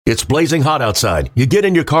It's blazing hot outside. You get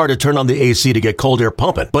in your car to turn on the AC to get cold air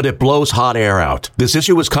pumping, but it blows hot air out. This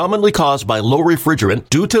issue is commonly caused by low refrigerant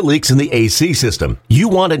due to leaks in the AC system. You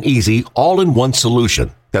want an easy, all-in-one solution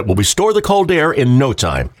that will restore the cold air in no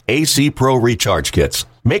time. AC Pro Recharge Kits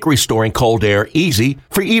make restoring cold air easy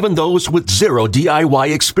for even those with zero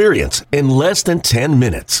DIY experience in less than 10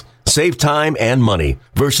 minutes. Save time and money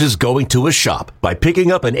versus going to a shop by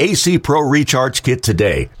picking up an AC Pro Recharge Kit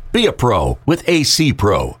today. Be a pro with AC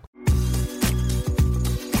Pro.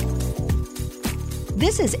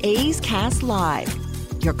 This is A's Cast Live,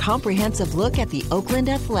 your comprehensive look at the Oakland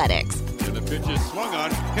Athletics. And the pitch is swung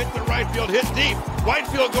on, hit the right field, hit deep.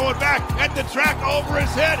 Whitefield going back at the track, over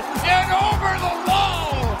his head, and over the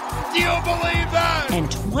wall. Do you believe that? And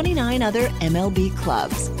 29 other MLB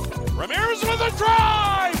clubs. Ramirez with a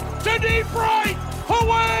drive to deep right,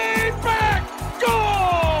 away back, goal!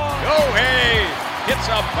 Gohei hits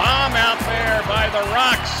a bomb out there by the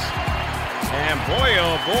Rocks. And boy,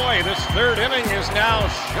 oh boy, this third inning is now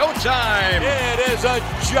showtime. It is a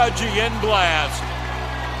Judgian blast.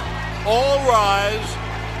 All rise.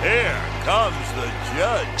 Here comes the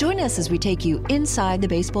judge. Join us as we take you inside the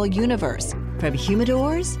baseball universe, from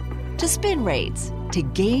humidors to spin rates to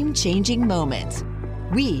game-changing moments.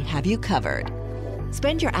 We have you covered.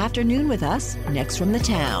 Spend your afternoon with us next from the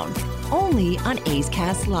town, only on A's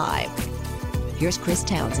Cast Live. Here's Chris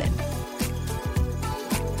Townsend.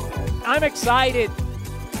 I'm excited.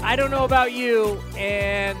 I don't know about you,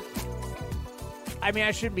 and I mean,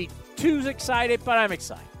 I shouldn't be too excited, but I'm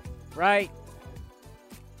excited, right?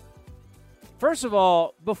 First of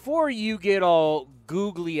all, before you get all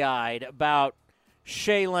googly-eyed about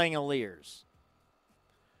Shea Langoliers,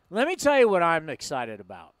 let me tell you what I'm excited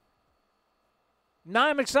about. Now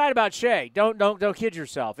I'm excited about Shea. Don't kid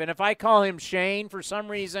yourself. And if I call him Shane for some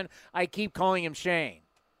reason, I keep calling him Shane.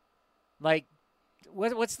 Like,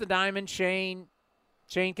 what's the Diamond Shane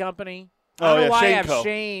Company? I don't know why I have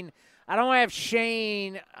Shane. I don't have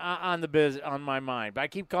Shane on my mind, but I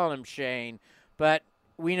keep calling him Shane. But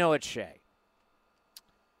we know it's Shea.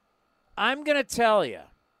 I'm gonna tell you,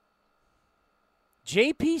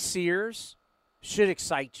 J.P. Sears should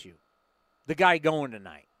excite you, the guy going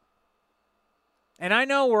tonight. And I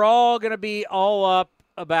know we're all going to be all up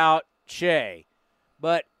about Shea,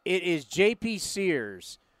 but it is J.P.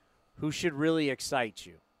 Sears who should really excite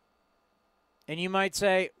you. And you might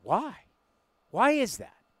say, why? Why is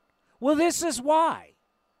that? Well, this is why.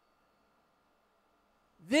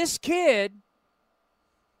 This kid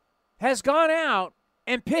has gone out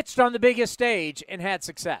and pitched on the biggest stage and had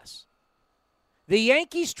success. The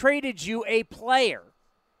Yankees traded you a player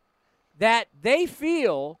that they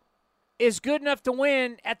feel is good enough to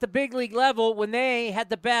win at the big league level when they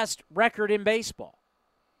had the best record in baseball.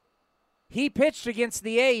 He pitched against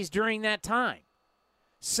the A's during that time.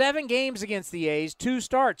 7 games against the A's, 2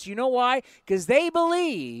 starts. You know why? Because they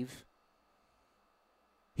believe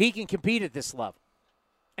he can compete at this level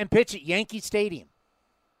and pitch at Yankee Stadium.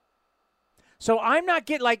 So I'm not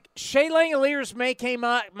getting, like, Shea Langoliers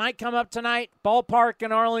might come up tonight, ballpark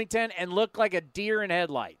in Arlington, and look like a deer in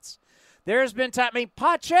headlights. There's been time. I mean,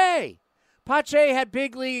 Pache had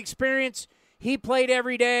big league experience. He played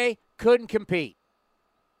every day, couldn't compete.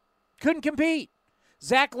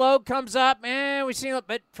 Zach Logue comes up, we've seen it,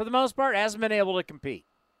 but for the most part, hasn't been able to compete.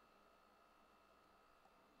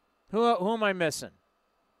 Who am I missing?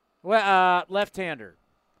 Well, left-hander.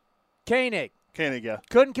 Koenig, yeah.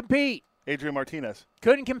 Couldn't compete. Adrian Martinez.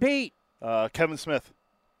 Couldn't compete. Kevin Smith.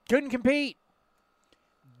 Couldn't compete.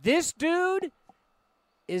 This dude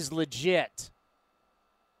is legit.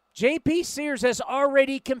 J.P. Sears has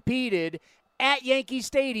already competed at Yankee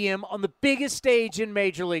Stadium on the biggest stage in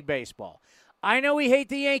Major League Baseball. I know we hate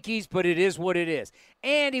the Yankees, but it is what it is.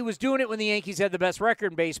 And he was doing it when the Yankees had the best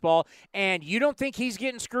record in baseball. And you don't think he's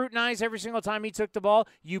getting scrutinized every single time he took the ball?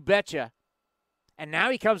 You betcha. And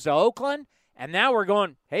now he comes to Oakland, and now we're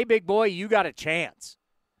going, hey, big boy, you got a chance.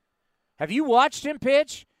 Have you watched him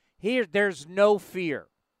pitch? There's no fear.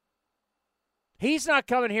 He's not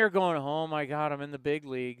coming here going, oh, my God, I'm in the big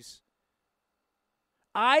leagues.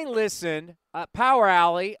 I listened. Power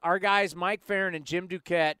Alley, our guys Mike Farron and Jim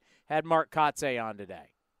Duquette had Mark Kotze on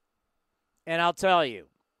today. And I'll tell you,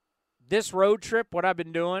 this road trip, what I've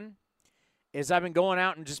been doing is I've been going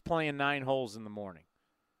out and just playing 9 holes in the morning.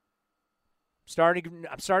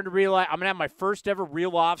 I'm starting to realize I'm going to have my first ever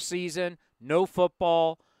real off season, no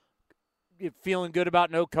football, feeling good about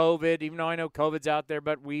no COVID, even though I know COVID's out there,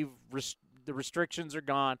 but the restrictions are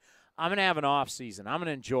gone. I'm going to have an off season. I'm going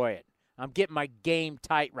to enjoy it. I'm getting my game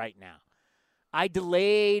tight right now. I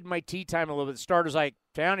delayed my tea time a little bit. The starter's like,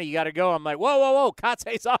 Townie, you got to go. I'm like, whoa.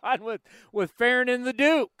 Kotze's on with Farron and the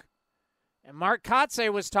Duke. And Mark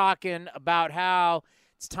Kotze was talking about how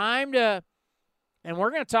it's time to, and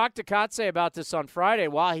we're going to talk to Kotze about this on Friday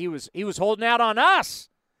while he was holding out on us.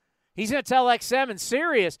 He's going to tell XM and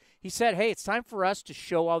Sirius. He said, hey, it's time for us to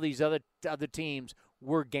show all these other teams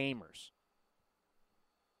we're gamers.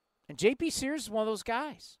 And JP Sears is one of those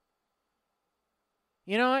guys.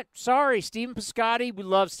 You know what? Sorry, Stephen Piscotty. We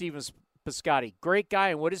love Stephen Piscotty. Great guy,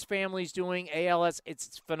 and what his family's doing, ALS,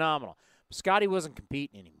 it's phenomenal. Piscotty wasn't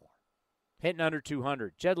competing anymore. Hitting under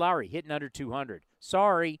 200. Jed Lowry hitting under 200.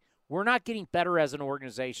 Sorry, we're not getting better as an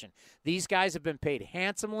organization. These guys have been paid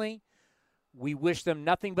handsomely. We wish them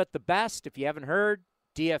nothing but the best. If you haven't heard,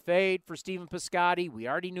 DFA'd for Stephen Piscotty. We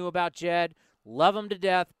already knew about Jed. Love him to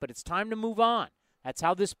death, but it's time to move on. That's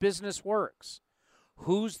how this business works.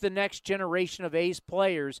 Who's the next generation of A's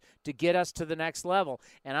players to get us to the next level?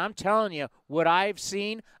 And I'm telling you, what I've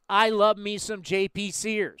seen, I love me some JP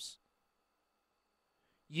Sears.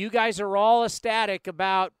 You guys are all ecstatic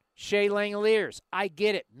about Shea Langoliers. I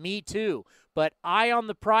get it. Me too. But eye on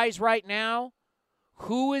the prize right now,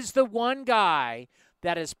 who is the one guy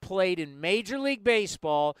that has played in Major League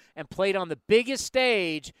Baseball and played on the biggest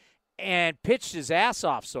stage and pitched his ass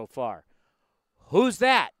off so far? Who's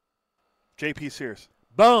that? JP Sears.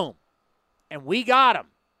 Boom. And we got him.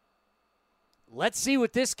 Let's see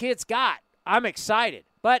what this kid's got. I'm excited.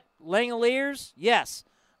 But Langoliers, yes,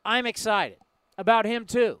 I'm excited about him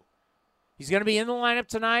too. He's going to be in the lineup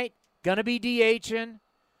tonight, going to be DHing.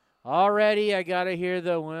 Already I got to hear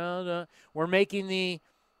we're making the,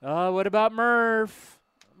 what about Murph?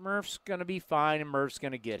 Murph's going to be fine, and Murph's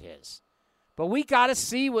going to get his. But we got to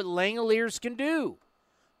see what Langoliers can do.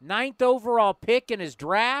 9th overall pick in his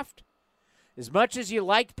draft. As much as you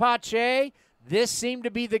liked Pache, this seemed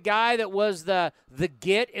to be the guy that was the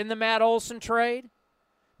get in the Matt Olson trade.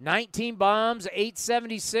 19 bombs,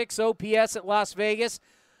 876 OPS at Las Vegas.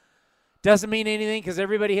 Doesn't mean anything because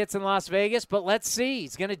everybody hits in Las Vegas, but let's see.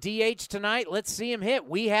 He's going to DH tonight. Let's see him hit.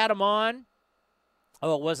 We had him on.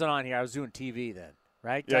 Oh, it wasn't on here. I was doing TV then,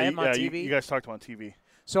 right? Did I have him on TV? You guys talked about TV.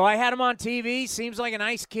 So I had him on TV. Seems like a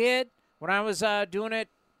nice kid. When I was doing it,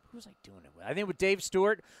 who was I doing it with? I think with Dave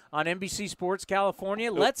Stewart on NBC Sports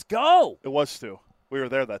California. Let's go. It was Stu. We were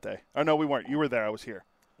there that day. Oh, no, we weren't. You were there. I was here.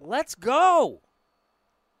 Let's go.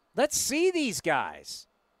 Let's see these guys.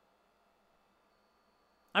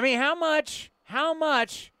 I mean, how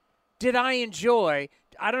much did I enjoy?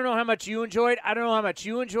 I don't know how much you enjoyed. I don't know how much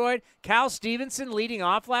you enjoyed. Cal Stevenson leading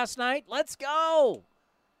off last night. Let's go.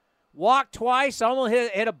 Walked twice, almost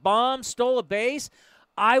hit a bomb, stole a base.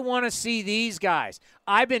 I want to see these guys.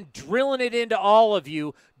 I've been drilling it into all of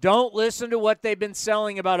you. Don't listen to what they've been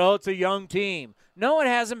selling about, it's a young team. No, it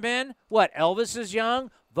hasn't been. What, Elvis is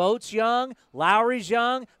young? Vogt's young, Lowry's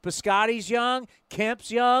young, Piscotty's young,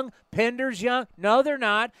 Kemp's young, Pender's young. No, they're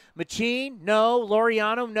not. Machine, no.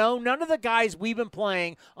 Laureano, no. None of the guys we've been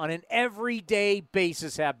playing on an everyday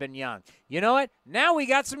basis have been young. You know what? Now we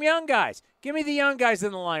got some young guys. Give me the young guys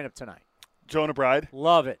in the lineup tonight. Jonah Bride.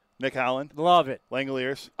 Love it. Nick Allen. Love it.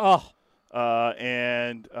 Langoliers. Oh.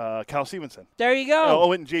 And Cal Stevenson. There you go.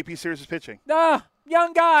 Oh, and JP Sears is pitching.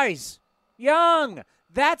 Young guys. Young.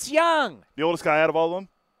 That's young. The oldest guy out of all of them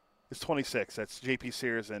is 26. That's JP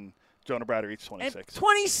Sears and Jonah Bride are each 26. And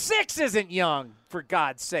 26 isn't young, for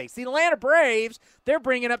God's sakes. The Atlanta Braves, they're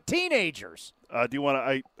bringing up teenagers. Do you want to?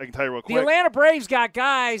 I can tell you real quick. The Atlanta Braves got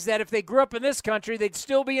guys that if they grew up in this country, they'd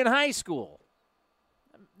still be in high school.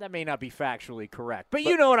 That may not be factually correct, but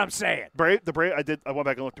you know what I'm saying. I went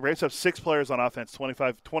back and looked. The Braves have 6 players on offense,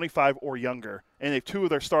 25 or younger, and they have 2 of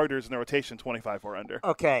their starters in their rotation, 25 or under.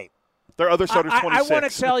 Okay. Their other starters, 26. I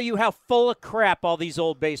want to tell you how full of crap all these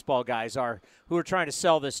old baseball guys are who are trying to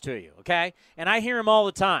sell this to you, okay? And I hear them all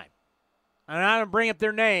the time. And I don't bring up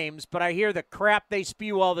their names, but I hear the crap they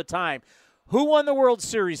spew all the time. Who won the World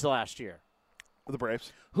Series last year? The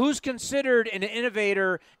Braves. Who's considered an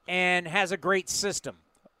innovator and has a great system?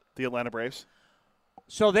 The Atlanta Braves.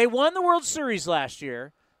 So they won the World Series last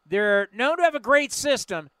year. They're known to have a great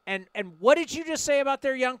system. And what did you just say about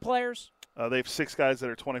their young players? They have 6 guys that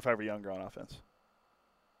are 25 or younger on offense.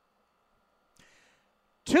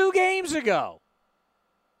 2 games ago.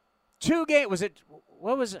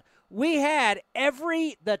 What was it? We had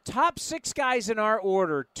the top 6 guys in our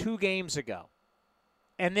order 2 games ago.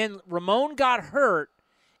 And then Ramon got hurt,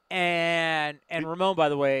 and Ramon, by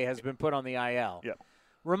the way, has been put on the IL. Yep.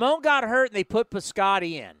 Ramon got hurt, and they put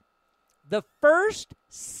Piscotty in. The first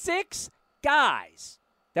 6 guys,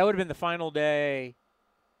 that would have been the final day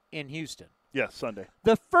in Houston. Yes, Sunday.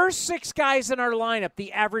 The first 6 guys in our lineup,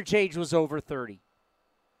 the average age was over 30.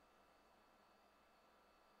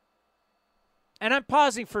 And I'm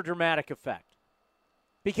pausing for dramatic effect.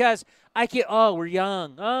 Because we're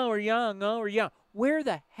young. Oh, we're young. Oh, we're young. Where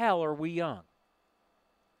the hell are we young?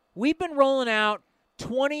 We've been rolling out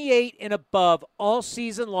 28 and above all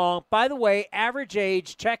season long. By the way, average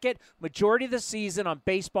age, check it, majority of the season on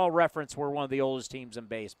Baseball Reference, we're one of the oldest teams in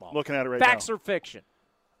baseball. Looking at it right now. Facts or fiction?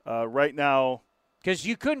 Right now. Because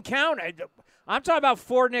you couldn't count. I'm talking about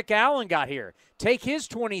before Nick Allen got here. Take his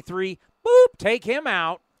 23, boop, take him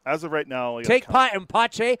out. As of right now. Take and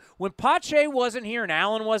Pache. When Pache wasn't here and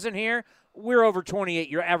Allen wasn't here, we're over 28.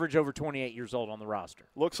 You're average over 28 years old on the roster.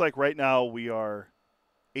 Looks like right now we are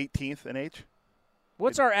 18th in age.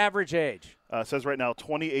 What's our average age? It says right now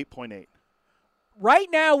 28.8. Right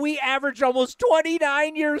now, we average almost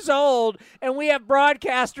 29 years old, and we have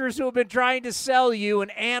broadcasters who have been trying to sell you,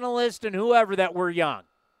 and analysts and whoever, that we're young.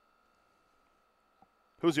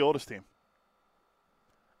 Who's the oldest team?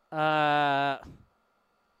 I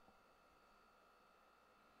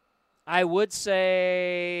would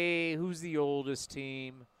say, who's the oldest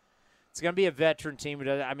team? It's going to be a veteran team.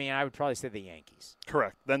 I would probably say the Yankees.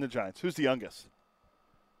 Correct. Then the Giants. Who's the youngest?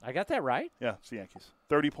 I got that right? Yeah, it's the Yankees.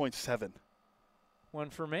 30.7. One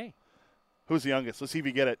for me. Who's the youngest? Let's see if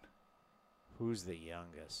you get it. Who's the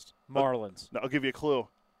youngest? Marlins. No, I'll give you a clue.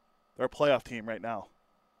 They're a playoff team right now.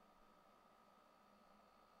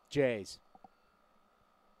 Jays.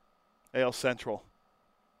 AL Central.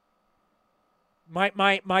 My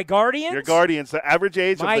Guardians? Your Guardians. The average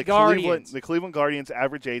age of the Cleveland Guardians'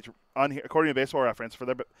 average age, according to Baseball Reference, for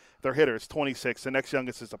their hitters, 26. The next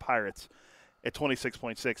youngest is the Pirates at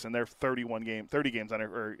 26.6, and they're 30 games under,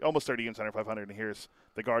 or almost 30 games under 500. And here's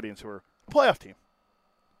the Guardians, who are a playoff team.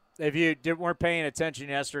 If you weren't paying attention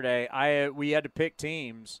yesterday, we had to pick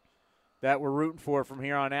teams that we're rooting for from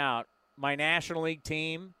here on out. My National League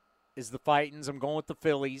team is the Fightins. I'm going with the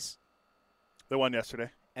Phillies. They won yesterday.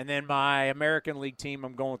 And then my American League team,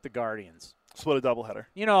 I'm going with the Guardians. Split a doubleheader.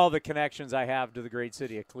 You know all the connections I have to the great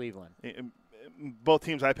city of Cleveland. Both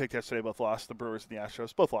teams I picked yesterday both lost. The Brewers and the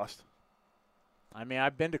Astros both lost.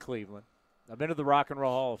 I've been to Cleveland. I've been to the Rock and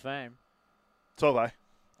Roll Hall of Fame. So have I.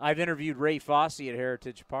 I've interviewed Ray Fosse at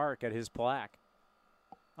Heritage Park at his plaque.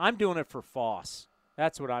 I'm doing it for Foss.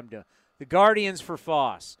 That's what I'm doing. The Guardians for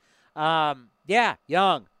Foss.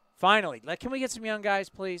 Young. Finally. Can we get some young guys,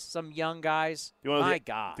 please? Some young guys. My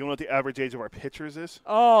God. Do you know what the average age of our pitchers is?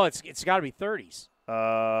 Oh, it's got to be 30s.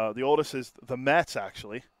 The oldest is the Mets,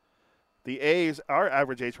 actually. The A's, our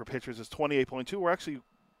average age for pitchers is 28.2. We're actually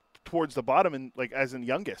towards the bottom, as in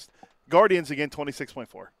youngest. Guardians, again,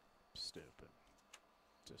 26.4. Stupid.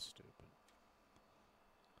 Just stupid.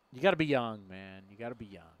 You got to be young, man. You got to be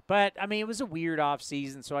young. But, it was a weird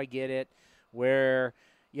offseason, so I get it, where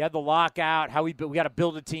you had the lockout, how we got to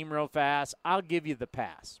build a team real fast. I'll give you the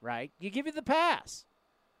pass, right? You give you the pass.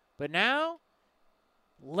 But now,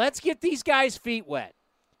 let's get these guys' feet wet.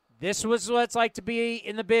 This was what it's like to be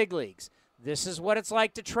in the big leagues. This is what it's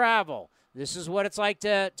like to travel. This is what it's like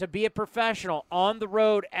to be a professional on the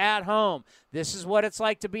road, at home. This is what it's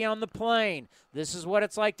like to be on the plane. This is what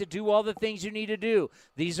it's like to do all the things you need to do.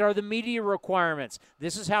 These are the media requirements.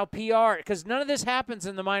 This is how PR, because none of this happens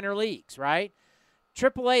in the minor leagues, right?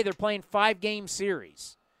 AAA, they're playing 5-game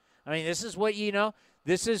series. This is what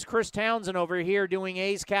This is Chris Townsend over here doing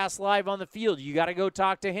A's Cast Live on the field. You got to go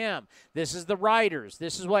talk to him. This is the writers.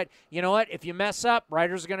 This is what, if you mess up,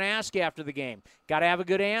 writers are going to ask you after the game. Got to have a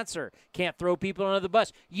good answer. Can't throw people under the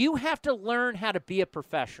bus. You have to learn how to be a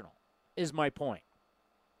professional, is my point.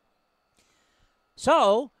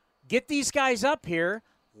 So, get these guys up here.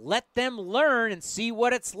 Let them learn and see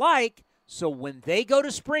what it's like, so when they go to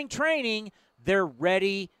spring training, they're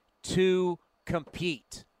ready to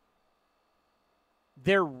compete.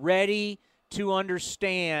 They're ready to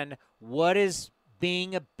understand what is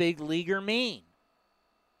being a big leaguer mean.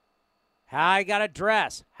 How I got to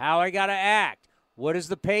dress, how I got to act, what does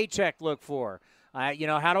the paycheck look for? How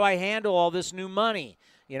do I handle all this new money?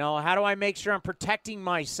 How do I make sure I'm protecting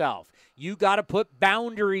myself? You got to put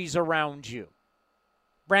boundaries around you.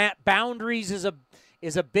 Boundaries is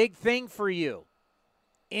a big thing for you.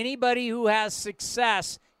 Anybody who has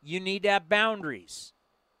success, you need to have boundaries.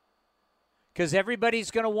 Because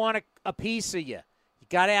everybody's going to want a piece of you. You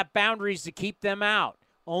got to have boundaries to keep them out.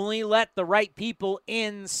 Only let the right people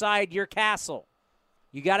inside your castle.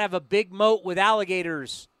 You got to have a big moat with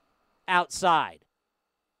alligators outside.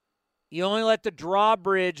 You only let the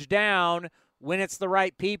drawbridge down when it's the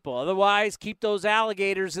right people. Otherwise, keep those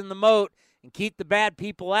alligators in the moat and keep the bad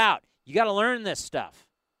people out. You got to learn this stuff.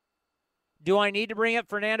 Do I need to bring up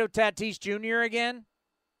Fernando Tatis Jr. again?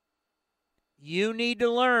 You need to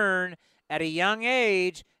learn at a young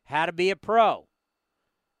age how to be a pro.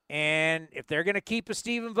 And if they're going to keep a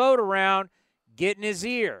Stephen Vogt around, get in his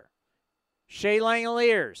ear. Shea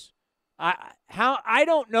Langoliers. I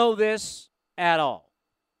don't know this at all.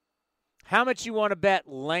 How much you want to bet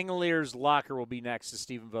Langoliers' locker will be next to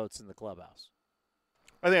Stephen Vogt's in the clubhouse?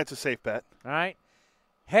 I think that's a safe bet. All right.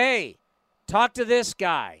 Hey, talk to this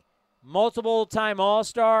guy. Multiple-time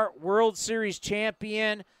All-Star, World Series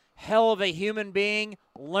champion, hell of a human being.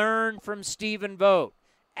 Learn from Stephen Vogt.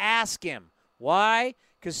 Ask him. Why?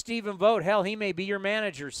 Because Stephen Vogt, hell, he may be your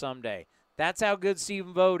manager someday. That's how good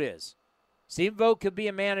Stephen Vogt is. Stephen Vogt could be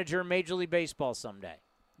a manager in Major League Baseball someday.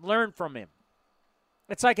 Learn from him.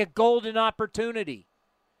 It's like a golden opportunity.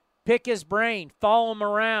 Pick his brain. Follow him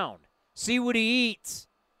around. See what he eats.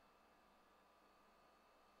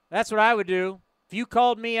 That's what I would do. If you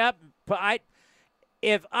called me up,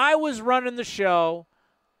 if I was running the show,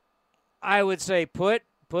 I would say put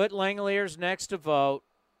Langoliers next to Vogt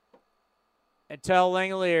and tell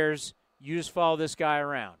Langoliers, you just follow this guy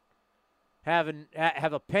around. Have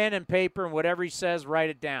a pen and paper, and whatever he says, write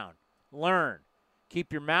it down. Learn.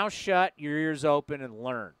 Keep your mouth shut, your ears open, and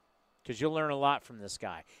learn, because you'll learn a lot from this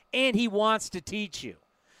guy. And he wants to teach you.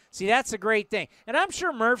 See, that's a great thing. And I'm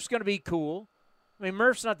sure Murph's going to be cool. I mean,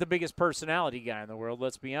 Murph's not the biggest personality guy in the world,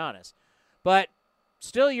 let's be honest. But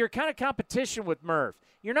still, you're kind of competition with Murph.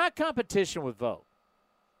 You're not competition with Vogt.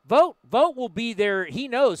 Vogt will be there. He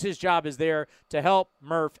knows his job is there to help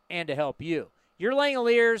Murph and to help you. Your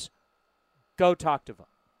Langoliers, go talk to Vogt.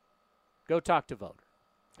 Go talk to Vogt.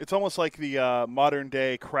 It's almost like the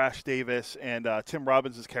modern-day Crash Davis and Tim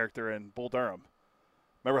Robbins' character in Bull Durham.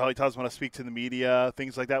 Remember how he tells him how to speak to the media,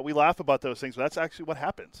 things like that? We laugh about those things, but that's actually what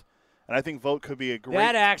happens. And I think Vogt could be a great –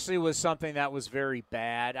 That actually was something that was very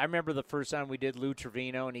bad. I remember the first time we did Lou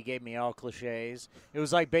Trevino, and he gave me all cliches. It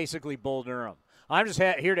was like basically Bull Durham. I'm just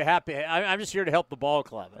here to help the ball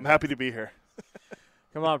club. I'm happy to be here.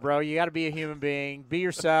 Come on, bro. You got to be a human being. Be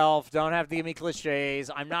yourself. Don't have to give me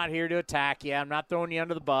cliches. I'm not here to attack you. I'm not throwing you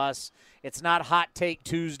under the bus. It's not Hot Take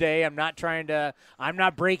Tuesday. I'm not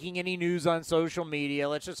breaking any news on social media.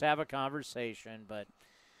 Let's just have a conversation. But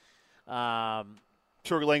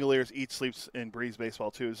sure, Langoliers eats, sleeps, and breathes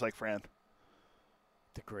baseball, too. It's like Fran.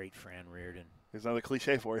 The great Fran Reardon. There's another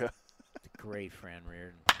cliche for you. The great Fran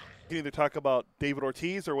Reardon. You can either talk about David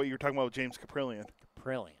Ortiz or what you were talking about with James Caprillion.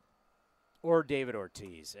 Caprillion. Or David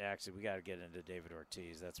Ortiz. Actually, we got to get into David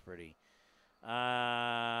Ortiz. That's pretty.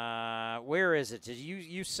 Where is it? Did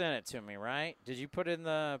you sent it to me, right? Did you put it in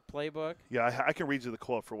the playbook? Yeah, I can read you the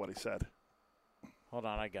quote for what he said. Hold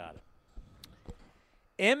on, I got it.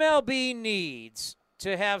 MLB needs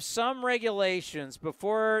to have some regulations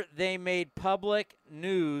before they made public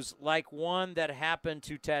news like one that happened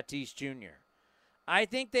to Tatis Jr. I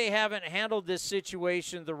think they haven't handled this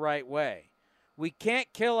situation the right way. We can't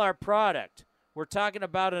kill our product. We're talking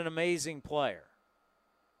about an amazing player.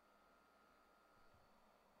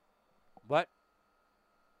 What?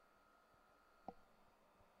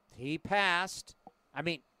 He passed. I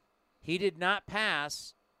mean, he did not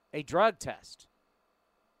pass a drug test.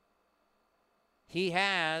 He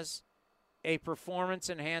has a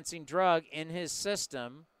performance-enhancing drug in his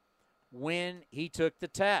system when he took the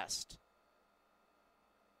test.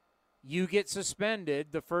 You get suspended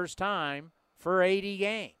the first time for 80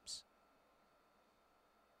 games.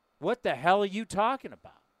 What the hell are you talking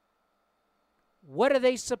about? What are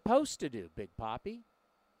they supposed to do, Big Papi?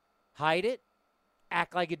 Hide it?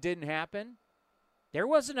 Act like it didn't happen? There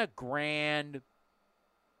was no grand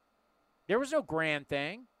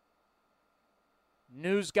thing.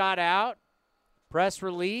 News got out. Press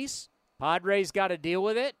release. Padres got to deal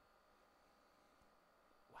with it.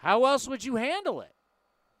 How else would you handle it?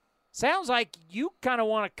 Sounds like you kind of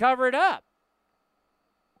want to cover it up.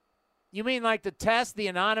 You mean like the test, the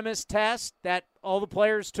anonymous test that all the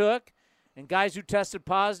players took and guys who tested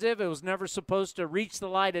positive, it was never supposed to reach the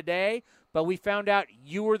light of day, but we found out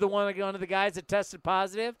you were one of the guys that tested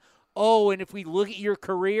positive? Oh, and if we look at your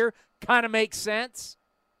career, kind of makes sense.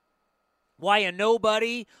 Why a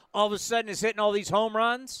nobody all of a sudden is hitting all these home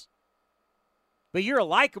runs? But you're a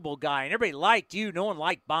likable guy, and everybody liked you. No one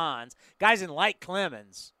liked Bonds. Guys didn't like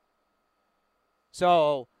Clemens.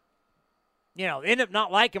 So, ended up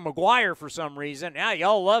not liking McGuire for some reason. Now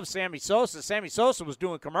y'all love Sammy Sosa. Sammy Sosa was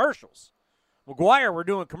doing commercials. McGuire were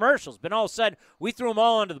doing commercials. But all of a sudden, we threw them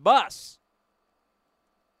all under the bus.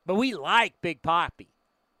 But we like Big Papi.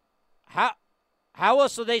 How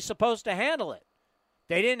else are they supposed to handle it?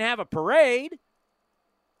 They didn't have a parade.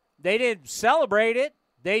 They didn't celebrate it.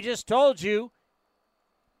 They just told you,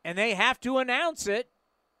 and they have to announce it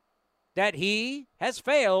that he has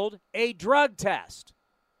failed a drug test.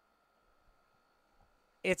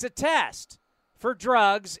 It's a test for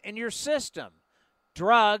drugs in your system,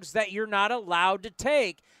 drugs that you're not allowed to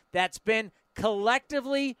take, that's been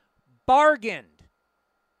collectively bargained.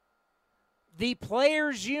 The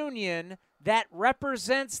players' union that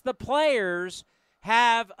represents the players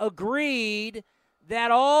have agreed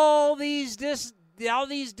that all these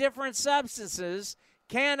different substances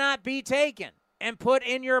cannot be taken and put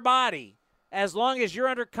in your body as long as you're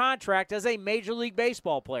under contract as a Major League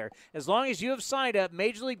Baseball player. As long as you have signed a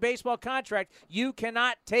Major League Baseball contract, you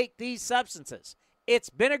cannot take these substances. It's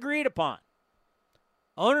been agreed upon.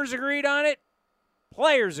 Owners agreed on it.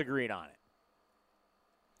 Players agreed on it.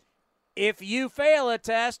 If you fail a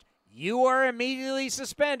test, you are immediately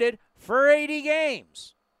suspended for 80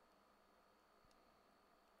 games.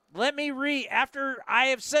 Let me read, after I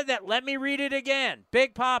have said that, let me read it again.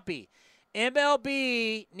 Big Papi,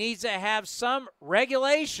 MLB needs to have some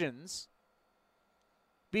regulations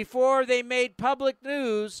before they made public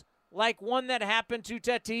news like one that happened to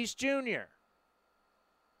Tatis Jr.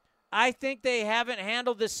 I think they haven't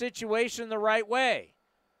handled this situation the right way.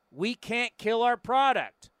 We can't kill our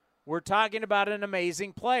product. We're talking about an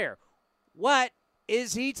amazing player. What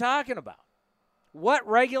is he talking about? What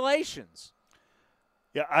regulations?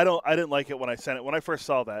 Yeah, I didn't like it when I sent it. When I first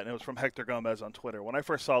saw that, and it was from Hector Gomez on Twitter. When I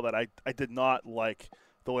first saw that, I did not like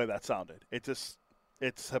the way that sounded. It's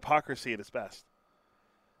hypocrisy at its best.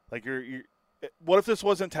 Like what if this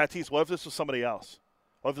wasn't Tatis? What if this was somebody else?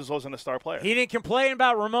 What if this wasn't a star player? He didn't complain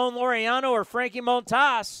about Ramon Laureano or Frankie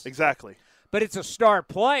Montas. Exactly. But it's a star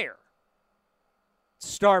player.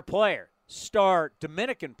 Star player. Star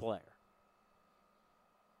Dominican player.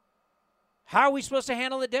 How are we supposed to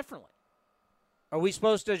handle it differently? Are we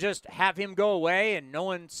supposed to just have him go away and no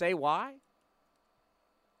one say why?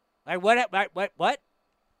 Like what?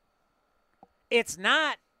 It's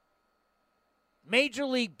not Major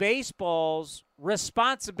League Baseball's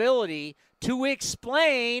responsibility to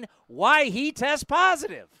explain why he tests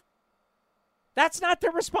positive. That's not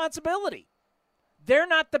their responsibility. They're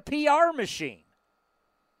not the PR machine.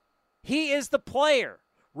 He is the player,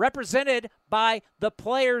 represented by the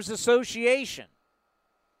Players Association.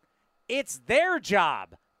 It's their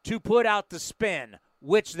job to put out the spin,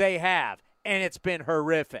 which they have, and it's been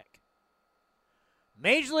horrific.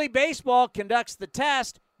 Major League Baseball conducts the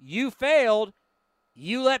test. You failed.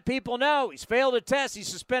 You let people know he's failed a test. He's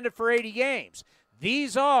suspended for 80 games.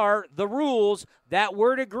 These are the rules that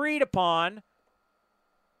were agreed upon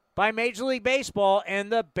by Major League Baseball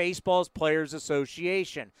and the Baseball's Players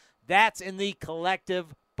Association. That's in the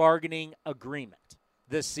collective bargaining agreement,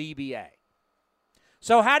 the CBA.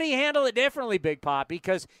 So how do you handle it differently, Big Pop?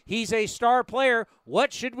 Because he's a star player.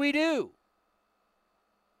 What should we do?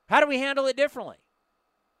 How do we handle it differently?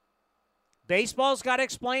 Baseball's got to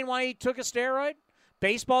explain why he took a steroid.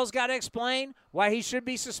 Baseball's got to explain why he should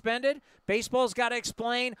be suspended. Baseball's got to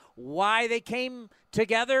explain why they came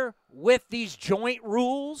together with these joint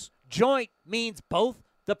rules. Joint means both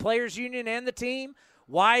the players' union and the team.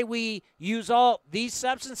 Why we use all these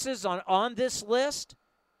substances on this list.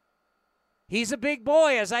 He's a big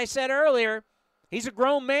boy, as I said earlier. He's a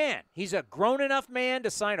grown man. He's a grown enough man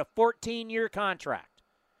to sign a 14-year contract.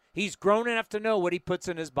 He's grown enough to know what he puts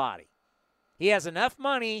in his body. He has enough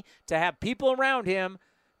money to have people around him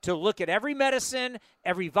to look at every medicine,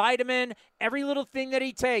 every vitamin, every little thing that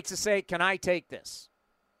he takes to say, can I take this?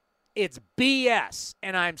 It's BS,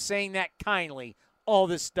 and I'm saying that kindly, all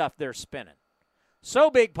this stuff they're spinning.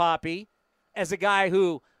 So, Big Papi, as a guy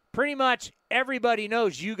who pretty much everybody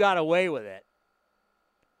knows you got away with it,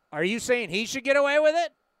 are you saying he should get away with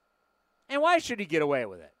it? And why should he get away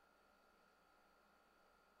with it?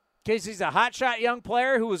 Because he's a hotshot young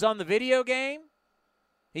player who was on the video game?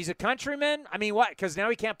 He's a countryman? I mean, what? Because now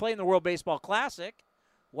he can't play in the World Baseball Classic.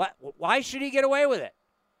 What? Why should he get away with it?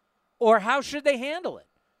 Or how should they handle it?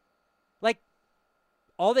 Like,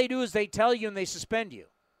 all they do is they tell you and they suspend you.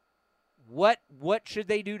 What should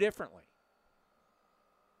they do differently?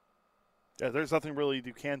 Yeah, there's nothing really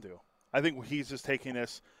you can do. I think he's just taking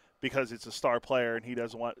this because it's a star player and he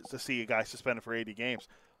doesn't want to see a guy suspended for 80 games.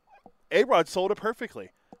 A-Rod sold it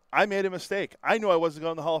perfectly. I made a mistake. I knew I wasn't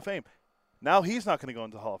going to the Hall of Fame. Now he's not going to go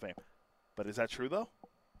into the Hall of Fame. But is that true, though?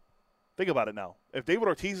 Think about it now. If David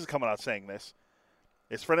Ortiz is coming out saying this,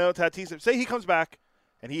 is Fernando Tatis, say he comes back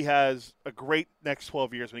and he has a great next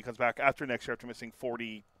 12 years when he comes back after next year after missing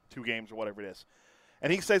 42 games or whatever it is,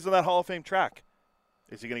 and he stays on that Hall of Fame track,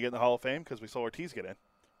 is he going to get in the Hall of Fame? Because we saw Ortiz get in.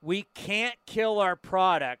 We can't kill our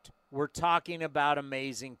product. We're talking about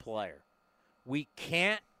amazing player. We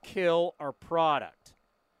can't kill our product.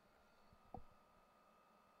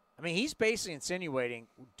 I mean, he's basically insinuating,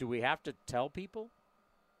 do we have to tell people?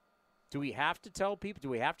 Do we have to tell people? Do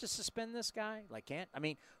we have to suspend this guy?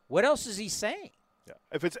 What else is he saying? Yeah.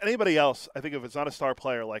 If it's anybody else, I think if it's not a star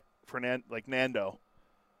player like Nando,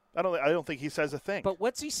 I don't think he says a thing. But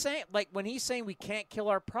what's he saying? Like when he's saying we can't kill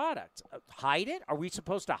our product, hide it? Are we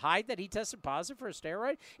supposed to hide that he tested positive for a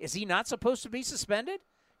steroid? Is he not supposed to be suspended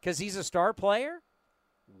because he's a star player?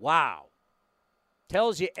 Wow.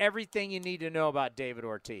 Tells you everything you need to know about David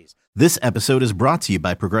Ortiz. This episode is brought to you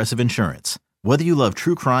by Progressive Insurance. Whether you love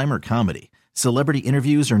true crime or comedy, celebrity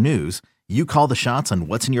interviews or news, you call the shots on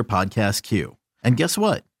what's in your podcast queue. And guess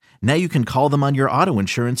what? Now you can call them on your auto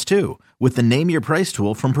insurance too with the Name Your Price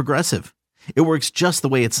tool from Progressive. It works just the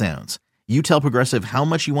way it sounds. You tell Progressive how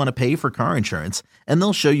much you want to pay for car insurance, and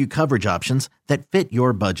they'll show you coverage options that fit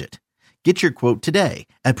your budget. Get your quote today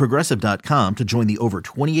at Progressive.com to join the over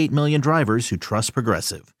 28 million drivers who trust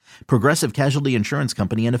Progressive. Progressive Casualty Insurance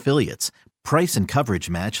Company and Affiliates. Price and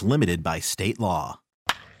coverage match limited by state law.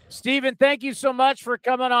 Stephen, thank you so much for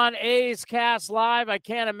coming on A's Cast Live. I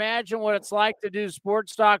can't imagine what it's like to do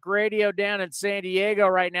sports talk radio down in San Diego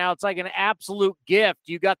right now. It's like an absolute gift.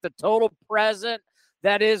 You got the total present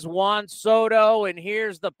that is Juan Soto, and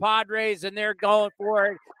here's the Padres, and they're going for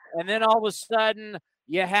it. And then all of a sudden,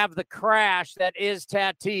 you have the crash that is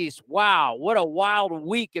Tatis. Wow, what a wild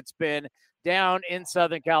week it's been down in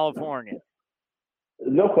Southern California.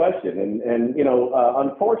 No question. And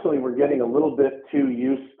unfortunately, we're getting a little bit too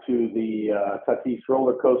used to the Tatis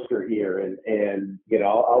roller coaster here. And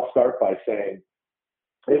I'll start by saying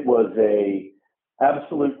it was a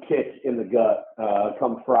absolute kick in the gut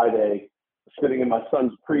come Friday, sitting in my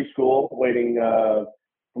son's preschool, waiting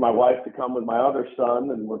for my wife to come with my other son.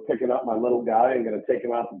 And we're picking up my little guy and going to take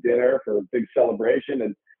him out to dinner for a big celebration.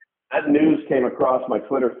 And that news came across my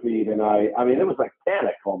Twitter feed. And I mean, it was like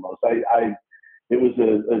panic almost. It was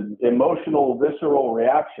an emotional, visceral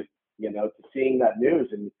reaction, to seeing that news,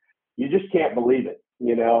 and you just can't believe it,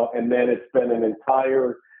 and then it's been an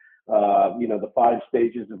entire, the 5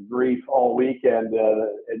 stages of grief all weekend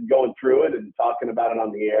and going through it and talking about it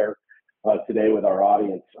on the air today with our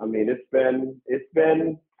audience. I mean, it's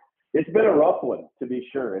been a rough one, to be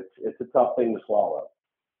sure. It's a tough thing to swallow.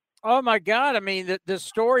 Oh, my God. I mean, the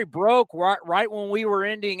story broke right when we were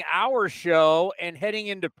ending our show and heading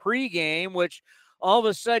into pregame, which all of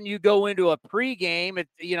a sudden you go into a pregame.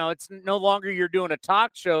 It's no longer you're doing a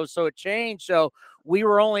talk show, so it changed. So we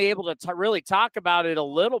were only able to really talk about it a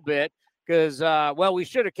little bit because, we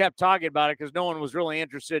should have kept talking about it because no one was really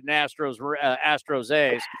interested in Astros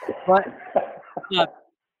A's. But,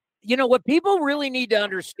 what people really need to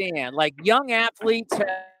understand, like young athletes have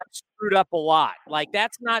screwed up a lot. Like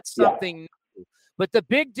that's not something new. But the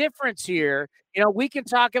big difference here, we can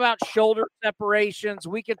talk about shoulder separations.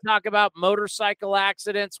 We can talk about motorcycle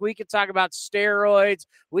accidents. We can talk about steroids.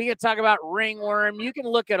 We can talk about ringworm. You can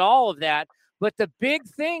look at all of that. But the big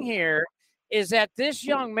thing here is that this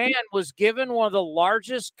young man was given one of the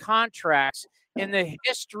largest contracts in the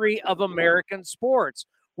history of American sports.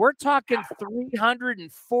 We're talking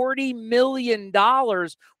 $340 million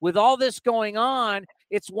with all this going on.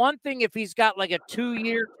 It's one thing if he's got like a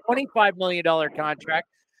 2-year, $25 million contract.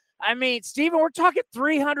 I mean, Stephen, we're talking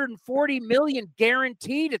 $340 million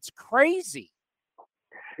guaranteed. It's crazy.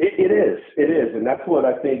 It is. And that's what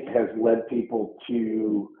I think has led people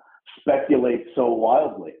to speculate so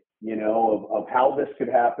wildly, of how this could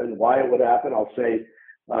happen, why it would happen. I'll say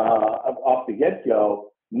off the get-go,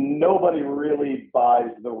 nobody really buys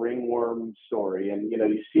the ringworm story. And,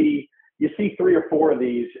 you see 3 or 4 of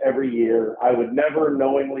these every year. I would never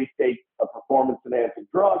knowingly take a performance-enhancing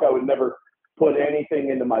drug. I would never put anything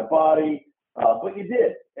into my body, but you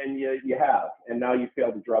did, and you have, and now you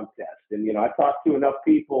failed the drug test. And, I talked to enough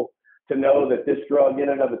people to know that this drug in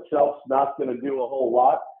and of itself is not going to do a whole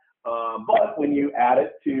lot. But when you add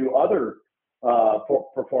it to other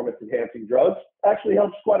performance-enhancing drugs, it actually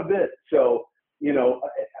helps quite a bit. So,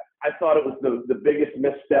 I thought it was the biggest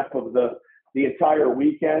misstep of the entire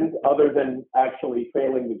weekend, other than actually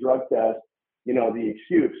failing the drug test, the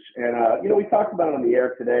excuse. And, we talked about it on the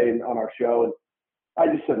air today and on our show. And I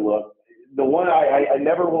just said, look, the one I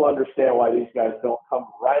never will understand why these guys don't come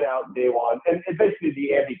right out day one. And basically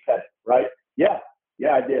the Andy Pettitte, right? Yeah,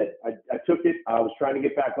 I did. I took it. I was trying to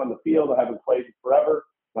get back on the field. I haven't played it forever.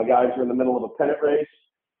 My guys are in the middle of a pennant race.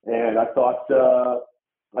 And I thought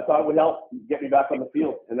it would help get me back on the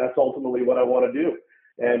field. And that's ultimately what I want to do.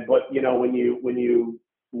 But when you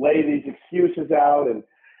lay these excuses out, and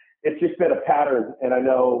it's just been a pattern. And I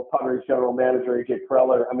know Padres general manager AJ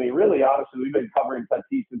Preller, I mean, really honestly, we've been covering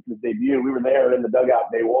Tatis since his debut. We were there in the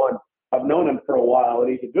dugout day one. I've known him for a while,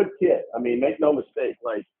 and he's a good kid. I mean, make no mistake.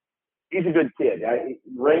 Like, he's a good kid.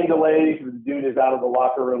 Rain delays, the dude is out of the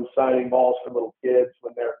locker room signing balls for little kids.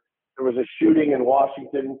 When there was a shooting in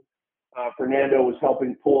Washington, Fernando was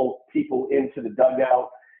helping pull people into the dugout.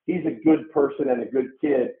 He's a good person and a good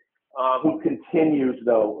kid who continues,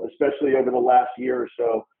 though, especially over the last year or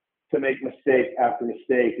so, to make mistake after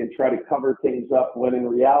mistake and try to cover things up when in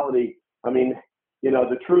reality, I mean,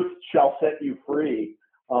 the truth shall set you free.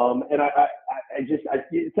 And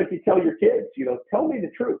it's like you tell your kids, tell me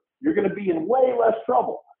the truth. You're going to be in way less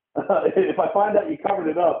trouble. If I find out you covered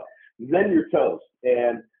it up, then you're toast.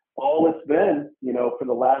 And all it's been, for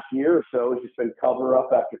the last year or so, has just been cover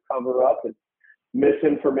up after cover up and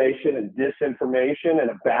misinformation and disinformation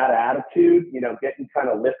and a bad attitude, getting kind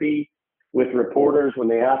of lippy with reporters when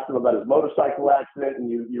they ask him about his motorcycle accident, and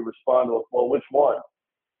you respond, well, which one?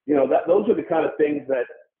 Those are the kind of things that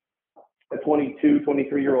a 22,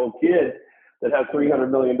 23-year-old kid that has $300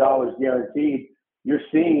 million guaranteed, you're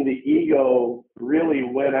seeing the ego really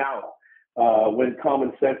win out when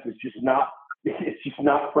common sense is just not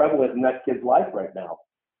prevalent in that kid's life right now.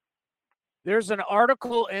 There's an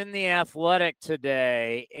article in The Athletic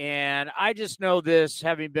today, and I just know this,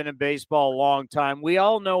 having been in baseball a long time. We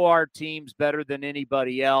all know our teams better than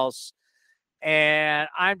anybody else. And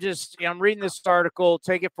I'm reading this article,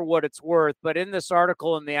 take it for what it's worth. But in this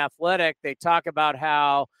article in The Athletic, they talk about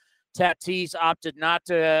how Tatis opted not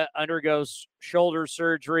to undergo shoulder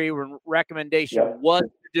surgery when recommendation was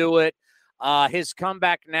to do it. His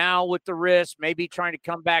comeback now with the wrist, maybe trying to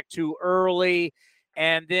come back too early.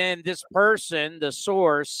 And then this person, the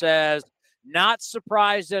source, says, not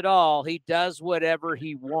surprised at all. He does whatever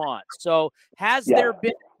he wants. So has there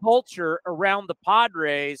been a culture around the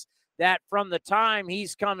Padres that from the time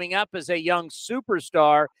he's coming up as a young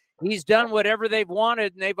superstar, he's done whatever they've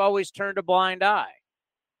wanted and they've always turned a blind eye?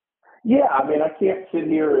 Yeah, I mean, I can't sit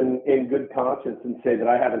here in good conscience and say that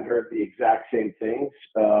I haven't heard the exact same things.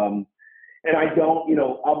 And I don't,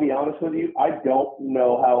 I'll be honest with you, I don't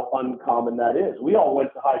know how uncommon that is. We all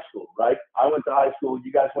went to high school, right? I went to high school.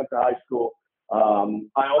 You guys went to high school. I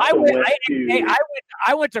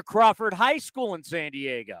went to Crawford High School in San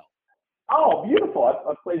Diego. Oh, beautiful.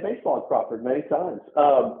 I've played baseball at Crawford many times.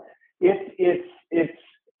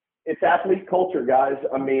 It's athlete culture, guys.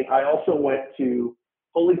 I mean, I also went to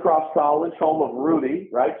Holy Cross College, home of Rudy,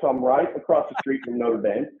 right? So I'm right across the street from Notre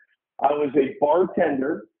Dame. I was a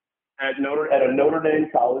bartender at a Notre Dame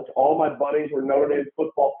college. All my buddies were Notre Dame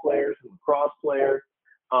football players, lacrosse players.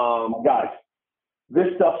 Guys, this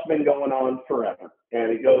stuff's been going on forever. And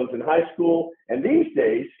it goes in high school, and these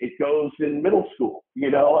days it goes in middle school.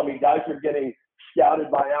 Guys are getting scouted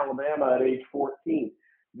by Alabama at age 14.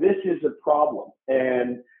 This is a problem,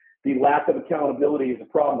 and the lack of accountability is a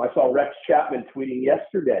problem. I saw Rex Chapman tweeting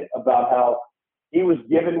yesterday about how he was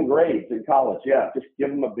given grades in college. Yeah, just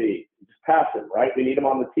give him a B. Just pass him, right? We need him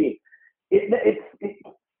on the team.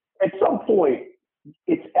 At some point,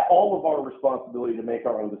 it's all of our responsibility to make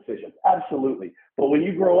our own decisions. Absolutely. But when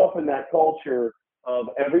you grow up in that culture of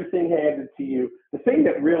everything handed to you, the thing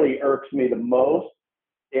that really irks me the most,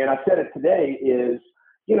 and I said it today, is,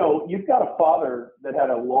 you've got a father that had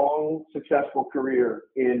a long, successful career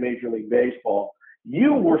in Major League Baseball.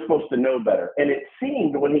 You were supposed to know better. And it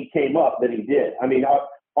seemed when he came up that he did. I mean,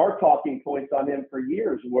 our talking points on him for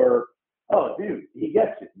years were, oh, dude, he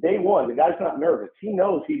gets it. Day one, the guy's not nervous. He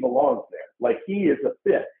knows he belongs there. Like, he is a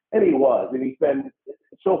fit. And he was. And he's been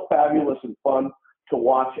so fabulous and fun to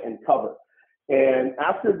watch and cover. And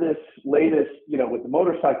after this latest, with the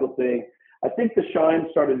motorcycle thing, I think the shine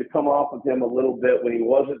started to come off of him a little bit when he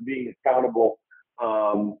wasn't being accountable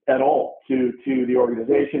at all to the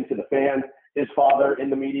organization, to the fans. His father in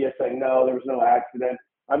the media saying, no, there was no accident.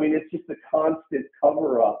 I mean, it's just a constant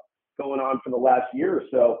cover-up going on for the last year or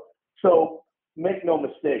so. So make no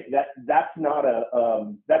mistake, that's not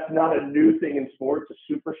a new thing in sports. A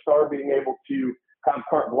superstar being able to have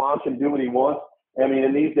carte blanche and do what he wants. I mean,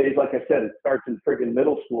 in these days, like I said, it starts in friggin'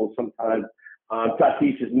 middle school sometimes.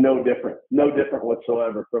 Tatis is no different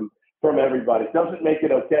whatsoever from everybody. It doesn't make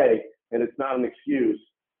it okay, and it's not an excuse.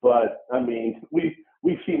 But I mean, we've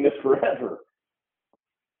seen this forever.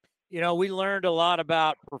 We learned a lot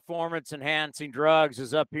about performance-enhancing drugs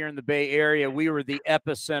is up here in the Bay Area. We were the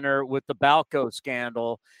epicenter with the Balco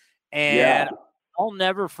scandal. And I'll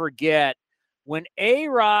never forget when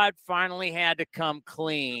A-Rod finally had to come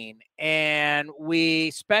clean, and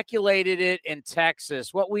we speculated it in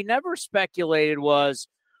Texas. What we never speculated was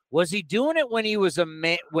he doing it when he was a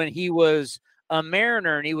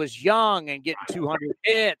Mariner and he was young and getting 200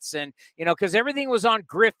 hits, and because everything was on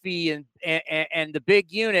Griffey and the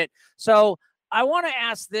big unit. So I want to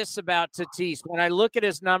ask this about Tatis. When I look at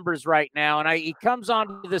his numbers right now, and he comes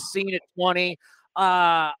onto the scene at 20,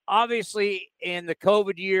 obviously in the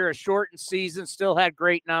COVID year, a shortened season, still had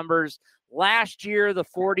great numbers. Last year, the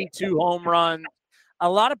 42 home runs. A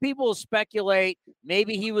lot of people speculate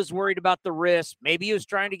maybe he was worried about the wrist. Maybe he was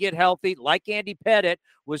trying to get healthy, like Andy Pettitte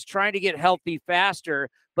was trying to get healthy faster.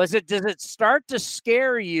 But does it start to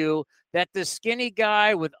scare you that the skinny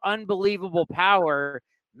guy with unbelievable power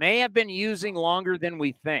may have been using longer than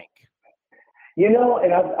we think? And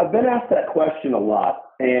I've been asked that question a lot.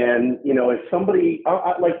 And, as somebody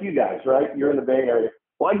like you guys, right? You're in the Bay Area.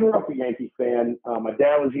 Well, I grew up a Yankee fan. My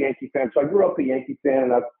dad was a Yankee fan. So I grew up a Yankee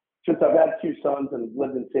fan. And since I've had two sons and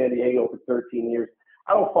lived in San Diego for 13 years,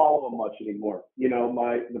 I don't follow them much anymore.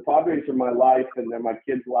 The Padres are my life and they're my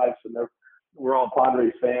kids' lives. And we're all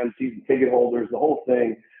Padres fans, season ticket holders, the whole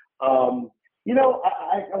thing. I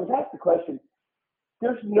was asked the question,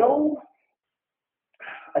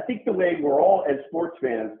 I think the way we're all as sports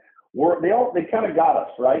fans, they kind of got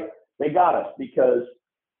us, right? They got us because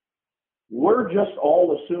we're just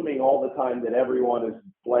all assuming all the time that everyone is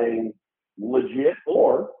playing legit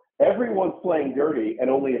or everyone's playing dirty and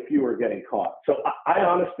only a few are getting caught. So I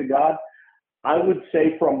honest to God, I would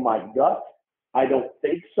say from my gut, I don't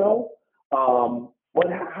think so. But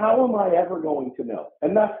how am I ever going to know?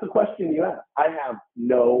 And that's the question you ask. I have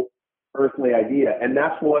no earthly idea. And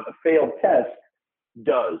that's what a failed test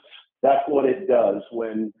does. That's what it does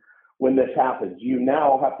when this happens. You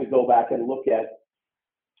now have to go back and look at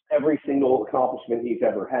every single accomplishment he's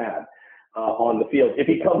ever had on the field. If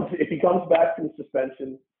he comes back from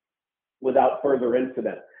suspension without further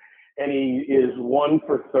incident and he is 1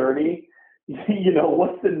 for 30,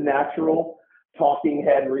 what's the natural talking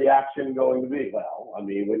head reaction going to be? Well,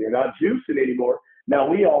 when you're not juicing anymore. Now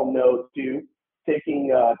we all know too, taking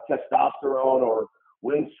testosterone or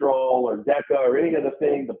Winstrol or Deca or any of the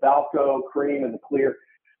things, the Balco, Cream, and the Clear,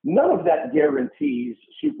 none of that guarantees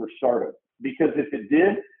superstardom. Because if it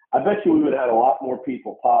did, I bet you we would have had a lot more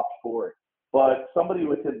people popped for it. But somebody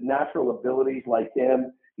with his natural abilities like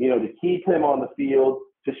him, to keep him on the field,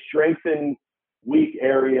 to strengthen weak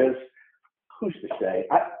areas, who's to say?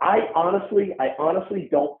 I honestly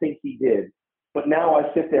don't think he did. But now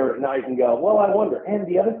I sit there at night and go, well, I wonder. And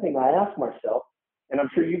the other thing I ask myself, and I'm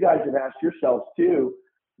sure you guys have asked yourselves too,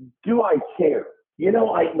 do I care? You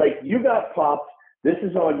got popped. This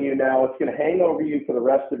is on you now. It's going to hang over you for the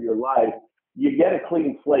rest of your life. You get a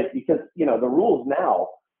clean slate because, the rules now,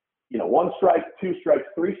 1 strike, 2 strikes,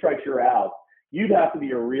 3 strikes, you're out. You'd have to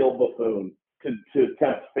be a real buffoon to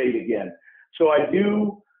attempt fate again. So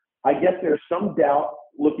I guess there's some doubt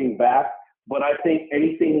looking back, but I think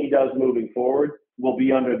anything he does moving forward will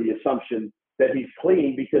be under the assumption that he's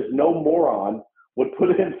clean because no moron would put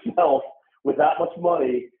himself with that much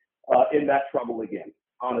money in that trouble again.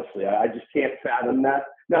 Honestly, I just can't fathom that.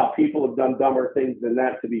 Now, people have done dumber things than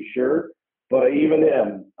that to be sure, but even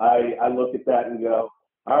him, I look at that and go,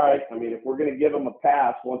 all right, if we're going to give him a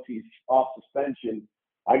pass once he's off suspension,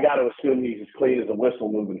 I got to assume he's as clean as a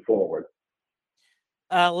whistle moving forward.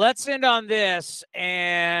 Let's end on this,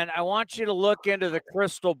 and I want you to look into the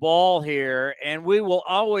crystal ball here, and we will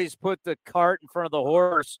always put the cart in front of the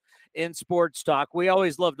horse in sports talk. We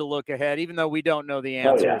always love to look ahead, even though we don't know the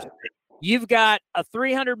answers. Oh, yeah. You've got a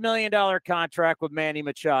 $300 million contract with Manny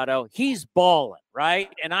Machado. He's balling, right?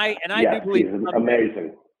 And I do believe he's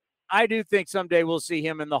amazing. I do think someday we'll see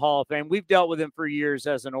him in the Hall of Fame. We've dealt with him for years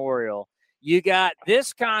as an Oriole. You got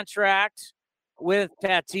this contract with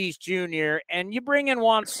Tatis Jr., and you bring in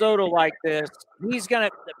Juan Soto like this,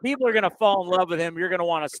 people are gonna fall in love with him. You're gonna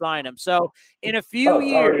want to sign him. So in a few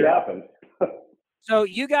years, so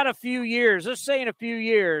you got a few years. Let's say in a few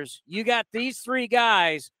years, you got these 3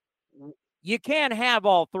 guys. You can't have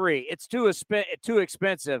all 3. It's too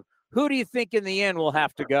expensive. Who do you think in the end will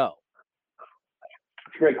have to go?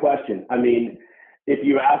 It's a great question. If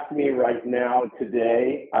you ask me right now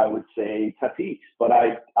today, I would say Tatis, but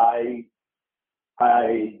I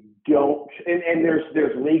don't, and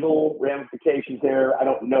there's legal ramifications there. I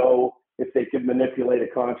don't know if they could manipulate a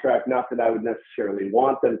contract. Not that I would necessarily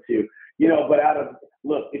want them to, but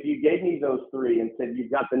look, if you gave me those 3 and said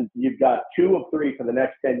you've got 2 of 3 for the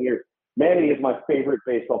next 10 years, Manny is my favorite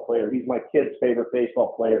baseball player. He's my kid's favorite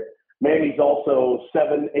baseball player. Manny's also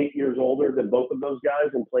 7-8 years older than both of those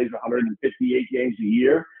guys and plays 158 games a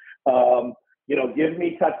year. Give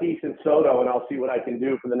me Tatis and Soto and I'll see what I can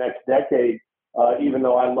do for the next decade. Even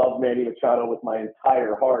though I love Manny Machado with my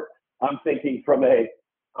entire heart, I'm thinking from a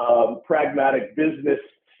pragmatic business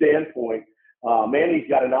standpoint. Manny's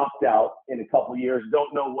got an opt-out in a couple of years.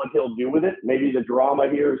 Don't know what he'll do with it. Maybe the drama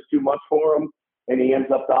here is too much for him. and he ends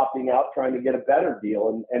up opting out trying to get a better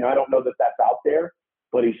deal. And I don't know that that's out there,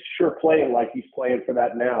 but he's sure playing like he's playing for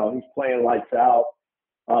that now. He's playing lights out.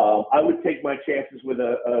 I would take my chances with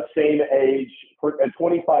a same age, a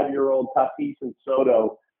 25-year-old Tatis and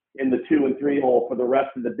Soto in the 2 and 3 hole for the rest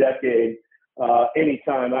of the decade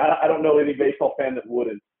anytime. I don't know any baseball fan that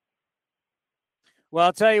wouldn't. Well,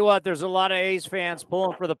 I'll tell you what, there's a lot of A's fans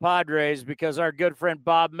pulling for the Padres because our good friend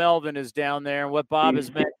Bob Melvin is down there and what Bob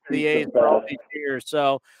has meant to the A's for all these years.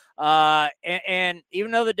 So, and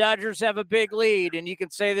even though the Dodgers have a big lead, and you can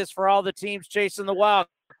say this for all the teams chasing the wild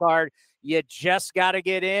card, you just got to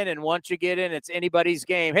get in, and once you get in, it's anybody's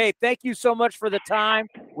game. Hey, thank you so much for the time.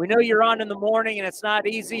 We know you're on in the morning, and it's not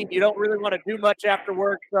easy. You don't really want to do much after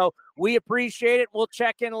work, so we appreciate it. We'll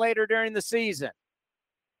check in later during the season.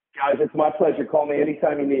 Guys, it's my pleasure. Call me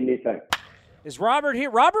anytime you need anything. Is Robert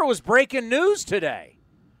here? Robert was breaking news today.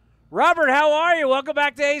 Robert, how are you? Welcome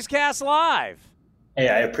back to A's Cast Live. Hey,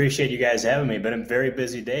 I appreciate you guys having me. Been a very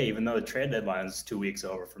busy day, even though the trade deadline is 2 weeks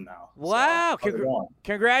over from now. Wow. So,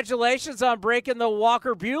 congratulations on breaking the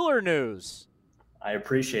Walker Buehler news. I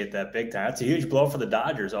appreciate that big time. It's a huge blow for the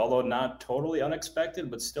Dodgers, although not totally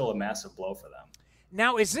unexpected, but still a massive blow for them.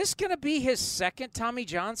 Now, is this going to be his second Tommy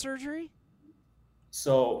John surgery?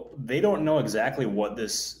 So they don't know exactly what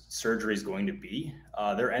this surgery is going to be.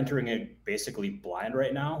 They're entering it basically blind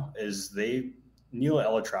right now. Neil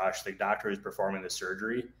ElAttrache, the doctor who's performing the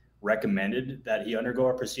surgery, recommended that he undergo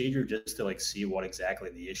a procedure just to see what exactly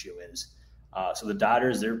the issue is. So the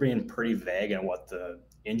Dodgers, they're being pretty vague on what the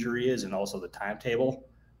injury is and also the timetable.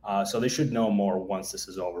 So they should know more once this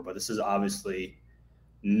is over. But this is obviously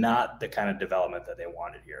not the kind of development that they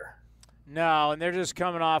wanted here. No, and they're just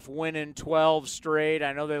coming off winning 12 straight.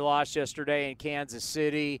 I know they lost yesterday in Kansas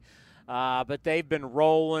City, but they've been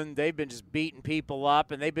rolling. They've been just beating people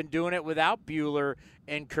up, and they've been doing it without Buehler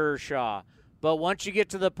and Kershaw. But once you get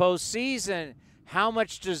to the postseason, how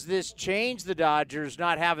much does this change the Dodgers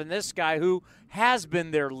not having this guy who has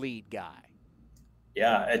been their lead guy?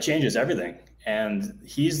 Yeah, it changes everything. And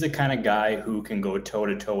he's the kind of guy who can go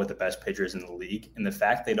toe-to-toe with the best pitchers in the league. And the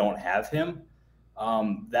fact they don't have him,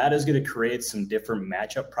 that is going to create some different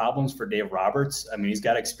matchup problems for Dave Roberts. I mean, he's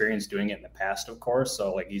got experience doing it in the past, of course,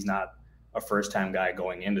 so he's not a first-time guy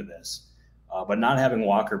going into this. But not having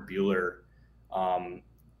Walker Buehler,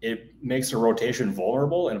 it makes the rotation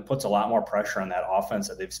vulnerable, and it puts a lot more pressure on that offense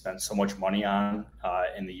that they've spent so much money on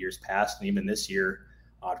in the years past and even this year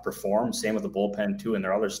to perform. Same with the bullpen, too, and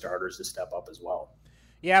their other starters to step up as well.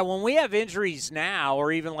 Yeah, when we have injuries now,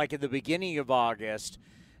 or even at the beginning of August,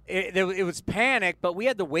 it was panic, but we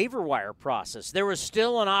had the waiver wire process. There was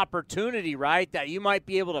still an opportunity, right, that you might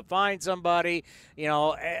be able to find somebody.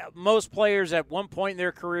 Most players at one point in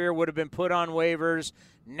their career would have been put on waivers.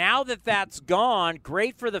 Now that that's gone,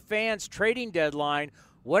 great for the fans' trading deadline.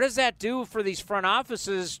 What does that do for these front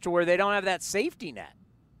offices to where they don't have that safety net?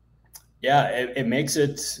 Yeah, it makes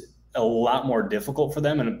it a lot more difficult for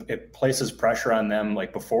them, and it places pressure on them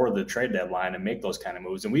before the trade deadline to make those kind of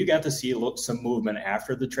moves. And we got to see some movement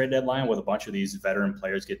after the trade deadline with a bunch of these veteran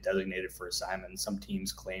players get designated for assignment. Some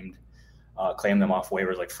teams claimed them off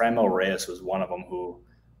waivers. Franmil Reyes was one of them who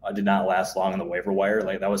did not last long on the waiver wire.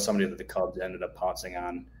 That was somebody that the Cubs ended up pouncing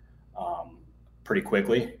on pretty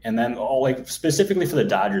quickly. And then specifically for the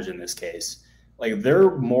Dodgers in this case,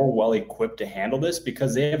 they're more well-equipped to handle this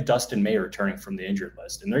because they have Dustin May returning from the injured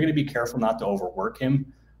list, and they're going to be careful not to overwork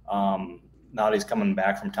him. Now that he's coming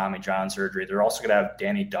back from Tommy John surgery, they're also going to have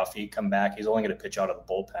Danny Duffy come back. He's only going to pitch out of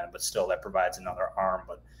the bullpen, but still that provides another arm.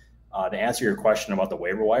 But to answer your question about the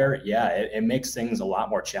waiver wire, yeah, it makes things a lot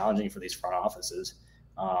more challenging for these front offices,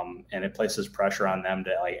 and it places pressure on them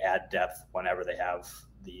to add depth whenever they have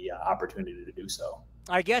the opportunity to do so.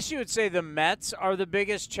 I guess you would say the Mets are the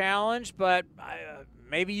biggest challenge, but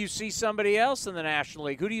maybe you see somebody else in the National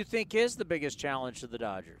League. Who do you think is the biggest challenge to the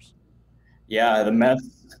Dodgers? Yeah, the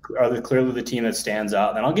Mets are clearly the team that stands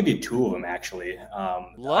out. And I'll give you two of them, actually.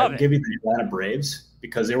 I'll give you the Atlanta Braves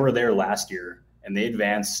because they were there last year, and they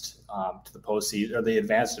advanced to the postseason, or they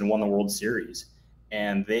advanced and won the World Series.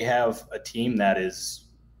 And they have a team that is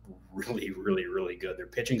really, really, really good. Their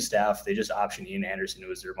pitching staff, they just optioned Ian Anderson,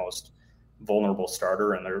 who is their most vulnerable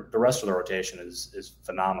starter, and the rest of the rotation is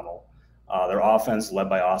phenomenal. Their offense, led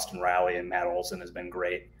by Austin Riley and Matt Olson, has been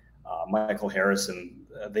great. Michael Harrison,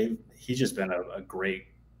 he's just been a great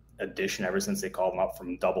addition ever since they called him up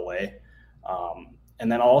from Double-A.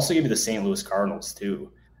 And then I'll also give you the St. Louis Cardinals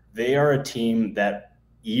too. They are a team that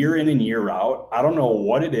year in and year out, I don't know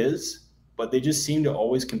what it is, but they just seem to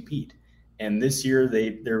always compete. And this year,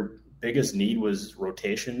 their biggest need was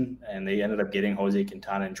rotation, and they ended up getting Jose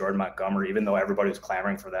Quintana and Jordan Montgomery, even though everybody was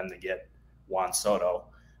clamoring for them to get Juan Soto.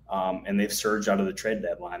 And they've surged out of the trade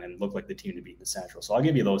deadline and look like the team to beat in the Central. So I'll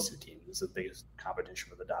give you those two teams. This is the biggest competition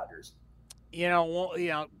for the Dodgers.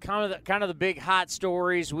 Kind of the big hot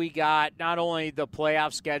stories we got, not only the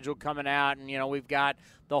playoff schedule coming out, and, we've got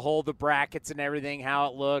the brackets and everything, how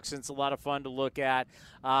it looks, and it's a lot of fun to look at.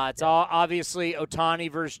 It's all obviously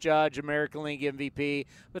Ohtani versus Judge, American League MVP,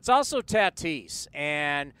 but it's also Tatis.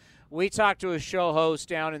 And we talked to a show host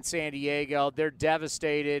down in San Diego. They're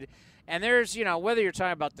devastated. And there's, whether you're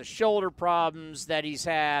talking about the shoulder problems that he's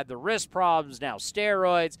had, the wrist problems, now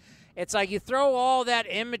steroids, it's like you throw all that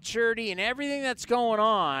immaturity and everything that's going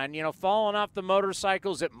on, falling off the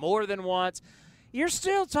motorcycles at more than once. You're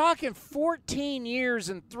still talking 14 years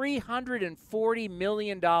and $340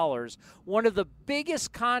 million, one of the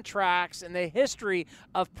biggest contracts in the history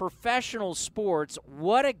of professional sports.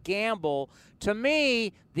 What a gamble. To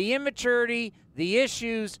me, the immaturity, the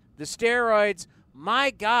issues, the steroids,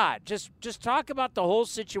 my God, just talk about the whole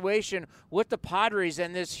situation with the Padres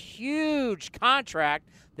and this huge contract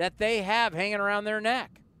that they have hanging around their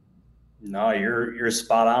neck. No, you're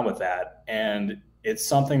spot on with that. And it's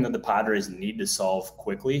something that the Padres need to solve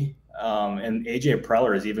quickly. And AJ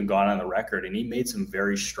Preller has even gone on the record, and he made some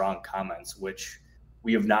very strong comments, which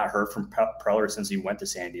we have not heard from Preller since he went to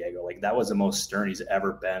San Diego. Like, that was the most stern he's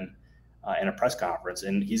ever been in a press conference,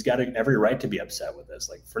 and he's got every right to be upset with this.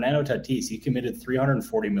 Like, Fernando Tatis, he committed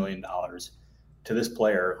 $340 million to this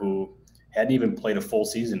player who hadn't even played a full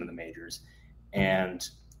season in the majors, and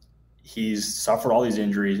he's suffered all these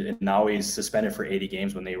injuries, and now he's suspended for 80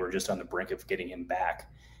 games when they were just on the brink of getting him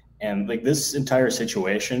back. And like, this entire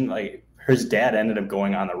situation, like, his dad ended up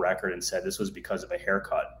going on the record and said this was because of a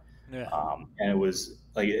haircut. Yeah. And it was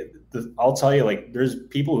like, I'll tell you, like, there's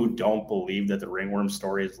people who don't believe that the ringworm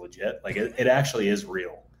story is legit. Like, it actually is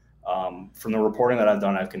real. From the reporting that I've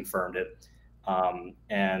done, I've confirmed it.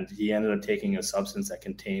 And he ended up taking a substance that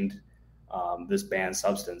contained this banned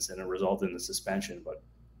substance, and it resulted in the suspension. But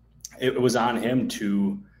it was on him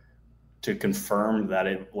to confirm that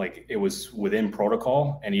it was within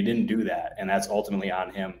protocol, and he didn't do that. And that's ultimately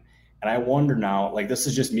on him. And I wonder now, like, this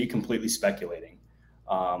is just me completely speculating.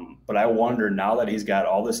 But I wonder, now that he's got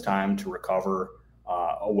all this time to recover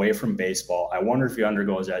away from baseball, I wonder if he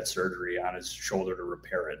undergoes that surgery on his shoulder to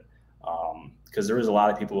repair it. Because there was a lot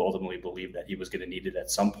of people who ultimately believed that he was going to need it at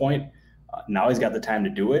some point. Now he's got the time to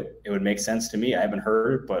do it. It would make sense to me. I haven't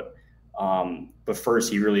heard it, but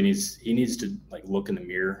first he really needs to, like, look in the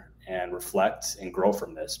mirror and reflect and grow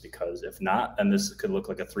from this, because if not, then this could look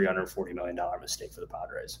like a $340 million mistake for the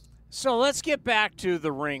Padres. So let's get back to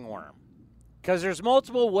the ringworm, because there's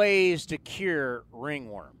multiple ways to cure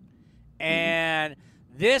ringworm. And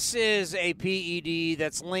this is a PED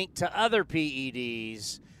that's linked to other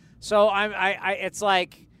PEDs. So it's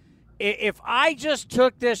like, if I just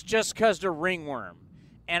took this just because of ringworm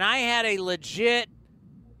and I had a legit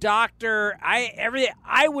doctor,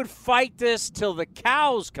 I would fight this till the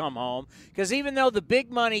cows come home, because even though the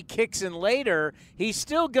big money kicks in later, he's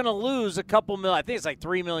still going to lose a couple million. I think it's like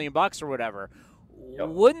 $3 million or whatever. Yep.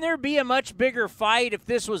 Wouldn't there be a much bigger fight if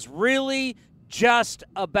this was really just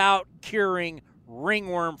about curing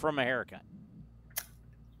ringworm from a haircut?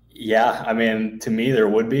 Yeah, I mean, to me, there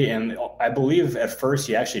would be. And I believe at first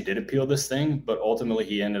he actually did appeal this thing, but ultimately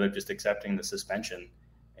he ended up just accepting the suspension.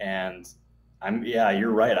 And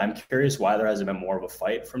you're right. I'm curious why there hasn't been more of a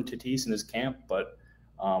fight from Tatis in his camp, but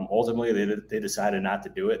ultimately they decided not to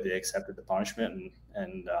do it. They accepted the punishment.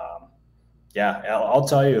 And I'll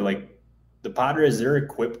tell you, like, the Padres, they're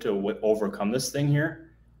equipped to overcome this thing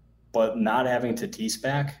here, but not having Tatis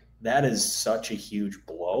back, that is such a huge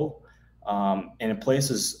blow. And it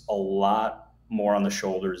places a lot more on the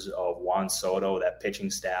shoulders of Juan Soto, that pitching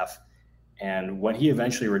staff. And when he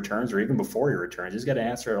eventually returns, or even before he returns, he's got to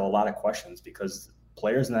answer a lot of questions, because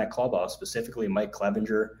players in that clubhouse, specifically Mike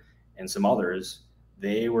Clevenger and some others,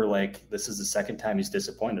 they were like, this is the second time he's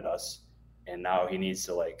disappointed us, and now he needs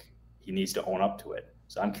to own up to it.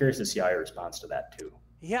 So I'm curious to see how he responds to that too.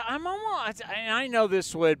 Yeah, I know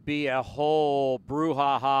this would be a whole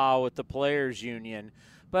brouhaha with the players' union,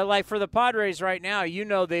 but like for the Padres right now,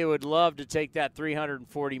 they would love to take that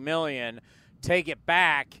 $340 million, take it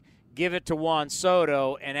back, give it to Juan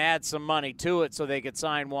Soto, and add some money to it so they could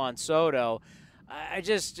sign Juan Soto.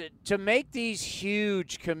 To make these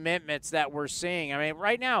huge commitments that we're seeing. I mean,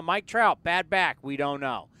 right now, Mike Trout, bad back, we don't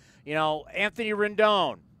know. Anthony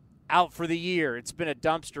Rendon, out for the year. It's been a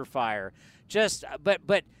dumpster fire.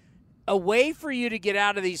 But a way for you to get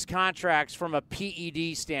out of these contracts from a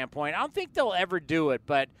PED standpoint, I don't think they'll ever do it,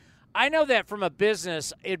 but I know that from a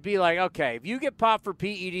business, it'd be like, okay, if you get popped for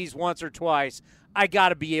PEDs once or twice, I got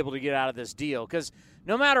to be able to get out of this deal, because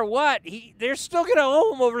no matter what, they're still going to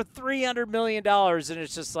owe him over $300 million, and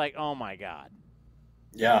it's just like, oh my God.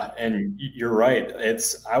 Yeah, and you're right.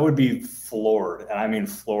 I would be floored, and I mean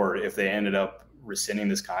floored, if they ended up rescinding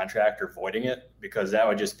this contract or voiding it, because that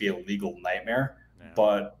would just be a legal nightmare. Yeah.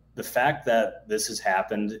 But the fact that this has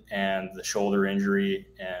happened and the shoulder injury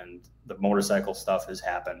and the motorcycle stuff has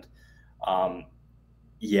happened, I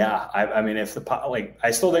mean,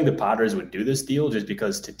 I still think the Padres would do this deal just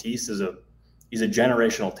because Tatis he's a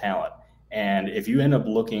generational talent. And if you end up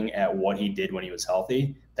looking at what he did when he was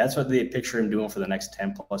healthy, that's what they picture him doing for the next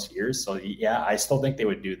 10 plus years. So yeah, I still think they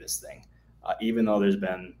would do this thing, even though there's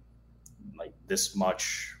been like this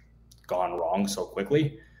much gone wrong so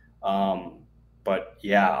quickly. But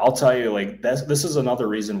yeah, I'll tell you, like this is another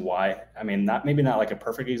reason why. I mean, maybe not like a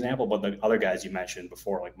perfect example, but the other guys you mentioned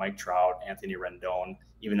before, like Mike Trout, Anthony Rendon,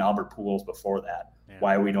 even Albert Pujols before that,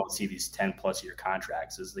 why we don't see these 10 plus year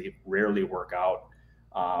contracts is they rarely work out.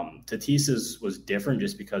 Tatis's was different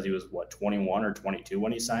just because he was 21 or 22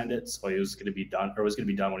 when he signed it, so he was going to be done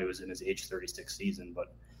when he was in his age 36 season.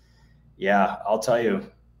 But yeah, I'll tell you,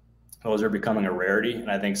 those are becoming a rarity, and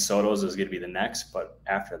I think Soto's is going to be the next. But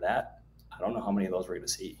after that, I don't know how many of those we're going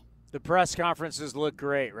to see. The press conferences look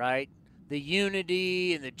great, right? The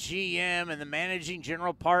unity and the GM and the managing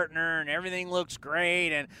general partner and everything looks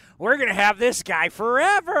great, and we're going to have this guy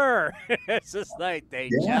forever. It's just like they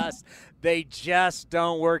just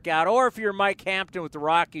don't work out. Or if you're Mike Hampton with the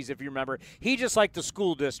Rockies, if you remember, he just liked the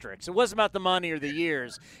school districts. It wasn't about the money or the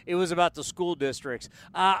years. It was about the school districts.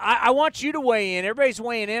 I want you to weigh in. Everybody's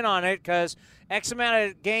weighing in on it because X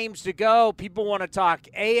amount of games to go. People want to talk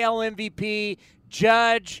AL MVP,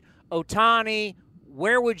 Judge, Ohtani.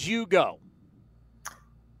 Where would you go?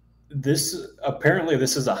 This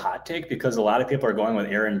is a hot take because a lot of people are going with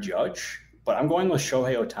Aaron Judge, but I'm going with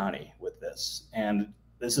Shohei Ohtani with this. And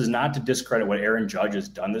this is not to discredit what Aaron Judge has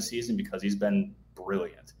done this season because he's been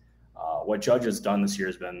brilliant. What Judge has done this year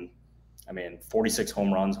has been, 46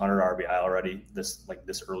 home runs, 100 RBI already. This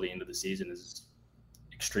early into the season is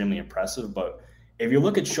extremely impressive. But if you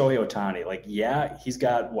look at Shohei Ohtani, he's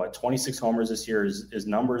got 26 homers this year. His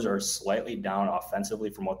numbers are slightly down offensively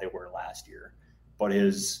from what they were last year, but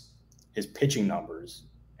his pitching numbers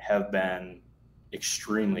have been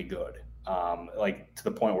extremely good, to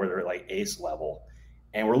the point where they're like ace level.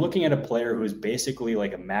 And we're looking at a player who's basically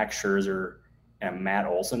like a Max Scherzer and a Matt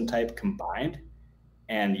Olson type combined.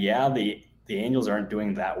 And the Angels aren't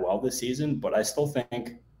doing that well this season, but I still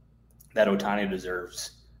think that Ohtani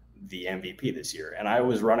deserves the MVP this year. And I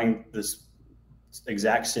was running this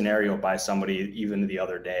exact scenario by somebody even the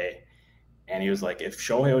other day, and he was like, if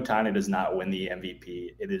Shohei Ohtani does not win the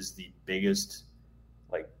MVP, it is the biggest,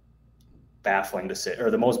 baffling decision,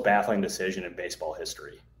 or the most baffling decision in baseball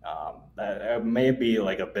history. That may be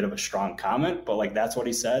like a bit of a strong comment, but that's what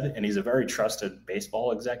he said. And he's a very trusted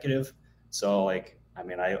baseball executive. So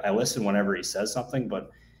I listen whenever he says something,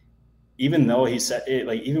 but even though he said it,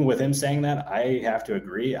 even with him saying that, I have to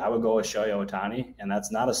agree. I would go with Shohei Ohtani, and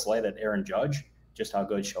that's not a slight at Aaron Judge, just how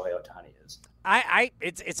good Shohei Ohtani is.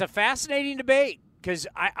 It's a fascinating debate because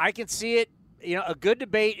I can see it. A good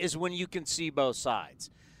debate is when you can see both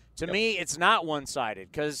sides. To me, it's not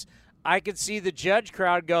one-sided because I could see the Judge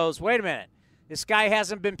crowd goes, wait a minute, this guy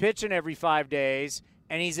hasn't been pitching every 5 days,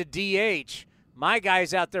 and he's a DH. My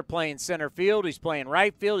guy's out there playing center field. He's playing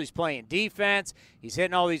right field. He's playing defense. He's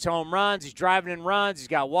hitting all these home runs. He's driving in runs. He's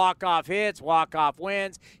got walk-off hits, walk-off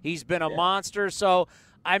wins. He's been a monster. So,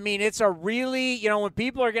 it's a really, when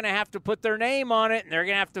people are going to have to put their name on it and they're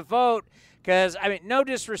going to have to vote, because, no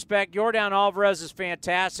disrespect, Yordan Alvarez is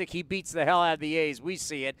fantastic. He beats the hell out of the A's. We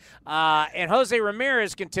see it. And Jose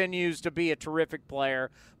Ramirez continues to be a terrific player.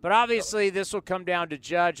 But obviously this will come down to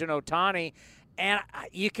Judge and Ohtani. And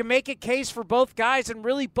you can make a case for both guys, and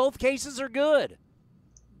really both cases are good.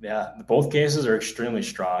 Yeah, both cases are extremely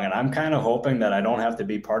strong. And I'm kind of hoping that I don't have to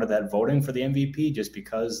be part of that voting for the MVP just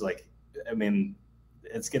because,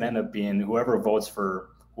 it's going to end up being whoever votes for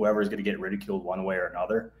whoever is going to get ridiculed one way or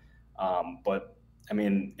another. But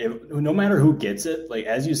no matter who gets it,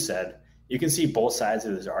 as you said, you can see both sides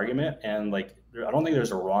of this argument. And I don't think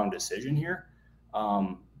there's a wrong decision here.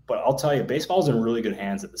 But I'll tell you, baseball's in really good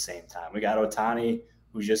hands at the same time. We got Ohtani,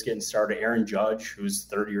 who's just getting started, Aaron Judge, who's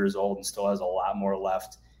 30 years old and still has a lot more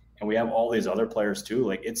left. And we have all these other players too.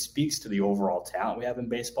 It speaks to the overall talent we have in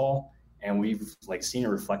baseball. And we've seen it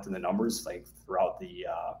reflected in the numbers throughout the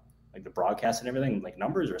the broadcast and everything.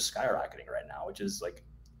 Numbers are skyrocketing right now, which is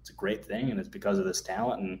it's a great thing, and it's because of this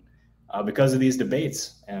talent and because of these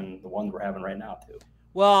debates and the ones we're having right now too.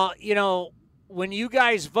 Well, when you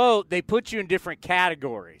guys vote, they put you in different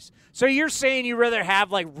categories. So you're saying you'd rather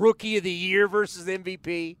have like Rookie of the Year versus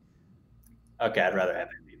MVP? Okay, I'd rather have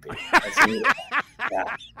MVP.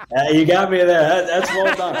 Yeah, you got me there. That's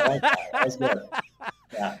well done. I like that. That's good.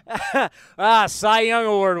 Yeah. Cy Young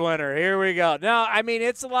Award winner. Here we go. No, I mean,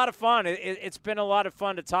 it's a lot of fun. It's been a lot of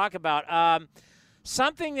fun to talk about.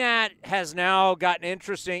 Something that has now gotten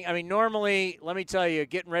interesting. I mean, normally, let me tell you,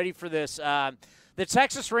 getting ready for this, the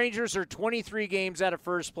Texas Rangers are 23 games out of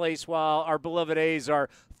first place, while our beloved A's are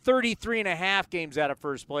 33.5 games out of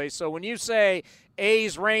first place. So when you say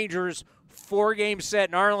A's Rangers 4-game set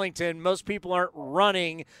in Arlington, most people aren't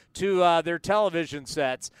running to their television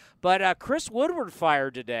sets. But Chris Woodward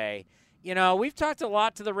fired today. You know, we've talked a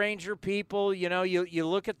lot to the Ranger people. You know, you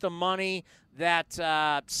look at the money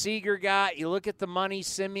that Seager got, you look at the money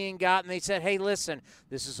Simeon got, and they said, hey, listen,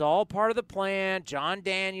 this is all part of the plan. John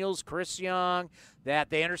Daniels, Chris Young,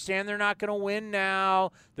 that they understand they're not going to win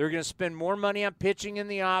now. They're going to spend more money on pitching in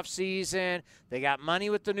the offseason. They got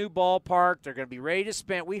money with the new ballpark. They're going to be ready to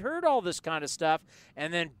spend. We heard all this kind of stuff,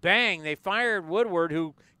 and then bang, they fired Woodward,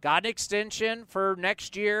 who got an extension for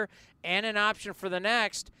next year and an option for the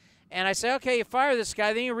next. And I say, okay, you fire this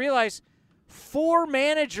guy. Then you realize 4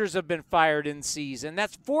 managers have been fired in season.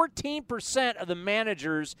 That's 14% of the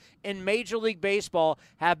managers in Major League Baseball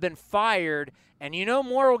have been fired. And you know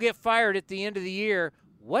more will get fired at the end of the year.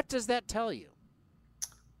 What does that tell you?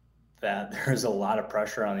 That there's a lot of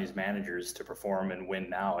pressure on these managers to perform and win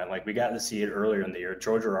now. And like we got to see it earlier in the year.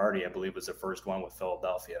 Joe Girardi, I believe, was the first one with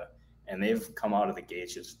Philadelphia. And they've come out of the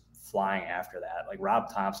gates just flying after that. Like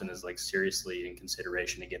Rob Thompson is like seriously in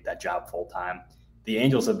consideration to get that job full time. The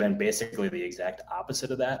Angels have been basically the exact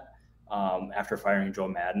opposite of that after firing Joe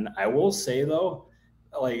Maddon. I will say, though,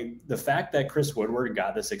 like the fact that Chris Woodward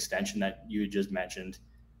got this extension that you just mentioned,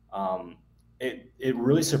 it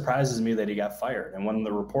really surprises me that he got fired. And when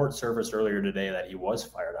the report surfaced earlier today that he was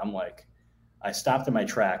fired, I'm like, I stopped in my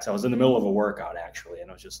tracks. I was in the middle of a workout, actually,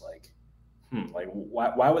 and I was just like, like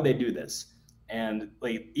why would they do this? And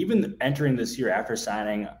like even entering this year after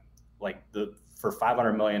signing like for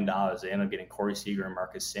 $500 million, they ended up getting Corey Seager and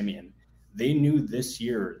Marcus Semien. They knew this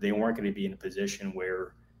year they weren't going to be in a position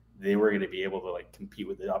where they were going to be able to like compete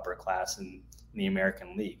with the upper class in the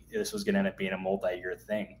American League. This was going to end up being a multi-year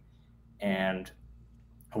thing. And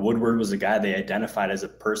Woodward was the guy they identified as a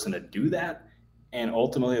person to do that. And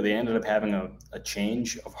ultimately they ended up having a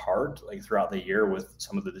change of heart like throughout the year with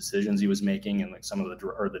some of the decisions he was making and like some of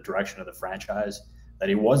the direction of the franchise, that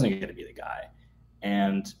he wasn't going to be the guy.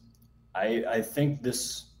 And I think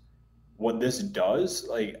what this does,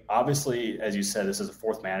 like obviously, as you said, this is a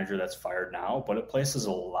 4th manager that's fired now, but it places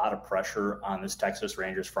a lot of pressure on this Texas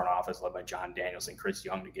Rangers front office led by John Daniels and Chris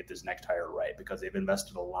Young to get this next hire right, because they've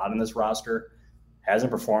invested a lot in this roster,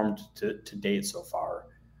 hasn't performed to date so far.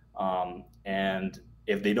 And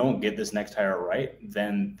if they don't get this next hire right,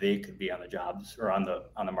 then they could be on the jobs or on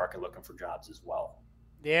the market looking for jobs as well.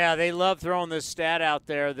 Yeah, they love throwing this stat out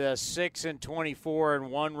there, the 6-24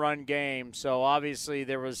 in 1-run game. So obviously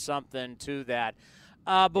there was something to that.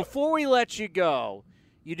 Before we let you go,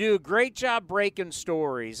 you do a great job breaking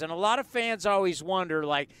stories. And a lot of fans always wonder,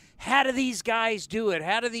 like, how do these guys do it?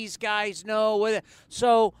 How do these guys know?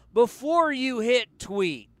 So before you hit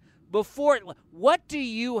tweet, what do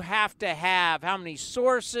you have to have? How many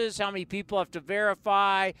sources? How many people have to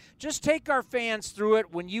verify? Just take our fans through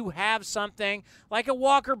it when you have something like a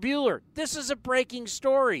Walker Buehler. This is a breaking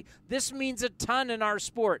story. This means a ton in our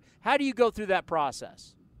sport. How do you go through that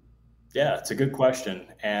process? Yeah, it's a good question.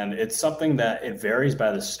 And it's something that it varies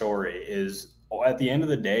by the story. Is at the end of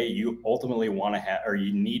the day, you ultimately want to have, or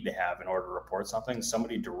you need to have in order to report something,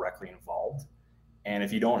 somebody directly involved. And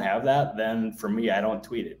if you don't have that, then for me, I don't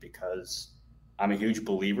tweet it, because I'm a huge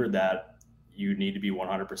believer that you need to be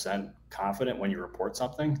 100% confident when you report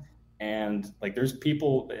something. And like, there's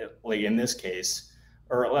people like in this case,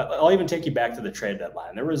 or I'll even take you back to the trade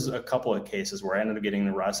deadline. There was a couple of cases where I ended up getting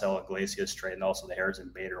the Raisel Iglesias trade and also the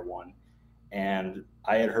Harrison Bader one. And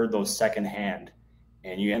I had heard those secondhand,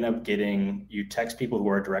 and you end up you text people who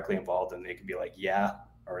are directly involved, and they could be like, yeah,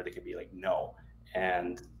 or they could be like, no.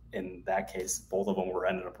 And in that case, both of them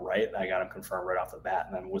ended up right. I got them confirmed right off the bat,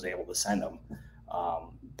 and then was able to send them.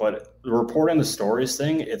 But reporting the stories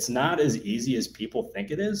thing, it's not as easy as people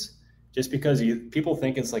think it is, just because people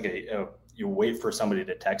think it's like you wait for somebody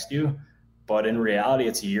to text you. But in reality,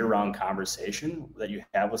 it's a year-round conversation that you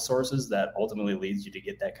have with sources that ultimately leads you to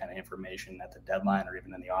get that kind of information at the deadline or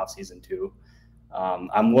even in the offseason too.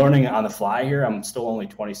 I'm learning on the fly here. I'm still only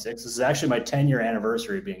 26. This is actually my 10-year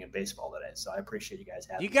anniversary of being in baseball today, so I appreciate you guys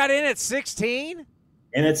having me. You got in at 16?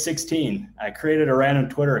 And at 16, I created a random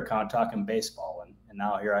Twitter account talking baseball, and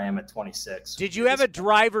now here I am at 26. Did you have a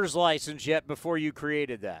driver's license yet before you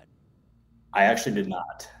created that? I actually did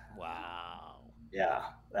not. Wow. Yeah.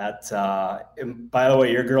 By the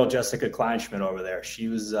way, your girl Jessica Kleinschmidt over there, she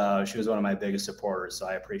was one of my biggest supporters, so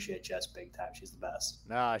I appreciate Jess big time. She's the best.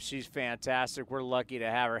 No, she's fantastic. We're lucky to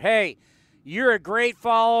have her. Hey, you're a great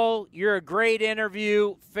follow. You're a great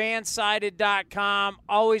interview. Fansided.com.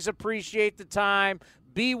 Always appreciate the time.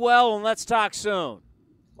 Be well, and let's talk soon.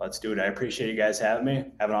 Let's do it. I appreciate you guys having me.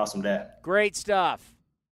 Have an awesome day. Great stuff.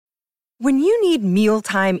 When you need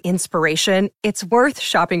mealtime inspiration, it's worth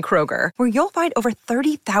shopping Kroger, where you'll find over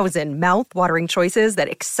 30,000 mouth-watering choices that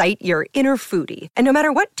excite your inner foodie. And no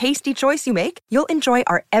matter what tasty choice you make, you'll enjoy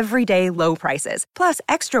our everyday low prices, plus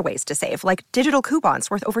extra ways to save, like digital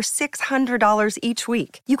coupons worth over $600 each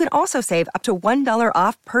week. You can also save up to $1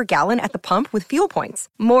 off per gallon at the pump with fuel points.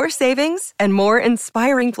 More savings and more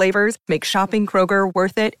inspiring flavors make shopping Kroger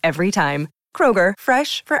worth it every time. Kroger,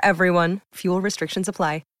 fresh for everyone. Fuel restrictions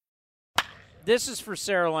apply. This is for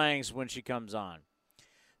Sarah Langs when she comes on.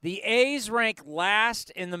 The A's rank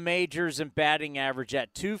last in the majors in batting average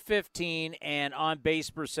at .215 and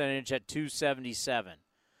on-base percentage at .277.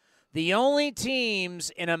 The only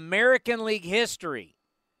teams in American League history.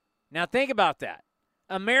 Now think about that.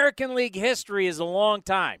 American League history is a long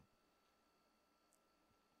time.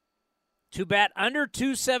 To bat under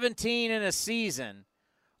 .217 in a season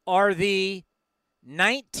are the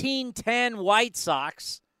 1910 White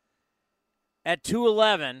Sox at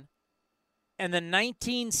 .211, and the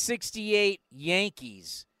 1968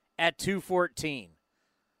 Yankees at .214.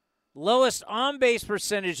 Lowest on-base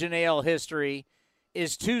percentage in AL history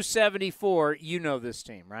is .274. You know this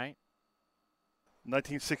team, right?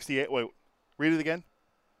 1968. Wait, read it again.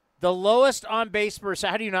 The lowest on-base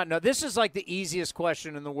percentage. How do you not know? This is like the easiest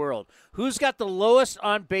question in the world. Who's got the lowest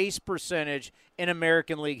on-base percentage in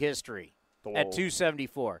American League history at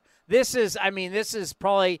 .274? This is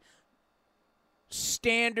probably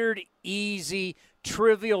standard, easy,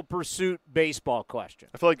 trivial pursuit baseball question.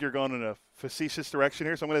 I feel like you're going in a facetious direction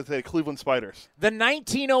here, so I'm going to say Cleveland Spiders. The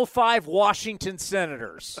 1905 Washington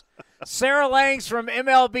Senators. Sarah Langs from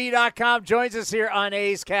MLB.com joins us here on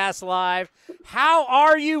A's Cast Live. How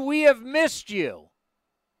are you? We have missed you.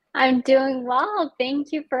 I'm doing well.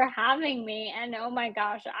 Thank you for having me. And oh my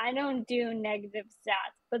gosh, I don't do negative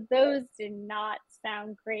stats, but those did not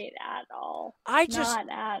sound great at all. Not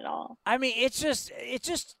at all. I mean, it just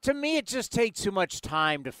to me, it just takes too much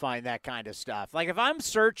time to find that kind of stuff. Like if I'm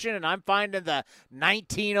searching and I'm finding the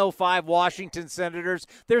 1905 Washington Senators,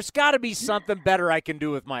 there's got to be something better I can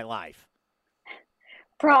do with my life.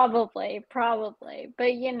 Probably. But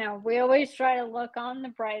we always try to look on the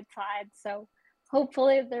bright side. So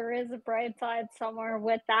hopefully there is a bright side somewhere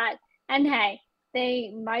with that. And hey,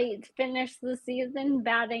 they might finish the season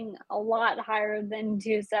batting a lot higher than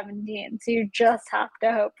 .217. So you just have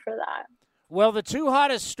to hope for that. Well, the two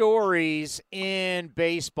hottest stories in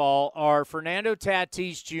baseball are Fernando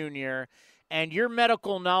Tatis Jr. and your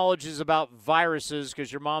medical knowledge is about viruses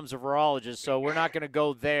because your mom's a virologist, so we're not going to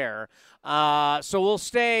go there. So we'll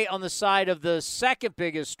stay on the side of the second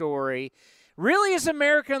biggest story. Really is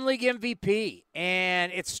American League MVP,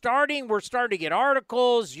 and we're starting to get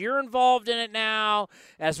articles. You're involved in it now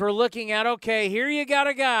as we're looking at, okay, here you got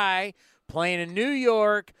a guy playing in New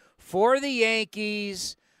York for the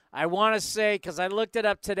Yankees. I want to say, because I looked it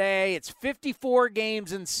up today, it's 54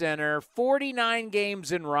 games in center, 49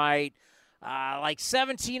 games in right, like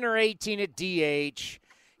 17 or 18 at DH.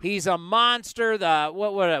 He's a monster.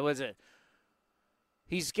 What was it?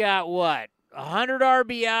 He's got what? 100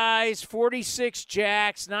 RBIs, 46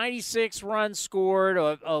 jacks, 96 runs scored,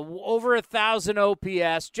 over 1,000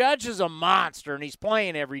 OPS. Judge is a monster, and he's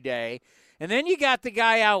playing every day. And then you got the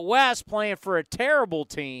guy out west playing for a terrible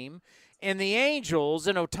team in the Angels,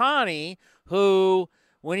 and Ohtani, who,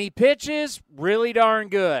 when he pitches, really darn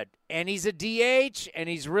good. And he's a DH, and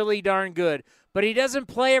he's really darn good. But he doesn't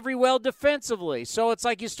play every well defensively. So it's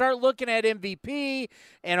like you start looking at MVP,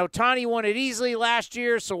 and Ohtani won it easily last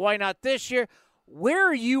year, so why not this year? Where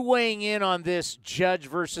are you weighing in on this Judge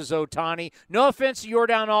versus Ohtani? No offense to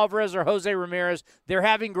Yordan Alvarez or Jose Ramirez. They're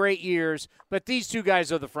having great years, but these two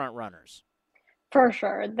guys are the front runners. For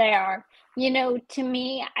sure, they are. To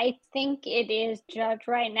me, I think it is Judge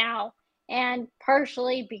right now, and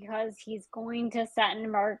partially because he's going to set an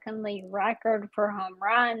American League record for home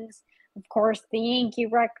runs. Of course, the Yankee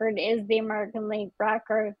record is the American League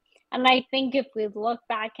record. And I think if we look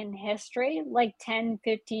back in history, like 10,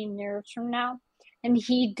 15 years from now, and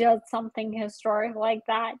he does something historic like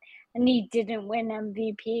that, and he didn't win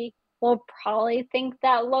MVP, we'll probably think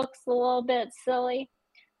that looks a little bit silly.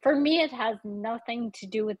 For me, it has nothing to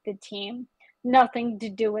do with the team, nothing to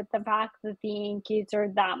do with the fact that the Yankees are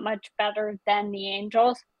that much better than the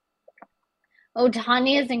Angels.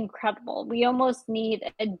 Ohtani is incredible. We almost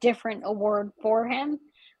need a different award for him.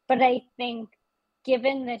 But I think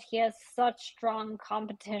given that he has such strong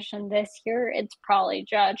competition this year, it's probably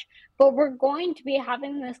Judge. But we're going to be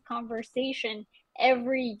having this conversation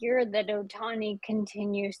every year that Ohtani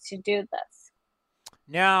continues to do this.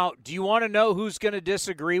 Now, do you want to know who's going to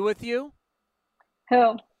disagree with you?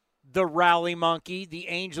 Who? The rally monkey, the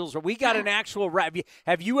Angels. We got an actual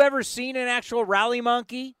have you ever seen an actual rally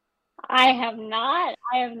monkey? I have not.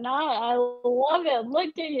 I love it.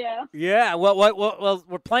 Look at you. Yeah. Well,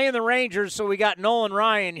 we're playing the Rangers, so we got Nolan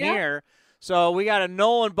Ryan here. So we got a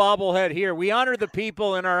Nolan bobblehead here. We honor the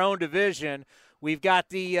people in our own division. We've got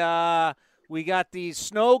the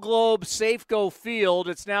Snow Globe Safeco Field.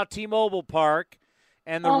 It's now T-Mobile Park.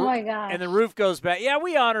 And oh my gosh. And the roof goes back. Yeah,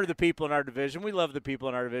 we honor the people in our division. We love the people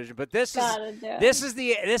in our division. But this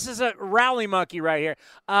is a rally monkey right here.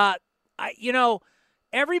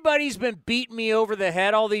 Everybody's been beating me over the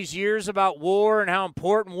head all these years about war and how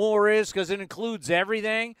important war is because it includes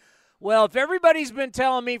everything. Well, if everybody's been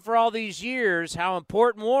telling me for all these years how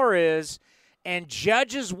important war is and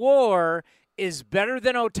Judge's war is better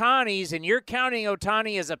than Ohtani's and you're counting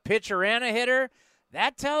Ohtani as a pitcher and a hitter,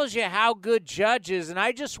 that tells you how good Judge is. And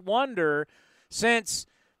I just wonder, since,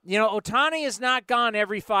 Ohtani has not gone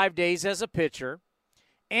every 5 days as a pitcher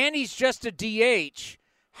and he's just a DH,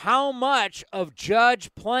 how much of Judge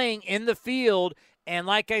playing in the field, and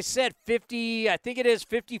like I said,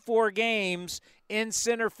 54 games in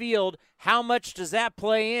center field, how much does that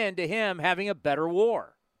play into him having a better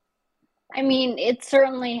WAR? I mean, it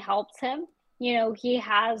certainly helps him. He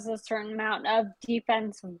has a certain amount of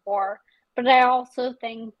defensive WAR, but I also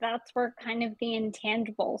think that's where kind of the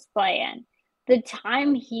intangibles play in. The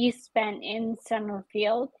time he spent in center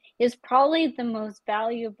field is probably the most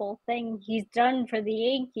valuable thing he's done for the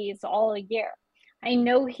Yankees all year. I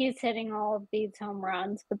know he's hitting all of these home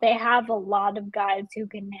runs, but they have a lot of guys who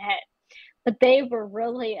can hit. But they were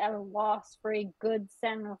really at a loss for a good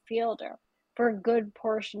center fielder for a good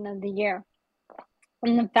portion of the year.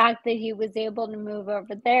 And the fact that he was able to move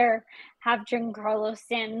over there, have Giancarlo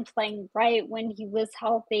Stanton playing right when he was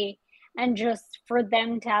healthy, and just for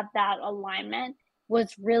them to have that alignment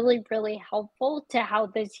was really, really helpful to how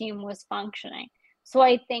the team was functioning. So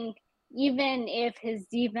I think even if his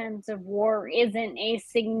defensive WAR isn't a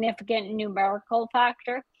significant numerical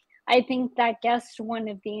factor, I think that gets to one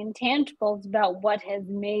of the intangibles about what has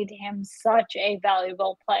made him such a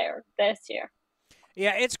valuable player this year.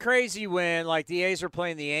 Yeah, it's crazy when the A's are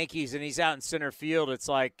playing the Yankees and he's out in center field. It's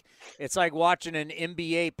like watching an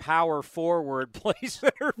NBA power forward play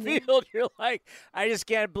center field. You're like, I just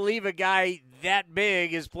can't believe a guy that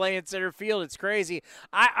big is playing center field. It's crazy.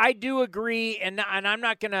 I do agree, and I'm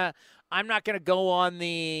not gonna go on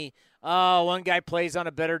the one guy plays on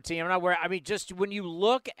a better team. I'm not worried. I mean, just when you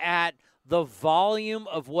look at the volume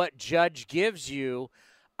of what Judge gives you,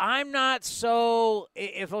 I'm not so.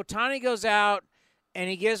 If Ohtani goes out and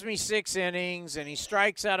he gives me 6 innings and he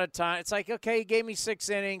strikes out of time, it's like, okay, he gave me 6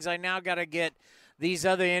 innings. I now got to get these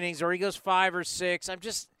other innings. Or he goes 5 or 6.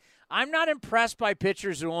 I'm not impressed by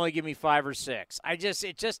pitchers who only give me 5 or 6.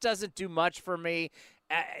 It just doesn't do much for me.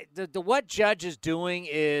 What Judge is doing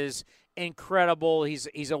is incredible.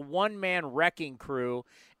 He's a one-man wrecking crew,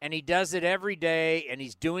 and he does it every day, and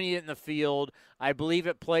he's doing it in the field. I believe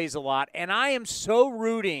it plays a lot. And I am so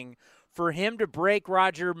rooting for him to break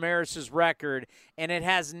Roger Maris's record, and it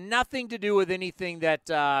has nothing to do with anything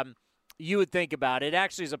that you would think about. It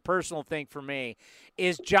actually is a personal thing for me,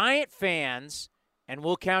 is Giant fans, and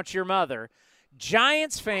we'll count your mother,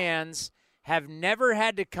 Giants fans have never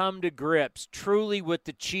had to come to grips truly with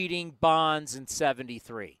the cheating Bonds in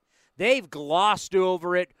 73. They've glossed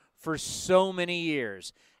over it for so many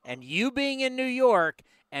years. And you being in New York,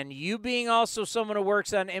 and you being also someone who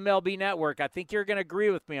works on MLB Network, I think you're going to agree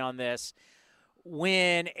with me on this.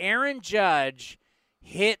 When Aaron Judge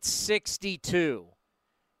hit 62,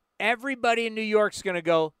 everybody in New York's going to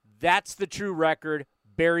go, that's the true record.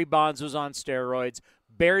 Barry Bonds was on steroids.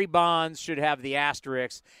 Barry Bonds should have the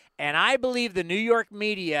asterisk. And I believe the New York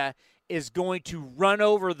media is going to run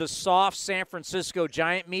over the soft San Francisco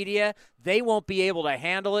Giant media. They won't be able to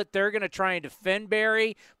handle it. They're going to try and defend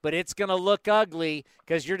Barry, but it's going to look ugly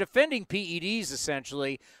because you're defending PEDs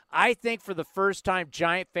essentially. I think for the first time,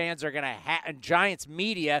 Giant fans are going to Giants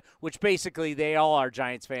media, which basically they all are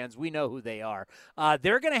Giants fans. We know who they are.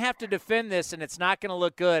 They're going to have to defend this, and it's not going to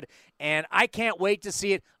look good. And I can't wait to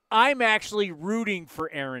see it. I'm actually rooting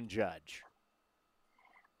for Aaron Judge.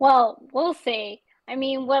 Well, we'll see. I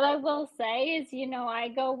mean, what I will say is, I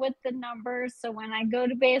go with the numbers. So when I go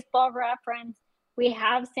to Baseball Reference, we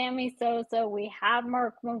have Sammy Sosa, we have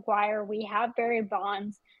Mark McGwire, we have Barry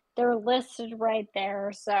Bonds. They're listed right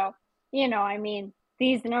there. So, I mean,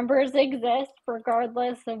 these numbers exist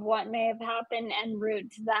regardless of what may have happened en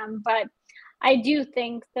route to them. But I do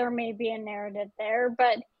think there may be a narrative there.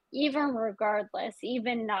 But even regardless,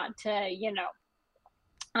 even not to,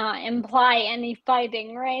 imply any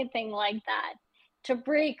fighting or anything like that, to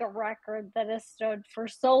break a record that has stood for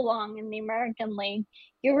so long in the American League.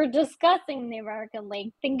 You were discussing the American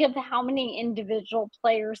League. Think of how many individual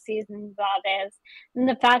player seasons that is, and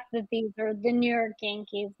the fact that these are the New York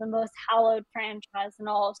Yankees, the most hallowed franchise in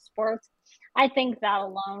all of sports. I think that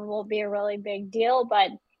alone will be a really big deal.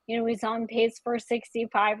 But he's on pace for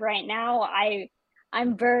 65 right now.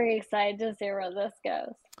 I'm very excited to see where this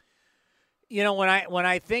goes. When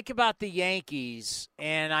I think about the Yankees,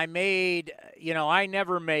 and I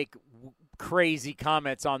never make crazy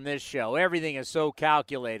comments on this show. Everything is so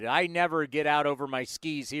calculated. I never get out over my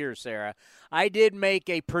skis here, Sarah. I did make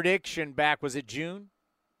a prediction back, was it June,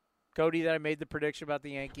 Cody, that I made the prediction about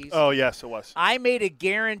the Yankees? Oh, yes, it was. I made a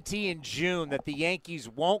guarantee in June that the Yankees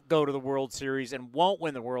won't go to the World Series and won't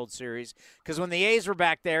win the World Series because when the A's were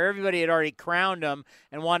back there, everybody had already crowned them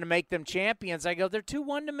and wanted to make them champions. I go, they're too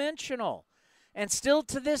one-dimensional. And still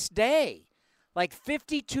to this day, like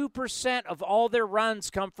 52% of all their runs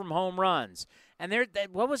come from home runs. And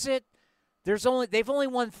what was it? They've only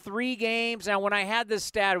won 3 games. Now, when I had this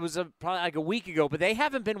stat, it was probably like a week ago, but they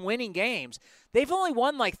haven't been winning games. They've only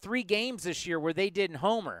won like 3 games this year where they didn't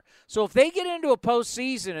homer. So if they get into a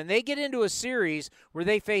postseason and they get into a series where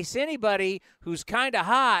they face anybody who's kind of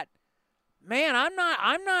hot, man, I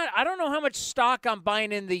don't know how much stock I'm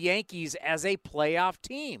buying in the Yankees as a playoff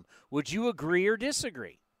team. Would you agree or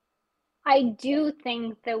disagree? I do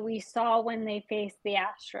think that we saw when they faced the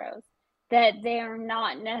Astros that they are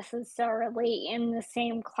not necessarily in the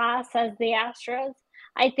same class as the Astros.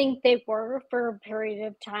 I think they were for a period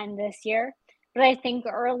of time this year, but I think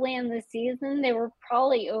early in the season they were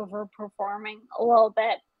probably overperforming a little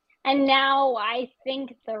bit. And now I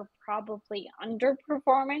think they're probably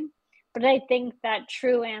underperforming. But I think that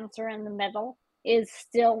true answer in the middle is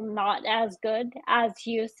still not as good as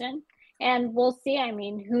Houston. And we'll see. I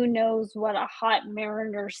mean, who knows what a hot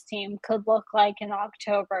Mariners team could look like in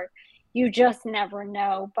October. You just never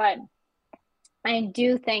know. But I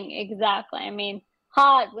do think exactly. I mean,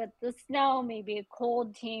 hot with the snow, maybe a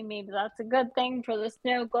cold team. Maybe that's a good thing for the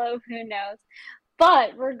snow globe. Who knows?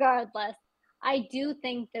 But regardless, I do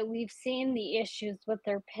think that we've seen the issues with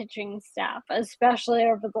their pitching staff, especially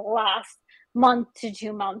over the last month to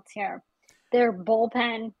 2 months here. Their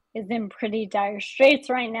bullpen is in pretty dire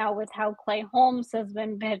straits right now with how Clay Holmes has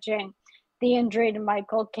been pitching, the injury to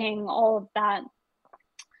Michael King, all of that.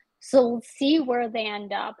 So we'll see where they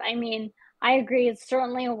end up. I mean, I agree it's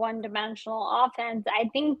certainly a one-dimensional offense. I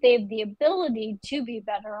think they have the ability to be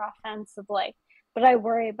better offensively. But I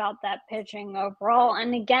worry about that pitching overall.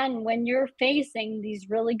 And again, when you're facing these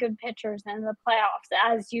really good pitchers in the playoffs,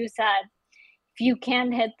 as you said, if you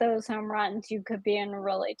can't hit those home runs, you could be in a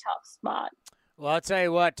really tough spot. Well, I'll tell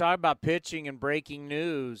you what, talk about pitching and breaking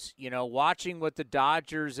news, watching what the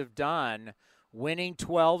Dodgers have done, winning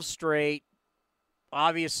 12 straight.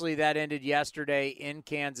 Obviously, that ended yesterday in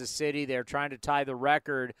Kansas City. They're trying to tie the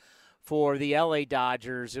record for the LA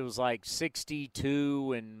Dodgers. It was like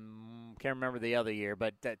 62 and can't remember the other year,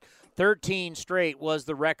 but that 13 straight was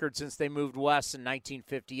the record since they moved west in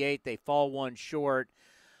 1958. They fall one short.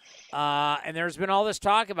 And there's been all this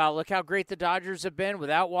talk about, look how great the Dodgers have been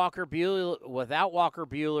without Walker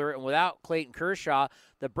Buehler, and without Clayton Kershaw.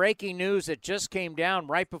 The breaking news that just came down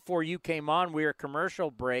right before you came on, we were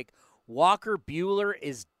commercial break. Walker Buehler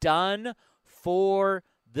is done for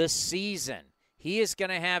the season. He is going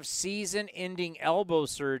to have season-ending elbow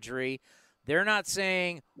surgery. They're not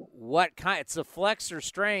saying what kind. It's a flexor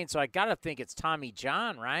strain, so I got to think it's Tommy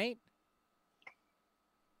John, right?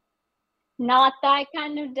 Not that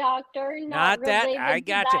kind of doctor. Not that. I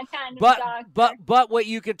got you. But what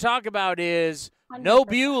you can talk about is 100%. No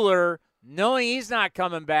Buehler, knowing he's not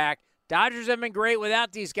coming back. Dodgers have been great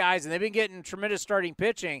without these guys, and they've been getting tremendous starting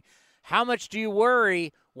pitching. How much do you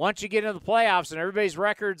worry once you get into the playoffs and everybody's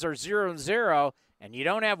records are 0-0 and you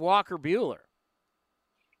don't have Walker Buehler?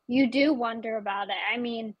 You do wonder about it. I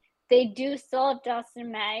mean, they do still have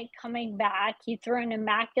Dustin May coming back. He threw an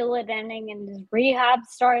immaculate inning in his rehab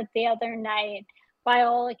start the other night. By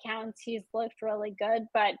all accounts, he's looked really good.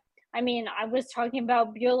 But, I mean, I was talking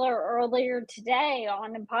about Buehler earlier today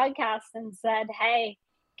on a podcast and said, hey,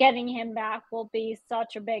 getting him back will be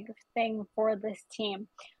such a big thing for this team.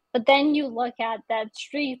 But then you look at that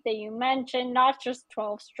streak that you mentioned, not just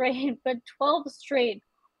 12 straight, but 12 straight,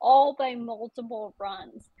 all by multiple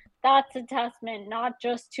runs. That's a testament not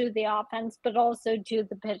just to the offense, but also to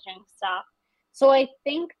the pitching staff. So I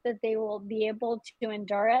think that they will be able to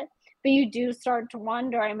endure it. But you do start to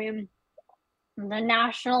wonder, I mean, the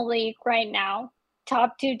National League right now,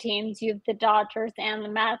 top two teams, you have the Dodgers and the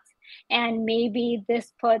Mets. And maybe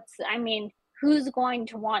this puts, I mean, who's going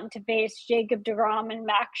to want to face Jacob deGrom and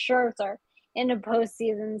Max Scherzer in a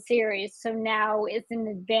postseason series? So now it's an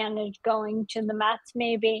advantage going to the Mets,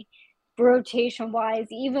 maybe rotation-wise,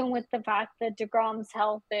 even with the fact that deGrom's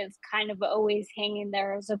health is kind of always hanging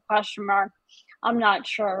there as a question mark. I'm not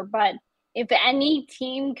sure, but if any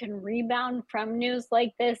team can rebound from news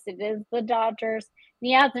like this, it is the Dodgers.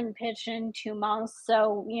 He hasn't pitched in 2 months,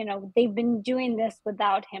 so, they've been doing this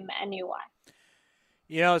without him anyway.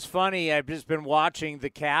 It's funny. I've just been watching The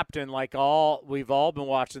Captain, we've all been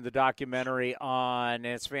watching the documentary and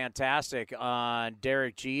it's fantastic, on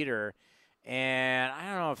Derek Jeter. And I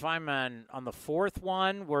don't know if I'm on the fourth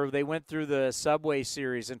one where they went through the Subway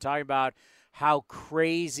Series and talking about how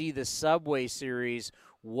crazy the Subway Series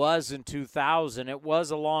was in 2000. It was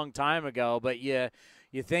a long time ago, but you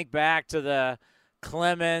think back to the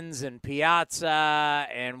Clemens and Piazza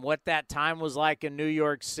and what that time was like in New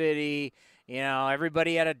York City.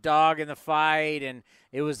 Everybody had a dog in the fight, and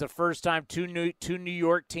it was the first time two New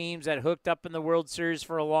York teams had hooked up in the World Series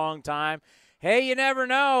for a long time. Hey, you never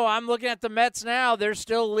know. I'm looking at the Mets now. They're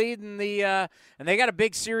still leading and they got a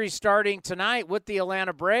big series starting tonight with the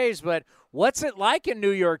Atlanta Braves. But what's it like in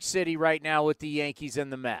New York City right now with the Yankees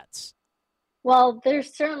and the Mets? Well,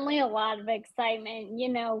 there's certainly a lot of excitement.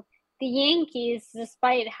 The Yankees,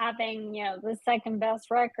 despite having, the second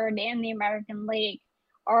best record in the American League,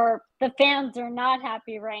 the fans are not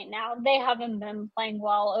happy right now. They haven't been playing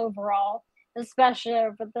well overall, especially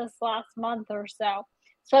over this last month or so.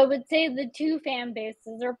 So I would say the two fan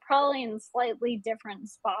bases are probably in slightly different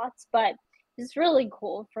spots, but it's really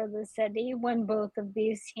cool for the city when both of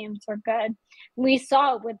these teams are good. We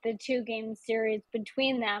saw it with the 2-game series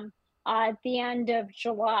between them at the end of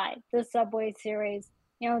July, the Subway Series.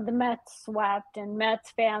 The Mets swept, and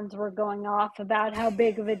Mets fans were going off about how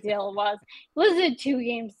big of a deal it was. It was a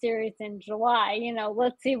 2-game series in July.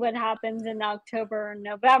 Let's see what happens in October and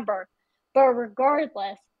November. But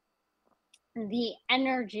regardless, the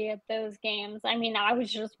energy at those games, I mean, I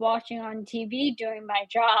was just watching on TV doing my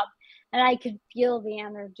job, and I could feel the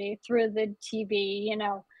energy through the TV.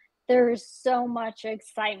 There's so much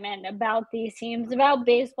excitement about these teams, about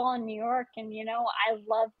baseball in New York, and, I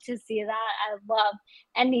love to see that. I love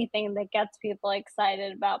anything that gets people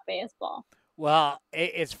excited about baseball. Well,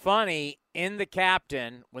 it's funny, in The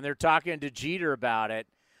Captain, when they're talking to Jeter about it,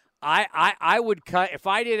 I would cut, if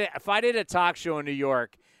I did a talk show in New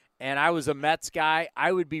York, and I was a Mets guy,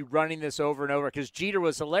 I would be running this over and over because Jeter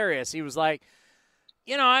was hilarious. He was like,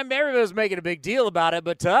 everybody was making a big deal about it,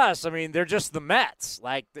 but to us, I mean, they're just the Mets.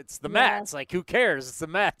 Like, it's the Mets. Like, who cares? It's the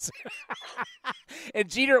Mets. And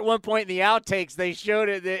Jeter, at one point in the outtakes, they showed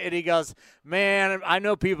it, and he goes, man, I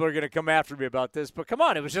know people are going to come after me about this, but come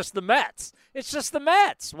on, it was just the Mets. It's just the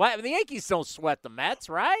Mets. Why? The Yankees don't sweat the Mets,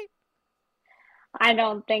 right? I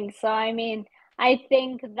don't think so. I mean, I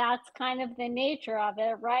think that's kind of the nature of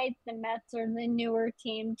it, right? The Mets are the newer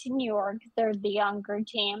team to New York. They're the younger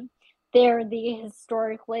team. They're the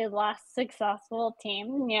historically less successful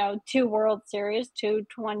team, 2 World Series,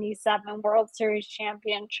 27 World Series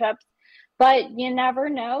championships. But you never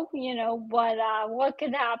know, what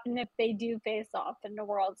could happen if they do face off in the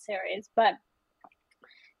World Series. But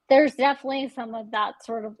there's definitely some of that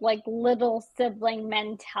sort of like little sibling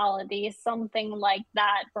mentality, something like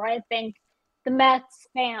that, where I think the Mets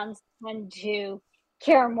fans tend to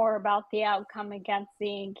care more about the outcome against the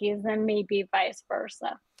Yankees than maybe vice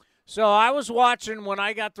versa. So I was watching when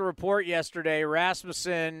I got the report yesterday.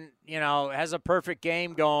 Rasmussen, has a perfect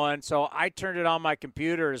game going. So I turned it on my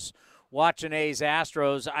computers watching A's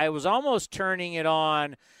Astros. I was almost turning it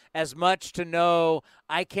on as much to know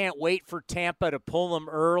I can't wait for Tampa to pull him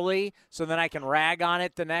early so then I can rag on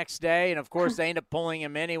it the next day. And, of course, they end up pulling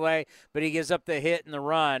him anyway, but he gives up the hit and the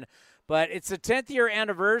run. But it's the 10th-year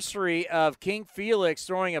anniversary of King Felix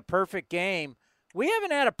throwing a perfect game. We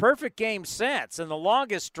haven't had a perfect game since, and the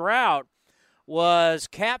longest drought was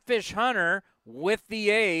Catfish Hunter with the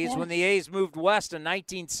A's when the A's moved west in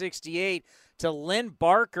 1968 to Lynn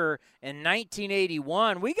Barker in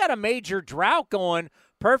 1981. We got a major drought going,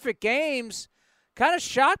 perfect games. Kind of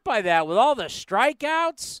shocked by that with all the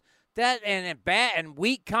strikeouts and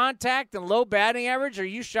weak contact and low batting average. Are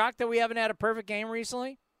you shocked that we haven't had a perfect game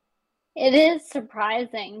recently? It is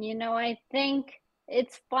surprising. I think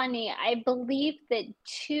it's funny. I believe that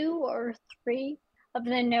 2 or 3 of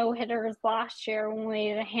the no-hitters last year, when we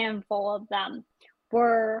had a handful of them,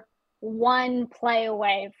 were one play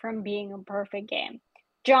away from being a perfect game.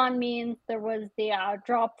 John Means, there was the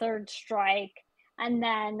drop third strike, and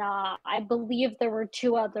then I believe there were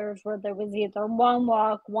 2 others where there was either one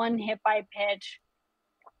walk, one hit by pitch,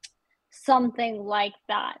 something like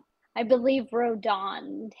that. I believe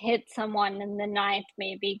Rodon hit someone in the 9th,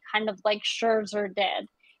 maybe, kind of like Scherzer did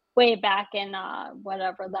way back in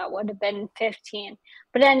whatever that would have been, 15.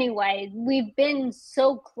 But anyway, we've been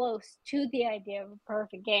so close to the idea of a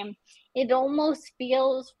perfect game. It almost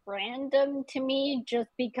feels random to me just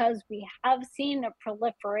because we have seen a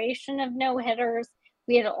proliferation of no-hitters.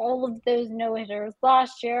 We had all of those no-hitters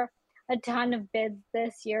last year, a ton of bids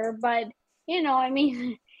this year. But, I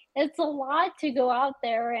mean, it's a lot to go out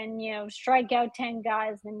there and, strike out 10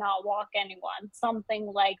 guys and not walk anyone, something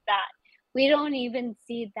like that. We don't even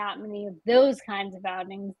see that many of those kinds of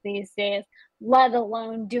outings these days, let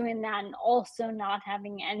alone doing that and also not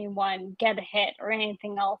having anyone get a hit or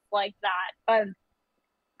anything else like that. But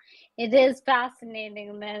it is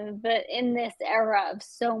fascinating that in this era of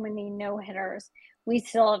so many no-hitters, we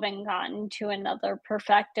still haven't gotten to another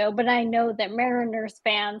perfecto. But I know that Mariners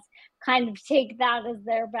fans kind of take that as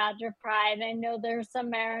their badge of pride. I know there's some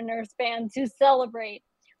Mariners fans who celebrate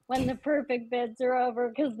when the perfect bids are over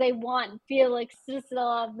because they want Felix to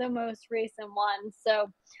still have the most recent one.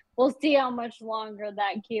 So we'll see how much longer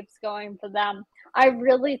that keeps going for them. I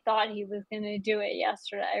really thought he was going to do it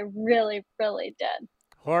yesterday. I really, really did.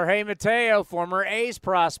 Jorge Mateo, former A's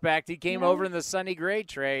prospect. He came over in the Sonny Gray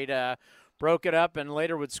trade, broke it up, and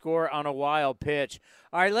later would score on a wild pitch.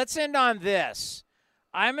 All right, let's end on this.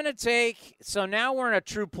 I'm going to so now we're in a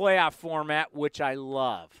true playoff format, which I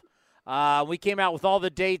love. We came out with all the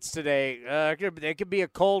dates today. It could be a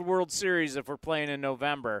cold World Series if we're playing in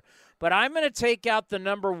November. But I'm going to take out the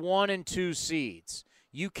number 1 and 2 seeds.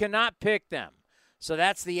 You cannot pick them. So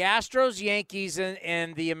that's the Astros, Yankees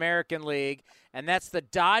in the American League, and that's the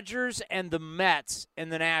Dodgers and the Mets in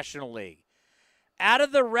the National League. Out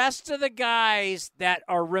of the rest of the guys that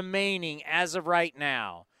are remaining as of right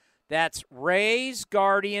now, that's Rays,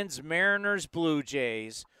 Guardians, Mariners, Blue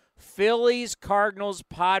Jays, Phillies, Cardinals,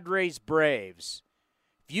 Padres, Braves.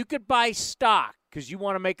 If you could buy stock because you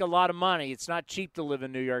want to make a lot of money, it's not cheap to live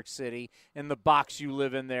in New York City, in the box you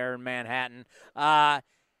live in there in Manhattan.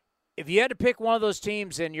 If you had to pick one of those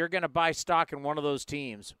teams and you're going to buy stock in one of those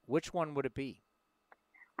teams, which one would it be?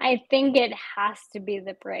 I think it has to be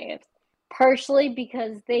the Braves, partially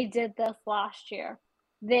because they did this last year.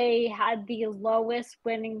 They had the lowest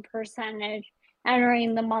winning percentage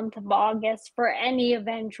entering the month of August for any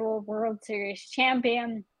eventual World Series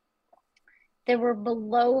champion. They were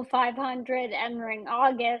below 500 entering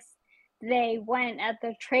August. They went at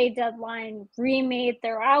the trade deadline, remade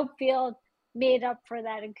their outfield, made up for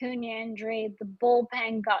that Acuna injury. The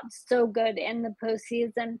bullpen got so good in the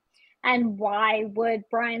postseason. And why would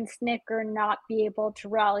Brian Snitker not be able to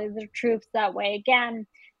rally the troops that way again?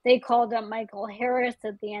 They called up Michael Harris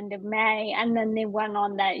at the end of May, and then they went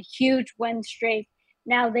on that huge win streak.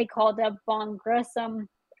 Now they called up Vaughn Grissom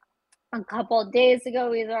a couple of days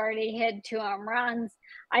ago. He's already hit 2 home runs.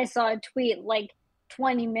 I saw a tweet like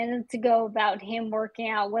 20 minutes ago about him working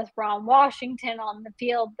out with Ron Washington on the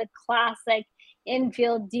field, the classic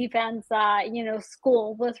infield defense,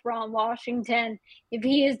 school with Ron Washington. If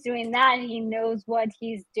he is doing that, he knows what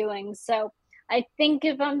he's doing. So I think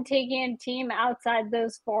if I'm taking a team outside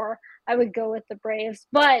those 4, I would go with the Braves.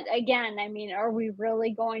 But again, I mean, are we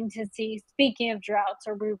really going to see, speaking of droughts,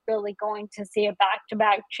 are we really going to see a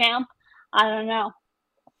back-to-back champ? I don't know.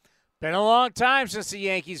 Been a long time since the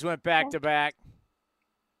Yankees went back-to-back.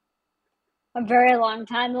 A very long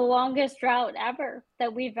time, the longest drought ever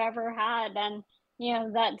that we've ever had. And,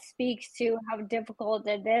 that speaks to how difficult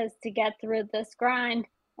it is to get through this grind.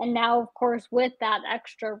 And now, of course, with that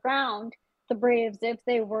extra round, the Braves, if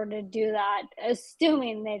they were to do that,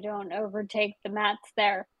 assuming they don't overtake the Mets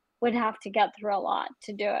there, would have to get through a lot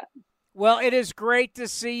to do it. Well, it is great to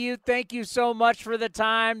see you. Thank you so much for the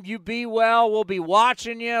time. You be well. We'll be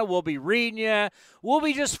watching you. We'll be reading you. We'll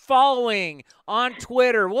be just following on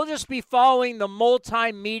Twitter. We'll just be following the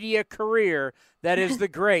multimedia career that is the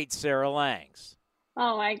great Sarah Langs.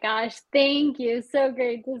 Oh, my gosh. Thank you. So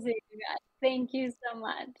great to see you guys. Thank you so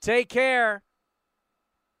much. Take care.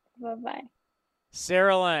 Bye-bye.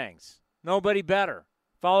 Sarah Langs. Nobody better.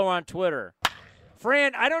 Follow her on Twitter.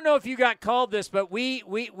 Fran, I don't know if you got called this, but we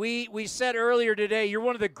said earlier today you're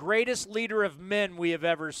one of the greatest leader of men we have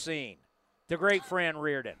ever seen. The great Fran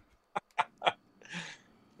Riordan.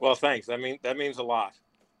 Well, thanks. That means a lot.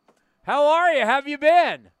 How are you? How have you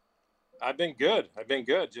been? I've been good.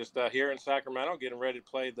 Just here in Sacramento, getting ready to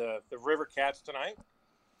play the River Cats tonight.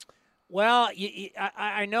 Well,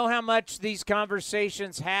 I know how much these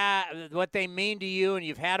conversations have, what they mean to you, and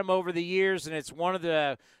you've had them over the years, and it's one of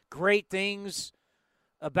the great things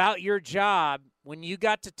about your job. When you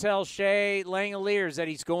got to tell Shea Langeliers that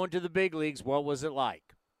he's going to the big leagues, what was it like?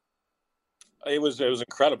 It was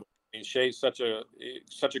incredible. I mean, Shea's such a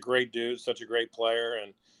great dude, such a great player,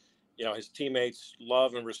 and his teammates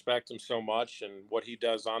love and respect him so much, and what he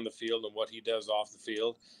does on the field and what he does off the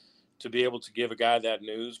field. To be able to give a guy that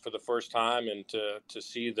news for the first time, and to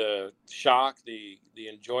see the shock, the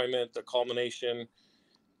enjoyment, the culmination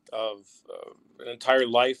of an entire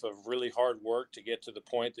life of really hard work to get to the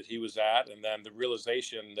point that he was at, and then the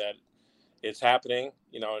realization that it's happening,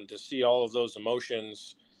 and to see all of those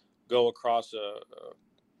emotions go across a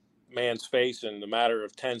man's face in the matter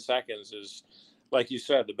of 10 seconds is, like you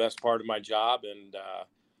said, the best part of my job. And,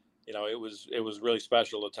 it was really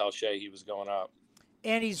special to tell Shea he was going up.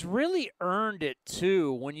 And he's really earned it,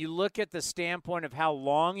 too, when you look at the standpoint of how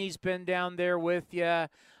long he's been down there with you,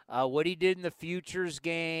 what he did in the Futures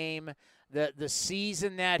game, the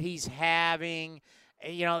season that he's having.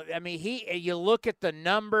 You look at the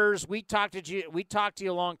numbers. We talked to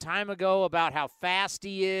you a long time ago about how fast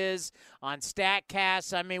he is on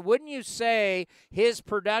StatCast. I mean, wouldn't you say his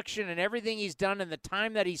production and everything he's done in the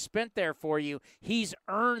time that he spent there for you, he's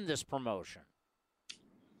earned this promotion?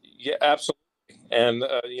 Yeah, absolutely. And,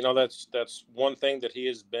 that's one thing that he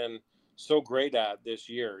has been so great at this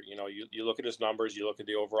year. You look at his numbers, you look at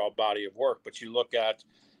the overall body of work, but you look at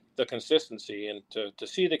the consistency, and to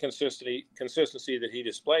see the consistency that he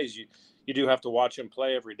displays, you do have to watch him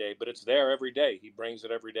play every day, but it's there every day. He brings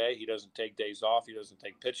it every day. He doesn't take days off. He doesn't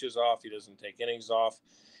take pitches off. He doesn't take innings off.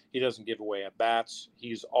 He doesn't give away at bats.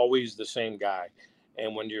 He's always the same guy.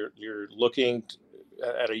 And when you're looking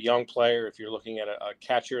at a young player, if you're looking at a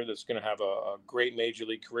catcher that's going to have a great major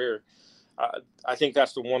league career, I think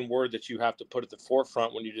that's the one word that you have to put at the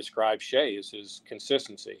forefront when you describe Shea is his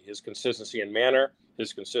consistency in manner,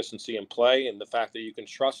 his consistency in play, and the fact that you can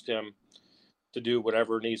trust him to do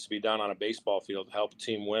whatever needs to be done on a baseball field to help a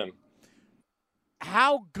team win.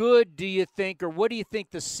 How good do you think, or what do you think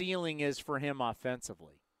the ceiling is for him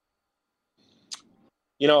offensively?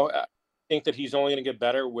 I think that he's only going to get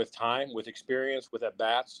better with time, with experience, with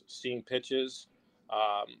at-bats, seeing pitches,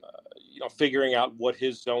 figuring out what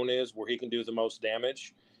his zone is, where he can do the most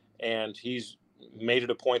damage. And he's made it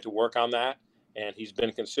a point to work on that. And he's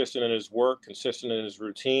been consistent in his work, consistent in his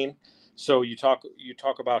routine. So you talk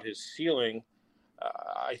about his ceiling.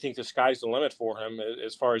 I think the sky's the limit for him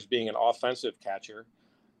as far as being an offensive catcher.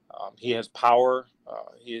 He has power.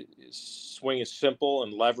 His swing is simple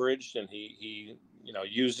and leveraged, and he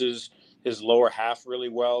uses his lower half really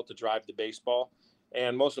well to drive the baseball.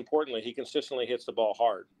 And most importantly, he consistently hits the ball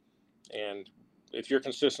hard. And if you're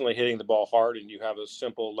consistently hitting the ball hard and you have a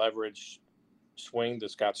simple leverage swing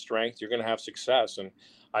that's got strength, you're going to have success. And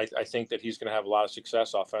I think that he's going to have a lot of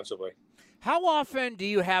success offensively. How often do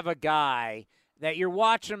you have a guy that you're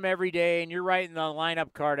watching him every day and you're writing the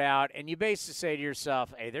lineup card out and you basically say to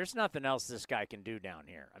yourself, hey, there's nothing else this guy can do down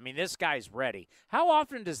here? I mean, this guy's ready. How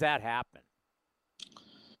often does that happen?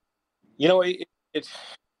 It's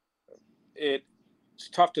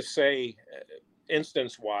tough to say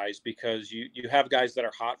instance-wise because you have guys that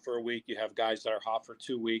are hot for a week, you have guys that are hot for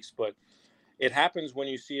 2 weeks, but it happens when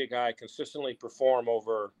you see a guy consistently perform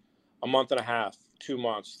over a month and a half, 2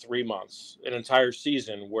 months, 3 months, an entire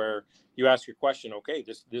season where you ask your question, okay,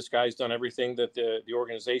 this guy's done everything that the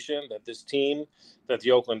organization, that this team, that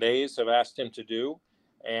the Oakland A's have asked him to do.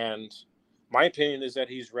 And my opinion is that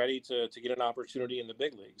he's ready to get an opportunity in the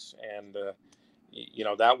big leagues. And,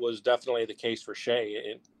 that was definitely the case for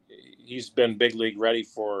Shea. He's been big league ready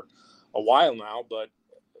for a while now, but,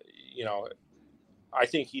 I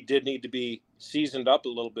think he did need to be seasoned up a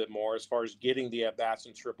little bit more as far as getting the at-bats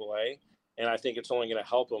in AAA. And I think it's only going to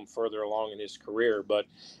help him further along in his career. But,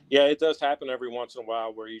 yeah, it does happen every once in a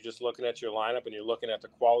while where you're just looking at your lineup and you're looking at the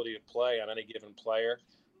quality of play on any given player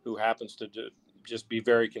who happens to just be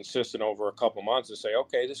very consistent over a couple months and say,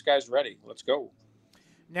 okay, this guy's ready. Let's go.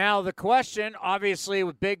 Now, the question, obviously,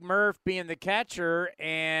 with Big Murph being the catcher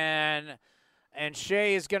and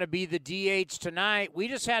Shea is going to be the DH tonight. We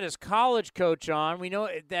just had his college coach on. We know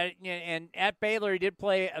that, and at Baylor, he did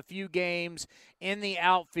play a few games in the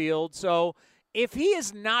outfield. So if he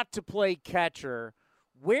is not to play catcher,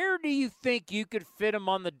 where do you think you could fit him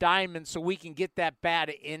on the diamond so we can get that bat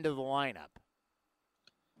into the lineup?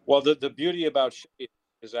 Well, the beauty about Shea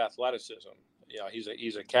is athleticism.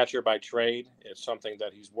 He's a catcher by trade. It's something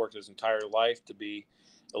that he's worked his entire life to be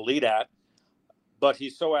elite at. But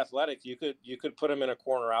he's so athletic, you could put him in a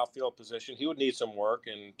corner outfield position. He would need some work,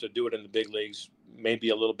 and to do it in the big leagues may be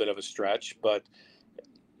a little bit of a stretch, but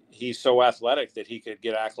he's so athletic that he could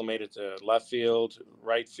get acclimated to left field,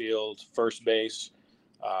 right field, first base.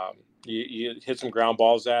 You hit some ground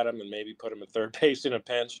balls at him and maybe put him at third base in a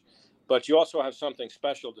pinch. But you also have something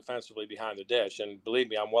special defensively behind the dish. And believe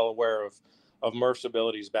me, I'm well aware of Murph's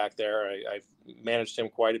abilities back there. I've managed him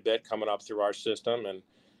quite a bit coming up through our system, and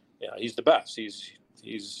he's the best.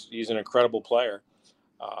 He's an incredible player.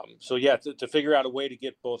 So to figure out a way to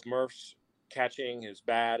get both Murph's catching, his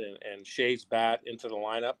bat, and Shea's bat into the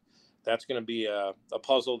lineup, that's going to be a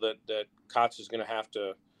puzzle that Kotz is going to have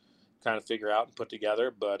to kind of figure out and put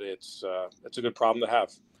together. But it's a good problem to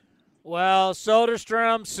have. Well,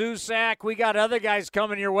 Soderstrom, Susac, we got other guys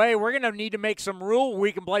coming your way. We're going to need to make some rule where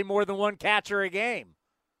we can play more than one catcher a game.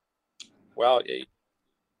 Well,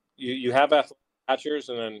 you have athletic catchers,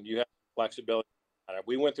 and then you have flexibility.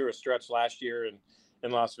 We went through a stretch last year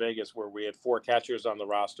in Las Vegas where we had 4 catchers on the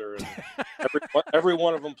roster, and every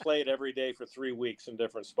one of them played every day for 3 weeks in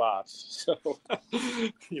different spots. So,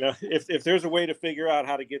 if there's a way to figure out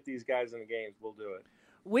how to get these guys in the games, we'll do it.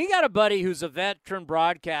 We got a buddy who's a veteran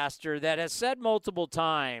broadcaster that has said multiple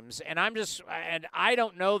times, and I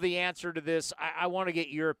don't know the answer to this. I want to get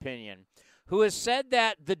your opinion. Who has said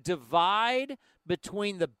that the divide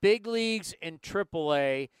between the big leagues and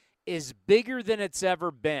AAA is bigger than it's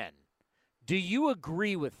ever been. Do you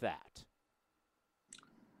agree with that?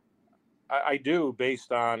 I do,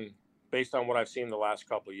 based on what I've seen the last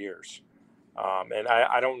couple of years, and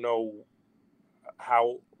I don't know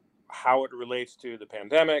how it relates to the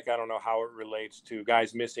pandemic. I don't know how it relates to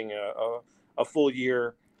guys missing a full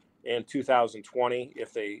year in 2020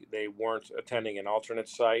 if they weren't attending an alternate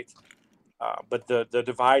site. But the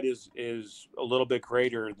divide is a little bit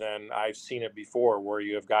greater than I've seen it before, where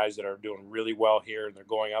you have guys that are doing really well here and they're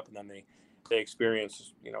going up, and then they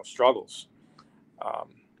experience struggles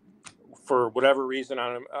for whatever reason.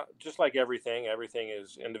 Just like everything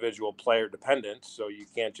is individual player dependent, so you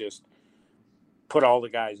can't just put all the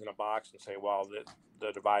guys in a box and say, well,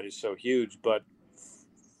 the divide is so huge. But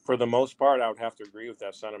for the most part, I would have to agree with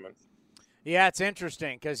that sentiment. Yeah, it's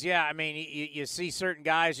interesting because, you see certain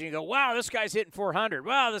guys and you go, wow, this guy's hitting 400.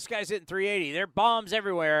 Wow, this guy's hitting 380. They're bombs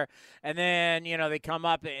everywhere. And then, they come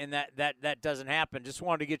up and that doesn't happen. Just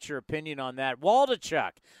wanted to get your opinion on that.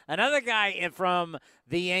 Waldichuk, another guy from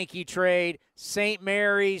the Yankee trade, St.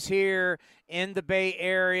 Mary's here in the Bay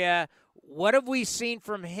Area. What have we seen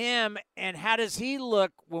from him, and how does he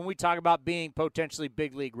look when we talk about being potentially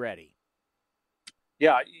big league ready?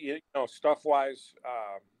 Yeah, stuff-wise,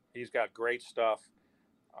 he's got great stuff.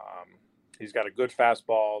 He's got a good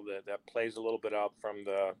fastball that plays a little bit up from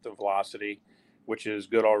the velocity, which is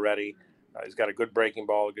good already. He's got a good breaking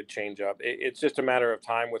ball, a good changeup. It's just a matter of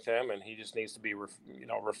time with him, and he just needs to be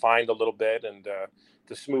refined a little bit and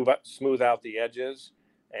to smooth out the edges.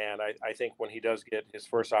 And I think when he does get his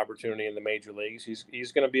first opportunity in the major leagues,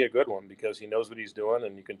 he's going to be a good one because he knows what he's doing,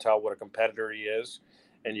 and you can tell what a competitor he is,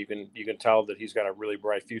 and you can tell that he's got a really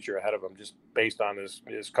bright future ahead of him just based on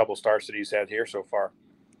his couple starts that he's had here so far.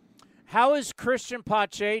 How is Christian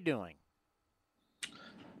Pache doing?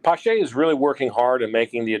 Pache is really working hard and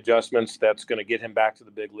making the adjustments that's going to get him back to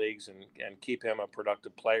the big leagues and keep him a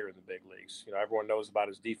productive player in the big leagues. Everyone knows about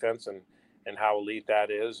his defense and how elite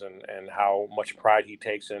that is and how much pride he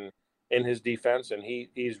takes in his defense. And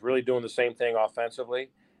he's really doing the same thing offensively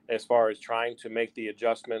as far as trying to make the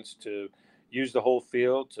adjustments to use the whole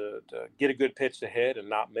field, to get a good pitch to hit and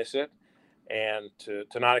not miss it, and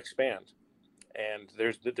to not expand. And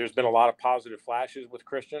there's been a lot of positive flashes with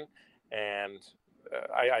Christian, and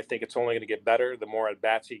I think it's only going to get better the more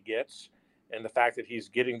at-bats he gets. And the fact that he's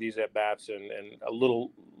getting these at-bats and a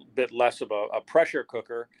little bit less of a pressure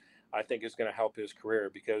cooker, I think is going to help his career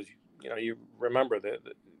because, you remember that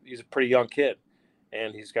he's a pretty young kid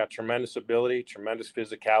and he's got tremendous ability, tremendous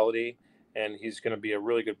physicality, and he's going to be a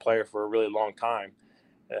really good player for a really long time.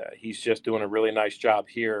 He's just doing a really nice job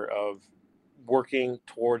here of working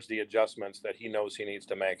towards the adjustments that he knows he needs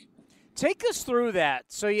to make. Take us through that.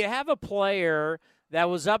 So you have a player that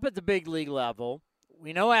was up at the big league level.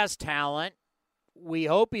 We know has talent. We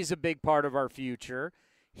hope he's a big part of our future.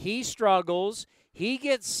 He struggles. He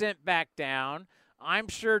gets sent back down. I'm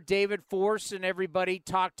sure David Force and everybody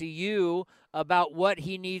talked to you about what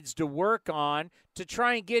he needs to work on to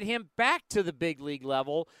try and get him back to the big league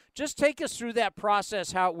level. Just take us through that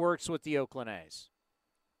process, how it works with the Oakland A's.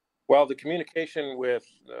 Well, the communication with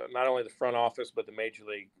not only the front office but the major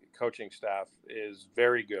league coaching staff is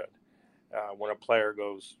very good. When a player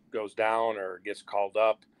goes down or gets called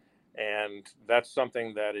up, And that's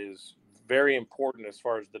something that is very important as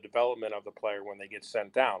far as the development of the player when they get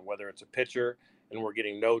sent down, whether it's a pitcher and we're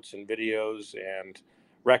getting notes and videos and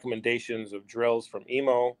recommendations of drills from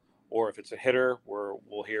Emo, or if it's a hitter where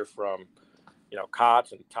we'll hear from,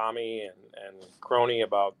 Kotz and Tommy and Crony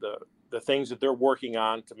about the things that they're working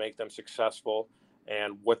on to make them successful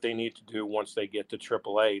and what they need to do once they get to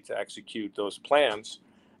AAA to execute those plans.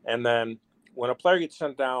 And then when a player gets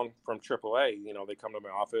sent down from AAA, they come to my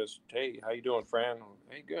office. Hey, how you doing, Fran?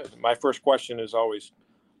 Hey, good. My first question is always,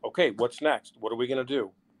 okay, what's next? What are we going to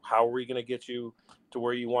do? How are we going to get you to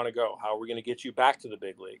where you want to go? How are we going to get you back to the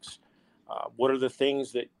big leagues? What are the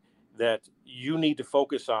things that you need to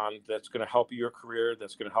focus on that's going to help your career,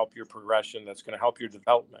 that's going to help your progression, that's going to help your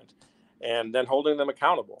development? And then holding them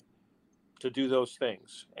accountable to do those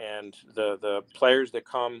things. And the players that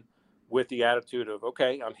come with the attitude of,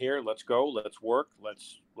 okay, I'm here, let's go, let's work,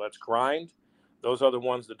 let's grind. Those are the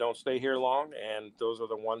ones that don't stay here long. And those are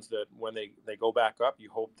the ones that when they go back up, you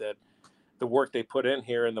hope that the work they put in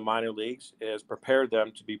here in the minor leagues has prepared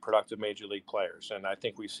them to be productive major league players. And I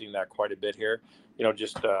think we've seen that quite a bit here,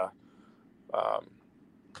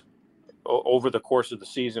 over the course of the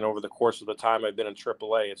season, over the course of the time I've been in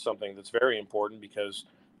AAA, it's something that's very important because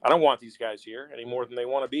I don't want these guys here any more than they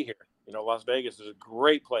want to be here. Las Vegas is a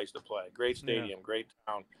great place to play, great stadium, great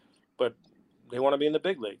town, but they want to be in the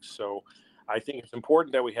big leagues. So I think it's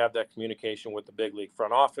important that we have that communication with the big league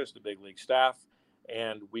front office, the big league staff,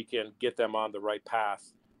 and we can get them on the right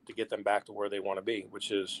path to get them back to where they want to be,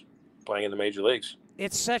 which is playing in the major leagues.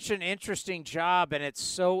 It's such an interesting job, and it's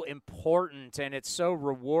so important, and it's so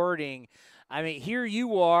rewarding. I mean, here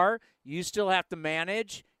you are. You still have to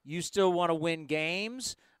manage. You still want to win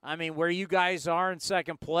games. I mean, where you guys are in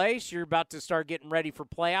second place, you're about to start getting ready for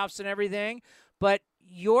playoffs and everything. But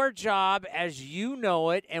your job, as you know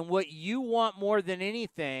it, and what you want more than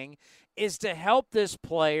anything is to help this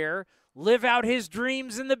player live out his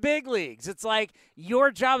dreams in the big leagues. It's like your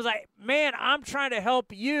job is like, man, I'm trying to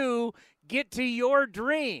help you get to your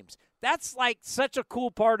dreams. That's like such a cool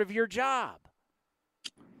part of your job.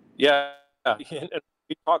 Yeah.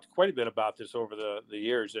 We talked quite a bit about this over the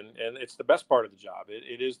years, and it's the best part of the job.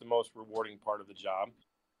 It is the most rewarding part of the job.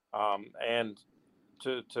 And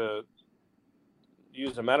to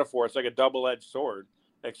use a metaphor, it's like a double-edged sword,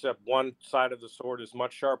 except one side of the sword is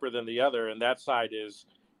much sharper than the other, and that side is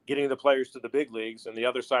getting the players to the big leagues, and the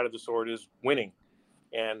other side of the sword is winning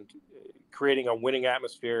and creating a winning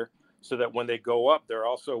atmosphere so that when they go up, they're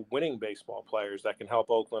also winning baseball players that can help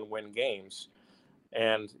Oakland win games.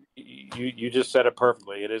 And you just said it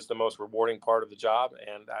perfectly. It is the most rewarding part of the job,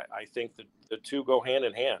 and I think that the two go hand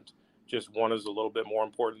in hand. Just one is a little bit more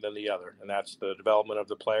important than the other, and that's the development of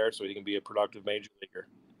the player so he can be a productive major leaguer.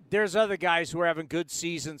 There's other guys who are having good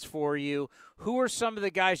seasons for you. Who are some of the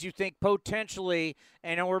guys you think potentially,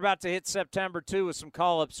 and we're about to hit September too with some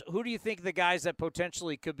call-ups, who do you think the guys that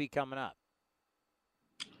potentially could be coming up?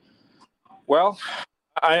 Well,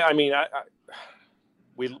 I mean,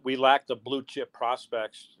 we lack the blue chip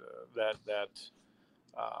prospects that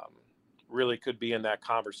really could be in that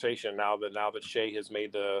conversation now that Shea has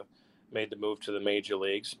made the move to the major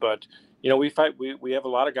leagues. But we have a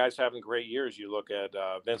lot of guys having great years. You look at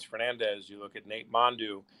Vince Fernandez, you look at Nate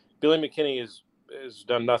Mondu, Billy McKinney has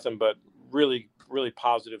done nothing but really, really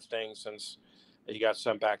positive things since he got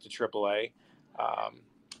sent back to AAA.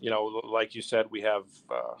 Like you said, we have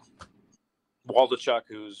Waldichuk,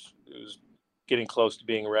 who's getting close to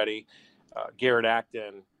being ready. Garrett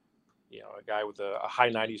Acton, a guy with a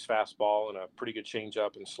high 90s fastball and a pretty good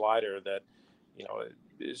changeup and slider that,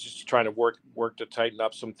 is just trying to work to tighten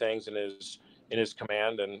up some things in his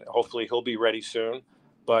command, and hopefully he'll be ready soon.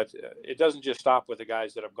 But it doesn't just stop with the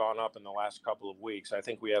guys that have gone up in the last couple of weeks. I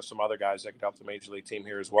think we have some other guys that could help the major league team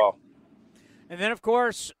here as well. And then, of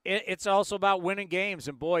course, it's also about winning games.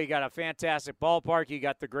 And, boy, you got a fantastic ballpark. You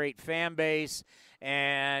got the great fan base.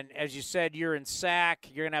 And, as you said, you're in Sac.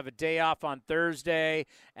 You're going to have a day off on Thursday.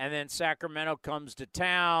 And then Sacramento comes to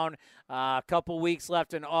town. A couple weeks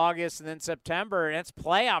left in August and then September. And it's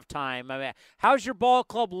playoff time. I mean, how's your ball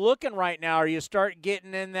club looking right now? Are you starting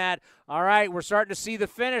getting in that, all right, we're starting to see the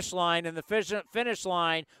finish line. And the finish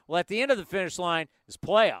line, well, at the end of the finish line is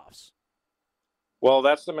playoffs. Well,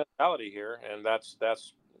 that's the mentality here, and that's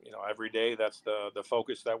every day that's the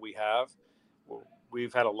focus that we have.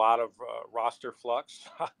 We've had a lot of roster flux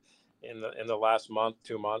in the last month,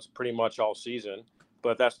 2 months, pretty much all season,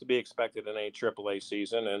 but that's to be expected in a AAA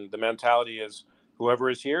season. And the mentality is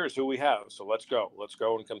whoever is here is who we have. So let's go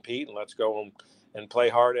and compete, and let's go and play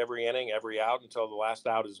hard every inning, every out until the last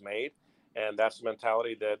out is made. And that's the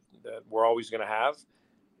mentality that we're always going to have.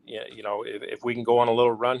 you know, if we can go on a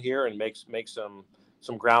little run here and make some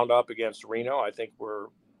ground up against Reno, I think we're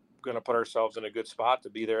going to put ourselves in a good spot to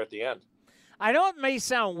be there at the end. I know it may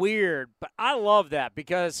sound weird, but I love that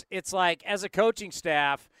because it's like, as a coaching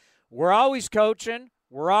staff, we're always coaching,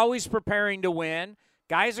 we're always preparing to win.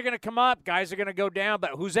 Guys are going to come up, guys are going to go down,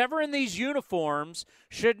 but who's ever in these uniforms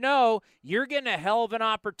should know you're getting a hell of an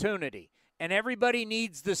opportunity. And everybody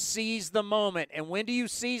needs to seize the moment. And when do you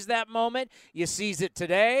seize that moment? You seize it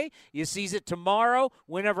today. You seize it tomorrow.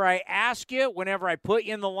 Whenever I ask you, whenever I put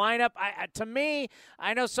you in the lineup. To me,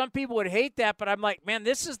 I know some people would hate that, but I'm like, man,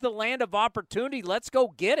 this is the land of opportunity. Let's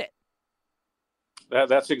go get it.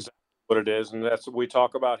 That's exactly what it is. And that's what we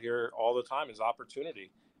talk about here all the time is opportunity.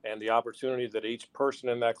 And the opportunity that each person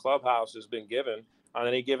in that clubhouse has been given on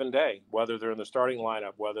any given day, whether they're in the starting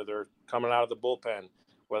lineup, whether they're coming out of the bullpen,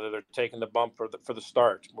 whether they're taking the bump for the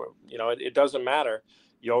start. You know, it doesn't matter.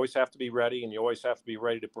 You always have to be ready, and you always have to be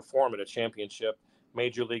ready to perform at a championship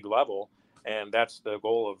major league level, and that's the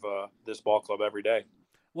goal of this ball club every day.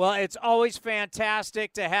 Well, it's always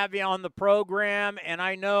fantastic to have you on the program, and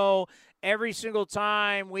I know every single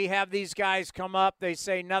time we have these guys come up, they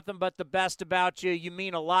say nothing but the best about you. You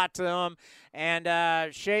mean a lot to them.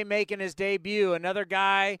 And Shea making his debut, another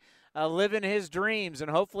guy living his dreams, and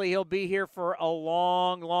hopefully he'll be here for a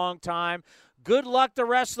long, long time. Good luck the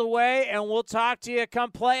rest of the way, and we'll talk to you come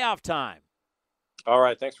playoff time. All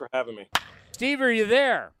right, thanks for having me. Steve, are you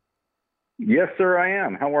there? Yes, sir, I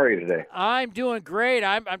am. How are you today? I'm doing great.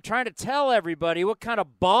 I'm trying to tell everybody what kind of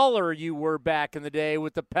baller you were back in the day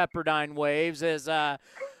with the Pepperdine Waves. As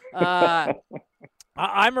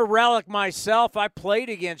I'm a relic myself. I played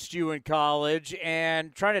against you in college,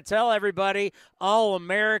 and trying to tell everybody,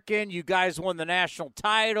 All-American, you guys won the national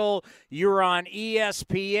title, you were on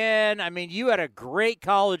ESPN. I mean, you had a great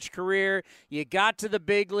college career. You got to the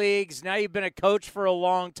big leagues. Now you've been a coach for a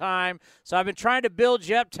long time. So I've been trying to build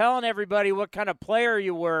you up, telling everybody what kind of player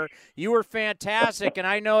you were. You were fantastic, and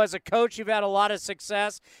I know as a coach you've had a lot of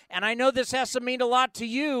success, and I know this has to mean a lot to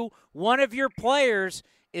you. One of your players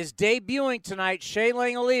is debuting tonight, Shea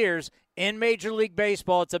Langeliers, in Major League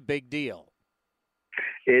Baseball. It's a big deal.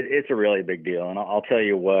 It's a really big deal. And I'll tell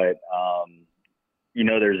you what, you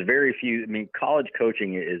know, there's very few. I mean, college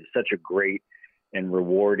coaching is such a great and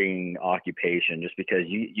rewarding occupation just because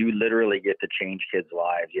you literally get to change kids'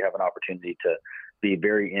 lives. You have an opportunity to be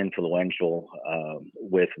very influential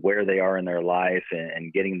with where they are in their life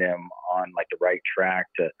and getting them on like the right track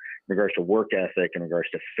in regards to work ethic, in regards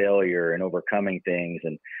to failure and overcoming things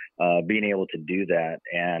and being able to do that.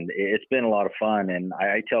 And it's been a lot of fun. And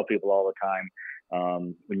I tell people all the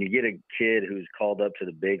time, when you get a kid who's called up to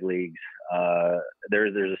the big leagues,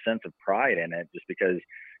 there's a sense of pride in it just because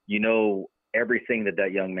you know everything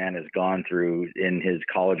that young man has gone through in his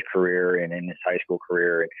college career and in his high school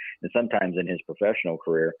career and sometimes in his professional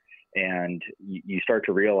career. And you start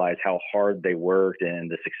to realize how hard they worked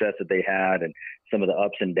and the success that they had and some of the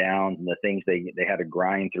ups and downs and the things they had to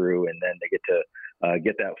grind through. And then they get to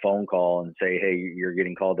get that phone call and say, hey, you're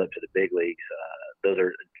getting called up to the big leagues. Those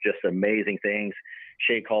are just amazing things.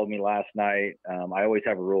 Shea called me last night. I always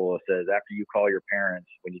have a rule that says after you call your parents,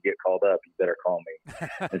 when you get called up, you better call me.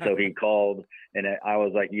 And so he called, and I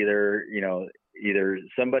was like, either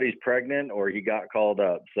somebody's pregnant or he got called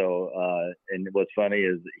up. So, and what's funny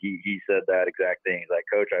is he said that exact thing. He's like,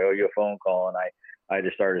 Coach, I owe you a phone call. And I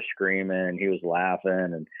just started screaming and he was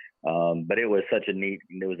laughing. And, but it was a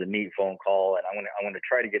neat phone call. And I'm going to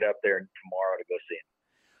try to get up there tomorrow to go see him.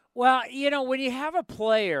 Well, you know, when you have a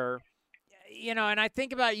player, you know, and I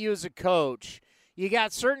think about you as a coach, you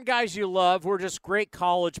got certain guys you love who are just great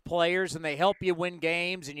college players and they help you win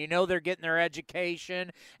games and you know they're getting their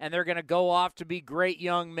education and they're going to go off to be great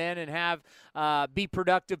young men and have be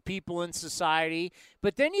productive people in society.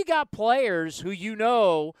 But then you got players who you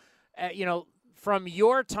know, from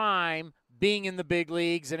your time being in the big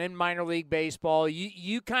leagues and in minor league baseball,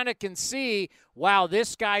 you kind of can see, wow,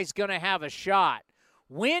 this guy's going to have a shot.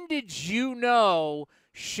 When did you know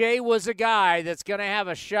Shea was a guy that's going to have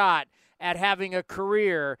a shot at having a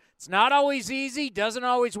career? It's not always easy, doesn't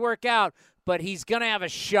always work out, but he's going to have a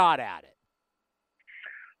shot at it.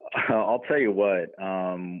 I'll tell you what,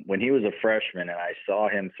 when he was a freshman and I saw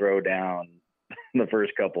him throw down the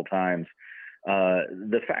first couple times,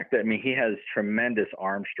 the fact that, I mean, he has tremendous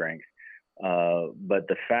arm strength, but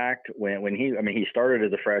the fact when he started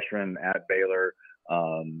as a freshman at Baylor,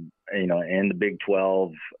 in the Big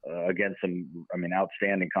 12 against some,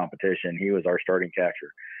 outstanding competition. He was our starting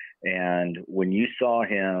catcher. And when you saw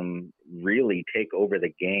him really take over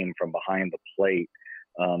the game from behind the plate,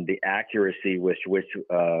 the accuracy with which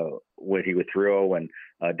what he would throw and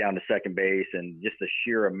down to second base, and just the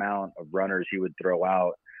sheer amount of runners he would throw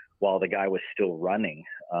out while the guy was still running,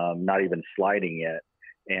 not even sliding yet.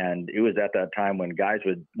 And it was at that time when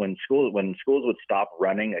when schools would stop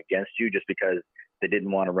running against you just because they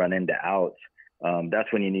didn't want to run into outs.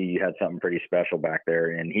 That's when you knew you had something pretty special back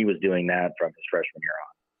there. And he was doing that from his freshman year on.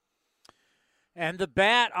 And the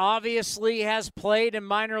bat obviously has played in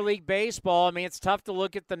minor league baseball. I mean, it's tough to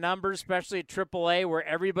look at the numbers, especially at AAA where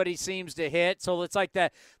everybody seems to hit. So it's like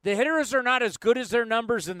the hitters are not as good as their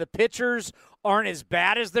numbers and the pitchers aren't as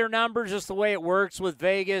bad as their numbers, just the way it works with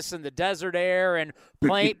Vegas and the desert air and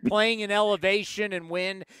playing in elevation and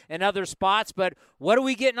wind and other spots. But what are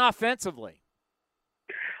we getting offensively?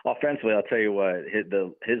 Offensively, I'll tell you what,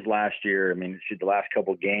 his last year, I mean, the last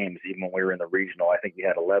couple games, even when we were in the regional, I think he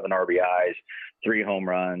had 11 RBIs, 3 home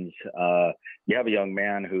runs. You have a young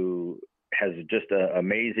man who has just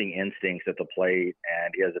amazing instincts at the plate,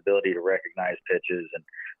 and he has the ability to recognize pitches.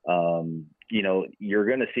 And, you're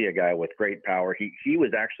going to see a guy with great power. He was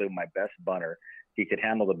actually my best bunter. He could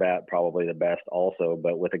handle the bat probably the best also,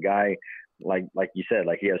 but with a guy like you said,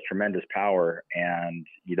 like he has tremendous power and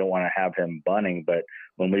you don't want to have him bunting, but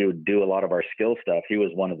when we would do a lot of our skill stuff, he was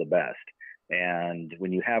one of the best. And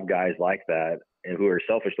when you have guys like that who are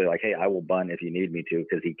selfishly like, hey, I will bunt if you need me to,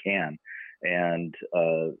 because he can. And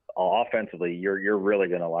offensively, you're really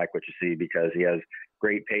going to like what you see because he has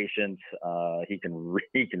great patience. He can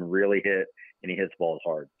really hit, and he hits balls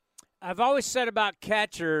hard. I've always said about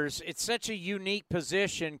catchers, it's such a unique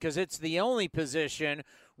position because it's the only position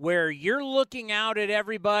where you're looking out at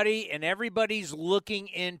everybody and everybody's looking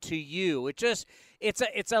into you.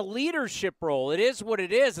 It's a leadership role. It is what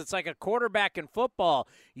it is. It's like a quarterback in football.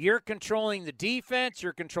 You're controlling the defense.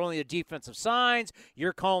 You're controlling the defensive signs.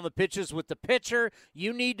 You're calling the pitches with the pitcher.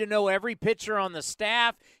 You need to know every pitcher on the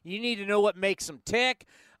staff. You need to know what makes them tick.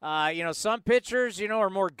 Some pitchers, are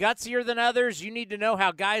more gutsier than others. You need to know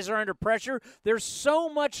how guys are under pressure. There's so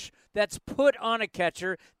much that's put on a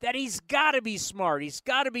catcher that he's got to be smart. He's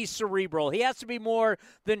got to be cerebral. He has to be more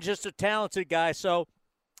than just a talented guy. So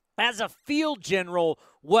as a field general,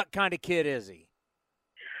 what kind of kid is he?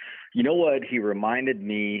 You know what? He reminded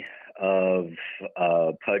me of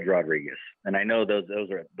Pudge Rodriguez. And I know those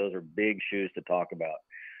are big shoes to talk about.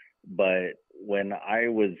 But when I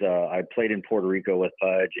played in Puerto Rico with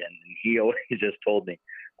Pudge, and he always just told me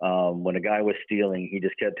when a guy was stealing, he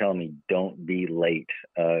just kept telling me, don't be late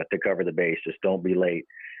to cover the base. Just don't be late.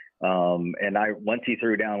 And once he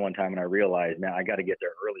threw down one time and I realized, man, I got to get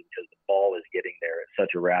there early because the ball is getting there at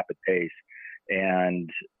such a rapid pace.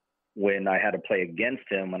 And when I had to play against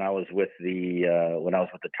him, when I was with the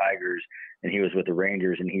Tigers and he was with the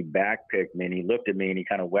Rangers, and he backpicked me and he looked at me and he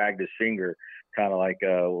kind of wagged his finger, kind of like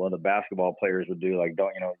one of the basketball players would do, like,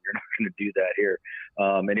 you're not going to do that here.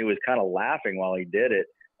 And he was kind of laughing while he did it.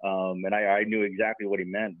 And I knew exactly what he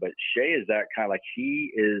meant. But Shea is that kind of like,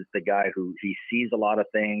 he is the guy who he sees a lot of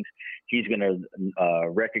things. He's going to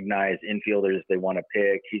recognize infielders if they want to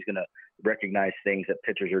pick. He's going to recognize things that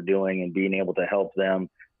pitchers are doing and being able to help them.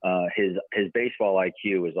 His baseball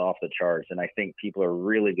IQ is off the charts, and I think people are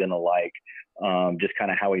really going to like just kind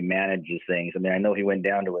of how he manages things. I mean, I know he went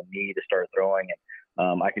down to a knee to start throwing,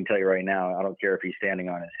 and I can tell you right now, I don't care if he's standing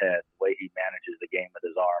on his head, the way he manages the game with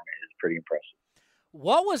his arm is pretty impressive.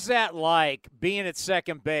 What was that like, being at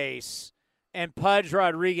second base and Pudge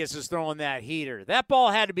Rodriguez is throwing that heater? That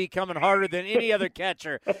ball had to be coming harder than any other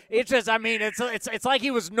catcher. It's just, I mean, it's like he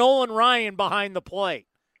was Nolan Ryan behind the plate.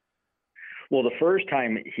 Well, the first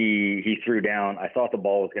time he threw down, I thought the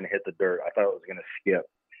ball was going to hit the dirt. I thought it was going to skip,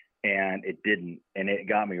 and it didn't. And it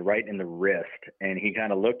got me right in the wrist. And he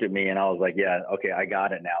kind of looked at me, and I was like, yeah, okay, I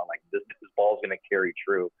got it now. Like, this ball's going to carry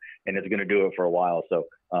true, and it's going to do it for a while. So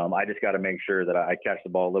I just got to make sure that I catch the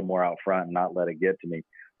ball a little more out front and not let it get to me.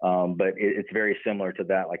 But it's very similar to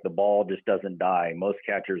that. Like, the ball just doesn't die. Most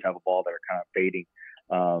catchers have a ball that are kind of fading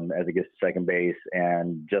as it gets to second base,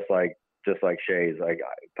 and just like Shea's, like,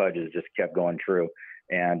 Pudge has just kept going true,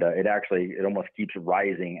 and it almost keeps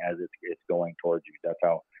rising as it's going towards you. That's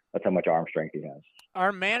how much arm strength he has.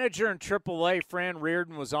 Our manager in AAA, Fran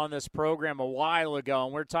Reardon, was on this program a while ago,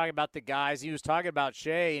 and we're talking about the guys. He was talking about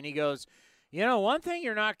Shea, and he goes, one thing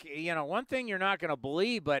you're not going to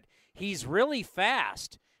believe, but he's really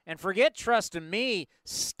fast. And forget trusting me,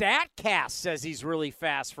 StatCast says he's really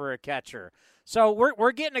fast for a catcher. So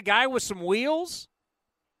we're getting a guy with some wheels.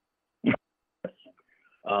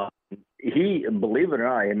 He, believe it or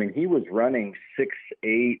not, I mean, he was running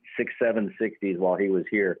 6'8", 6'7", 60s while he was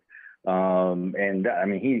here. And I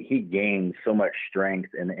mean, he gained so much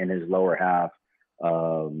strength in his lower half.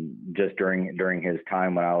 just during his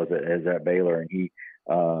time when I was at Baylor. And he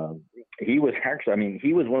was actually, I mean,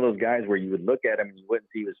 he was one of those guys where you would look at him and you wouldn't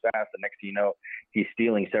see he was fast. The next thing you know, he's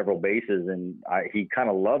stealing several bases, and he kind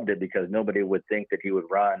of loved it because nobody would think that he would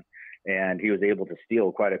run. And he was able to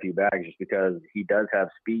steal quite a few bags just because he does have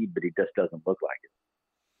speed, but he just doesn't look like it.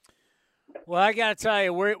 Well, I got to tell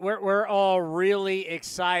you, we're all really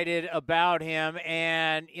excited about him.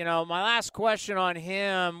 And, you know, my last question on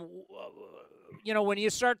him, you know, when you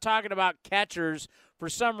start talking about catchers, for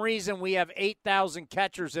some reason we have 8,000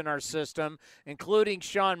 catchers in our system, including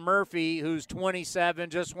Sean Murphy, who's 27,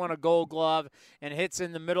 just won a Gold Glove and hits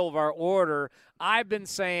in the middle of our order. I've been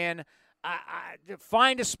saying –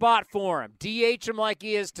 find a spot for him. DH him like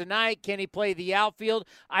he is tonight. Can he play the outfield?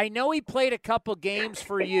 I know he played a couple games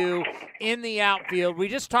for you in the outfield. We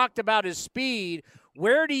just talked about his speed.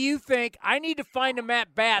 Where do you think – I need to find him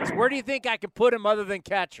at bats. Where do you think I could put him other than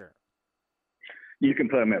catcher? You can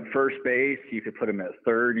put him at first base. You can put him at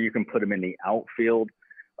third. You can put him in the outfield.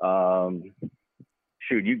 You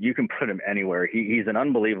can put him anywhere. He's an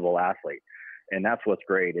unbelievable athlete, and that's what's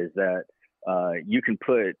great is that you can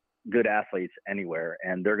put – good athletes anywhere,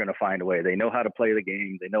 and they're going to find a way. They know how to play the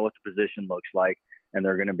game. They know what the position looks like, and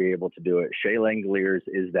they're going to be able to do it. Shea Langeliers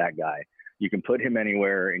is that guy. You can put him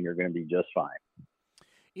anywhere, and you're going to be just fine.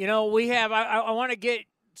 You know, we have – I want to get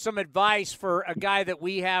some advice for a guy that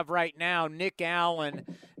we have right now, Nick Allen.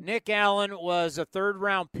 Nick Allen was a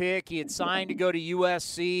third-round pick. He had signed to go to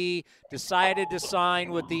USC, decided to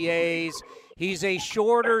sign with the A's. He's a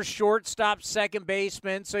shorter shortstop second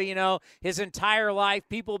baseman, so, you know, his entire life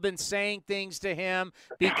people have been saying things to him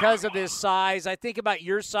because of his size. I think about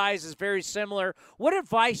your size is very similar. What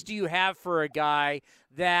advice do you have for a guy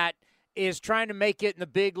that is trying to make it in the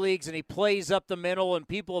big leagues and he plays up the middle and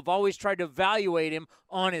people have always tried to evaluate him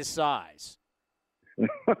on his size?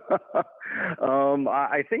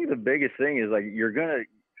 I think the biggest thing is, like,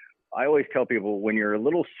 I always tell people when you're a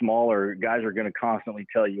little smaller, guys are going to constantly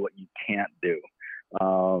tell you what you can't do.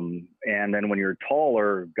 And then when you're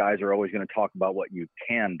taller, guys are always going to talk about what you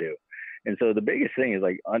can do. And so the biggest thing is,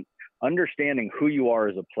 like, understanding who you are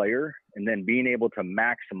as a player and then being able to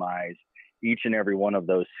maximize each and every one of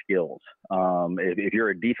those skills. If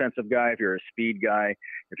you're a defensive guy, if you're a speed guy,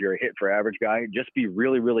 if you're a hit for average guy, just be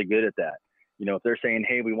really, really good at that. You know, if they're saying,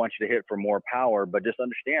 hey, we want you to hit for more power, but just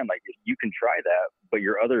understand, like, you can try that, but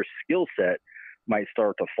your other skill set might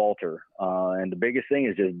start to falter. And the biggest thing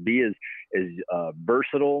is just be as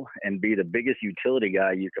versatile and be the biggest utility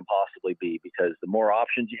guy you can possibly be, because the more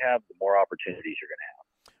options you have, the more opportunities you're going to have.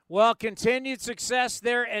 Well, continued success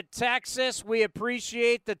there at Texas. We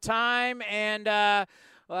appreciate the time, and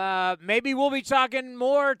maybe we'll be talking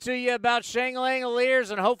more to you about Shea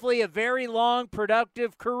Langeliers and hopefully a very long,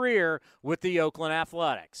 productive career with the Oakland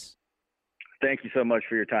Athletics. Thank you so much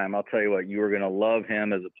for your time. I'll tell you what, you are going to love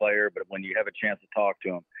him as a player, but when you have a chance to talk to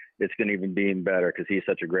him, it's going to even be even better because he's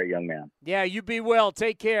such a great young man. Yeah, you be well.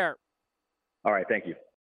 Take care. All right, thank you.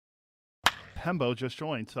 Hembo just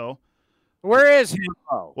joined, so. Where is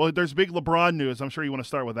Hembo? Well, there's big LeBron news. I'm sure you want to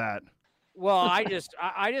start with that. Well, I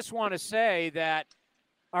just want to say that,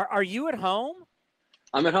 are you at home?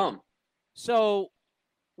 I'm at home. So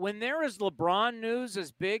when there is LeBron news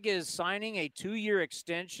as big as signing a 2-year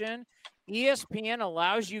extension, ESPN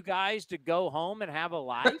allows you guys to go home and have a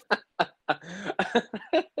life?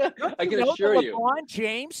 I can assure you. LeBron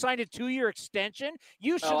James signed a 2-year extension.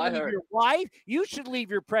 You should leave your wife. You should leave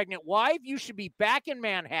your pregnant wife. You should be back in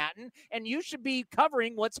Manhattan, and you should be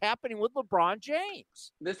covering what's happening with LeBron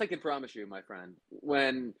James. This I can promise you, my friend.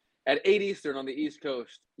 When at 8 Eastern on the East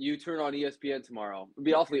Coast, you turn on ESPN tomorrow. It'll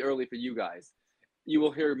be awfully early for you guys. You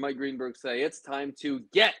will hear Mike Greenberg say, it's time to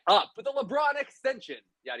get up with the LeBron extension,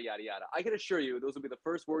 yada, yada, yada. I can assure you those will be the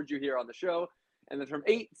first words you hear on the show. And then from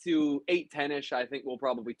 8 to 8:10-ish, I think we'll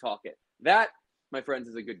probably talk it. That, my friends,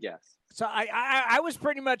 is a good guess. So I was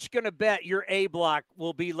pretty much going to bet your A block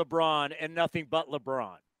will be LeBron and nothing but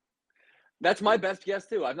LeBron. That's my best guess,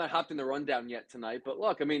 too. I've not hopped in the rundown yet tonight. But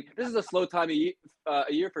look, I mean, this is a slow time a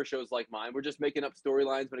year for shows like mine. We're just making up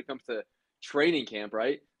storylines when it comes to training camp,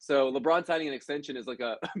 right? So LeBron signing an extension is like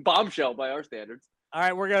a bombshell by our standards. All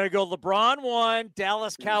right, we're going to go LeBron 1,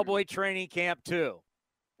 Dallas Cowboy training camp 2.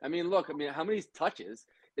 I mean, look, how many touches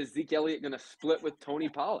is Zeke Elliott going to split with Tony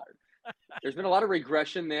Pollard? There's been a lot of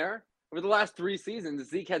regression there. Over the last 3 seasons,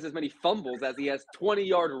 Zeke has as many fumbles as he has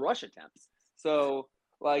 20-yard rush attempts. So,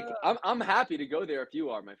 like, I'm happy to go there if you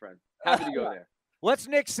are, my friend. Happy to go there. What's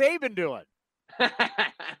Nick Saban doing?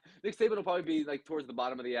 Nick Saban will probably be, like, towards the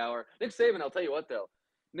bottom of the hour. Nick Saban, I'll tell you what, though.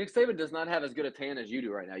 Nick Saban does not have as good a tan as you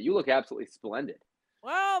do right now. You look absolutely splendid.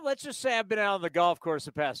 Well, let's just say I've been out on the golf course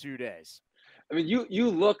the past few days. I mean, you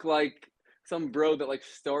look like some bro that like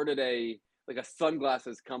started a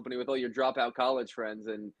sunglasses company with all your dropout college friends,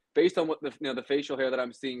 and based on what the facial hair that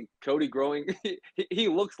I'm seeing Cody growing, he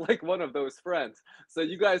looks like one of those friends. So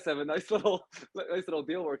you guys have a nice little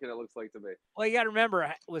deal working, it looks like to me. Well, you got to remember,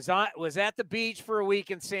 I was at the beach for a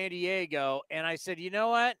week in San Diego, and I said, you know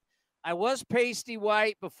what? I was pasty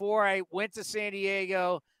white before I went to San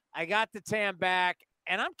Diego. I got the tan back,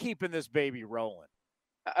 and I'm keeping this baby rolling.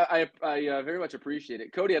 I very much appreciate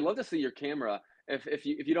it, Cody. I'd love to see your camera if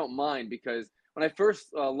you don't mind, because when I first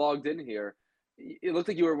logged in here, it looked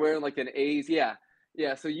like you were wearing like an A's. Yeah.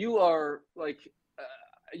 So you are like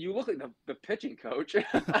you look like the pitching coach.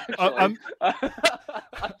 I'm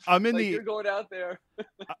in like you're going out there.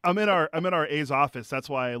 I'm in our A's office. That's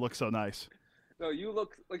why I look so nice. No, you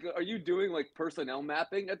look like. Are you doing like personnel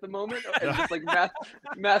mapping at the moment, and just like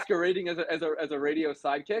masquerading as a radio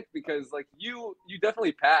sidekick? Because like you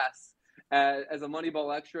definitely pass as a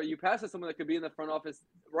Moneyball extra. You pass as someone that could be in the front office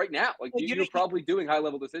right now. Like you're probably doing high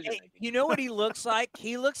level decision making. You know what he looks like?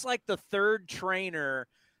 He looks like the third trainer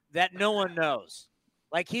that no one knows.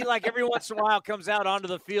 Like he every once in a while comes out onto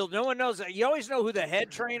the field. No one knows. You always know who the head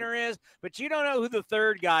trainer is, but you don't know who the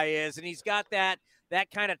third guy is. And he's got that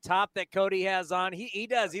kind of top that Cody has on. He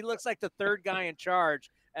does. He looks like the third guy in charge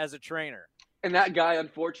as a trainer. And that guy,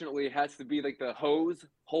 unfortunately, has to be like the hose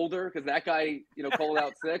holder, because that guy, called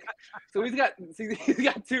out sick. So he's got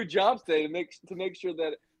two jobs today to make sure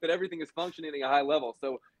that everything is functioning at a high level.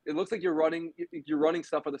 So it looks like you're running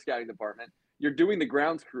stuff for the scouting department. You're doing the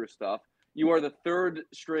grounds crew stuff. You are the third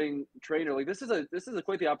string trainer. Like this is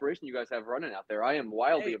quite the operation you guys have running out there. I am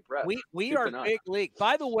wildly impressed. We are big league.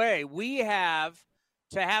 By the way, we have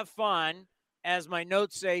to have fun, as my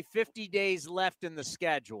notes say, 50 days left in the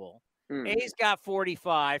schedule. A's got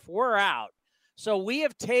 45. We're out. So we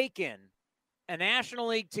have taken a National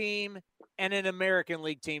League team and an American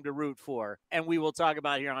League team to root for, and we will talk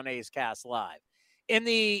about here on A's Cast Live. In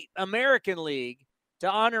the American League, to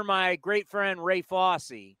honor my great friend Ray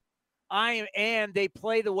Fosse, and they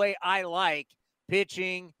play the way I like,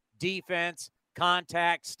 pitching, defense,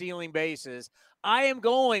 contact, stealing bases. I am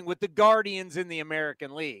going with the Guardians in the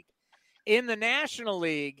American League. In the National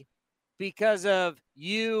League, because of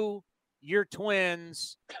you, your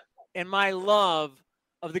Twins, and my love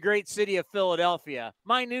of the great city of Philadelphia,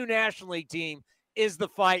 my new National League team is the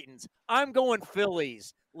Fightins. I'm going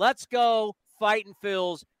Phillies. Let's go, Fightin'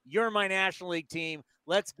 Phils. You're my National League team.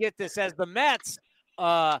 Let's get this. As the Mets,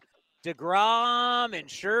 DeGrom and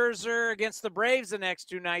Scherzer against the Braves the next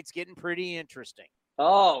two nights, getting pretty interesting.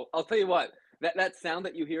 Oh, I'll tell you what. That sound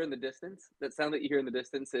that you hear in the distance,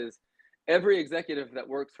 is every executive that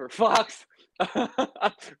works for Fox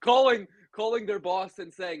calling their boss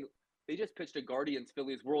and saying, they just pitched a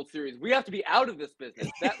Guardians-Phillies World Series. We have to be out of this business.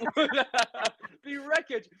 That would be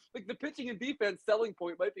wreckage. Like the pitching and defense selling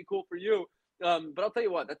point might be cool for you. But I'll tell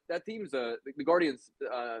you what, that team's the Guardians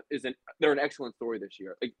they're an excellent story this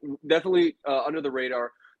year. Like definitely under the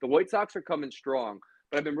radar. The White Sox are coming strong,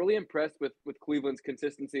 but I've been really impressed with Cleveland's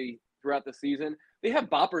consistency throughout the season. They have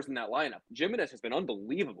boppers in that lineup. Jimenez has been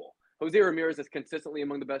unbelievable. Jose Ramirez is consistently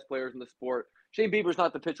among the best players in the sport. Shane Bieber's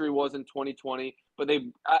not the pitcher he was in 2020, but they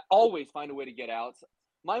always find a way to get outs.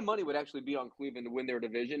 My money would actually be on Cleveland to win their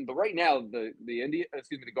division, but right now the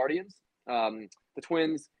Guardians, the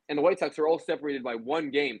Twins, and the White Sox are all separated by one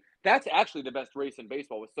game. That's actually the best race in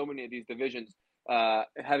baseball, with so many of these divisions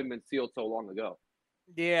having been sealed so long ago.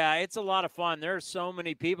 Yeah, it's a lot of fun. There's so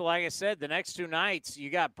many people. Like I said, the next two nights, you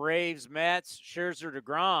got Braves, Mets, Scherzer,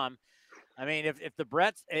 DeGrom. I mean, if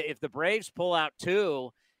the Braves pull out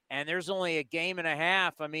two and there's only a game and a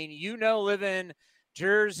half, I mean, living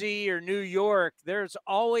Jersey or New York, there's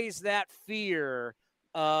always that fear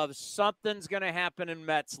of something's going to happen in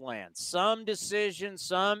Mets land. Some decision,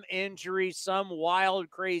 some injury, some wild,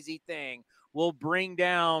 crazy thing will bring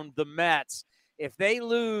down the Mets. If they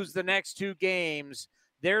lose the next two games,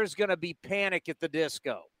 there's going to be panic at the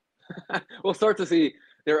disco. We'll start to see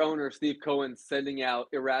their owner, Steve Cohen, sending out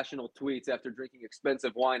irrational tweets after drinking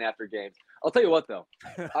expensive wine after games. I'll tell you what, though.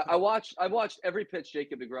 I've watched every pitch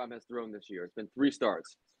Jacob deGrom has thrown this year. It's been 3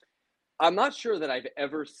 starts. I'm not sure that I've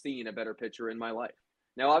ever seen a better pitcher in my life.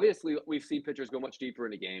 Now, obviously, we've seen pitchers go much deeper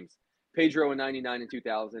into games. Pedro in 99 and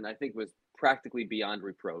 2000, I think, was practically beyond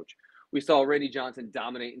reproach. We saw Randy Johnson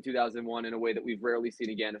dominate in 2001 in a way that we've rarely seen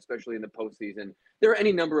again, especially in the postseason. There are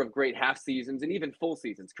any number of great half seasons and even full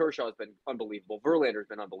seasons. Kershaw has been unbelievable. Verlander's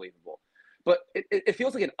been unbelievable. But it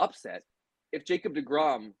feels like an upset if Jacob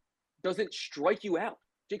deGrom doesn't strike you out.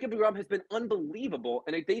 Jacob deGrom has been unbelievable,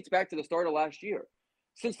 and it dates back to the start of last year.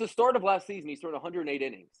 Since the start of last season, he's thrown 108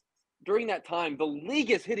 innings. during that time, the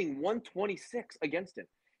league is hitting 126 against him.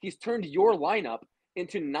 He's turned your lineup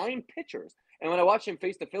into 9 pitchers. And when I watched him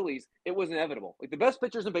face the Phillies, it was inevitable. Like, the best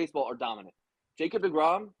pitchers in baseball are dominant. Jacob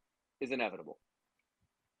deGrom is inevitable.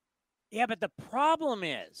 Yeah, but the problem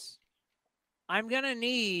is I'm going to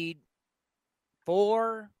need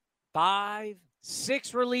 4, 5,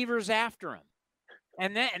 6 relievers after him.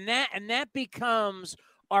 And that becomes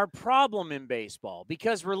our problem in baseball,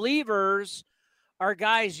 because relievers are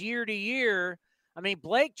guys year to year. I mean,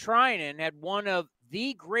 Blake Trinan had one of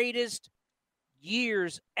the greatest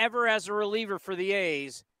years ever as a reliever for the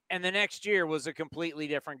A's, and the next year was a completely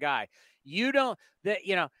different guy.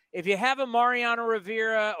 If you have a Mariano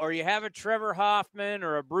Rivera or you have a Trevor Hoffman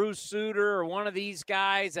or a Bruce Sutter or one of these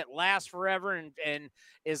guys that lasts forever and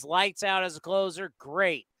is lights out as a closer,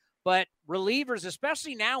 great. But relievers,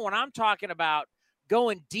 especially now when I'm talking about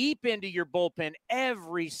going deep into your bullpen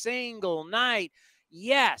every single night,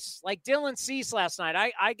 yes, like Dylan Cease last night.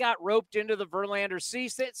 I got roped into the Verlander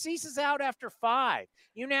Cease. Cease is out after 5.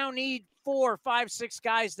 You now need 4, 5, 6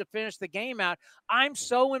 guys to finish the game out. I'm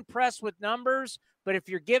so impressed with numbers, but if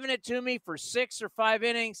you're giving it to me for 6 or 5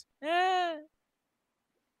 innings, I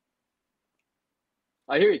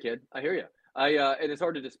hear you, kid. I hear you. And it's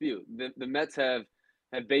hard to dispute. The Mets have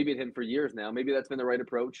babied him for years now. Maybe that's been the right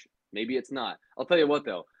approach. Maybe it's not. I'll tell you what,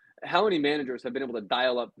 though. How many managers have been able to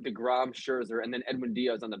dial up DeGrom, Scherzer, and then Edwin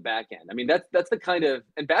Diaz on the back end? I mean, that's the kind of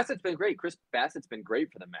 – and Bassett's been great. Chris Bassett's been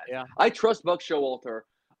great for the Mets. Yeah. I trust Buck Showalter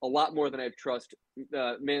a lot more than I trust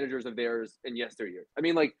managers of theirs in yesteryear. I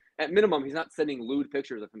mean, like, at minimum, he's not sending lewd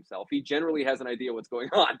pictures of himself. He generally has an idea what's going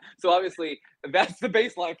on. So, obviously, that's the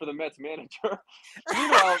baseline for the Mets manager.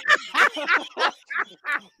 Meanwhile,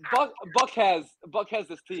 Buck has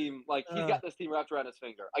this team, like, he's got this team wrapped around his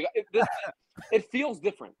finger. It feels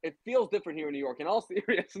different. It feels different here in New York. In all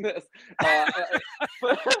seriousness,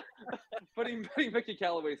 putting Mickey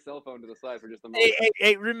Callaway's cell phone to the side for just a moment.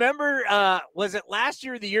 Hey, remember, was it last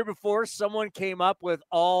year or the year before someone came up with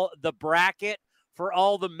all the bracket for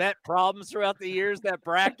all the Met problems throughout the years? That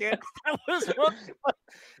bracket. That was one.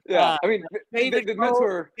 Yeah, I mean, David the Mets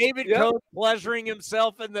were Coates pleasuring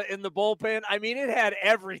himself in the bullpen. I mean, it had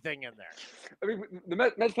everything in there. I mean, the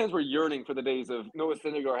Mets fans were yearning for the days of Noah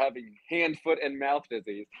Syndergaard having hand, foot, and mouth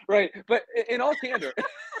disease, right? But in all candor,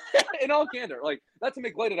 like, not to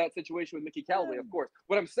make light of that situation with Mickey Callaway, of course.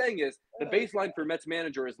 What I'm saying is the baseline for Mets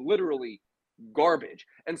manager is literally garbage.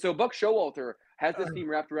 And so Buck Showalter has this team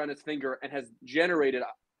wrapped around his finger and has generated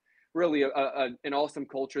really an awesome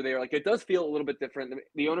culture there. Like, it does feel a little bit different.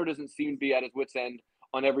 The owner doesn't seem to be at his wit's end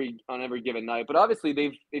on every given night, but obviously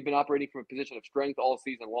they've been operating from a position of strength all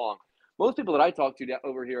season long. Most people that I talk to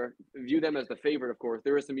over here view them as the favorite, of course.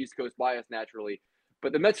 There is some East Coast bias naturally,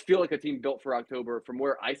 but the Mets feel like a team built for October. From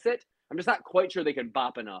where I sit, I'm just not quite sure they can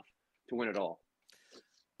bop enough to win it all.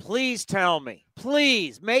 Please tell me.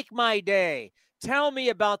 Please make my day. Tell me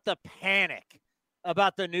about the panic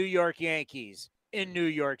about the New York Yankees in New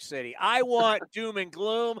York City. I want doom and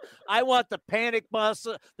gloom. I want the panic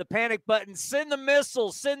button. Send the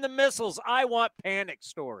missiles. I want panic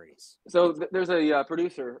stories. So there's a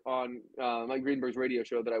producer on Mike Greenberg's radio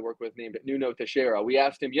show that I work with named Nuno Teixeira. We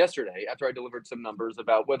asked him yesterday after I delivered some numbers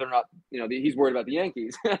about whether or not, he's worried about the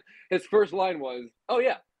Yankees. His first line was, "Oh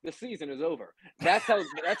yeah, the season is over." That's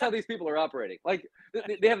how these people are operating. Like,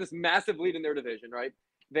 they have this massive lead in their division, right?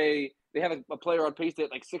 They have a player on pace to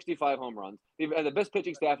hit like 65 home runs. They've had the best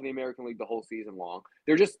pitching staff in the American League the whole season long.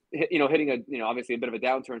 They're just hitting obviously a bit of a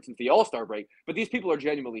downturn since the All-Star break, but these people are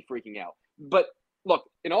genuinely freaking out. But look,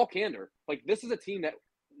 in all candor, like, this is a team that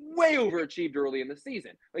way overachieved early in the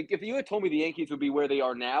season. Like, if you had told me the Yankees would be where they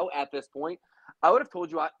are now at this point, I would have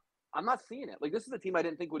told you I'm not seeing it. Like, this is a team I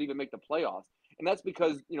didn't think would even make the playoffs. And that's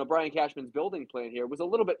because, Brian Cashman's building plan here was a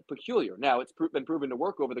little bit peculiar. Now, it's been proven to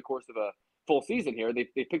work over the course of a full season here. They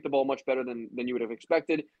picked the ball much better than you would have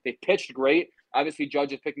expected. They pitched great. Obviously,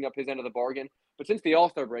 Judge is picking up his end of the bargain. But since the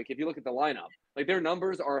All-Star break, if you look at the lineup, like, their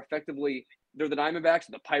numbers are effectively – they're the Diamondbacks,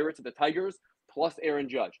 the Pirates, and the Tigers, plus Aaron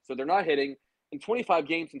Judge. So they're not hitting. In 25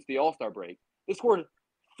 games since the All-Star break, they scored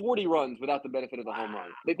 40 runs without the benefit of the home run.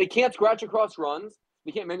 They can't scratch across runs.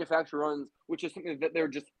 They can't manufacture runs, which is something that they're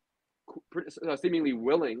just seemingly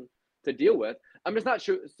willing to deal with. I'm just not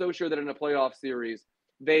so sure that in a playoff series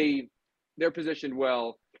they're positioned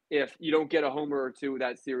well if you don't get a homer or two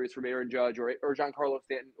that series from Aaron Judge or Giancarlo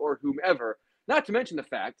Stanton or whomever. Not to mention the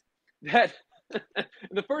fact that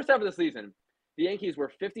in the first half of the season, the Yankees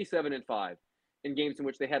were 57-5 in games in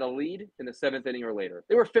which they had a lead in the 7th inning or later.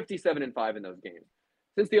 They were 57-5 in those games.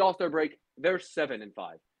 Since the All-Star break, they're 7-5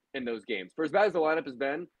 in those games. For as bad as the lineup has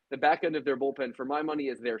been, the back end of their bullpen, for my money,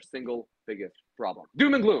 is their single biggest problem.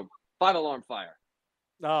 Doom and gloom. 5-alarm fire.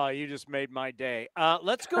 Oh, you just made my day.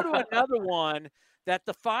 Let's go to another one that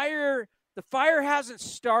the fire hasn't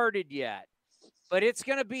started yet, but it's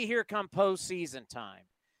going to be here come postseason time.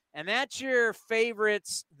 And that's your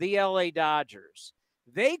favorites, the LA Dodgers.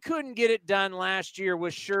 They couldn't get it done last year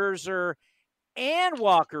with Scherzer and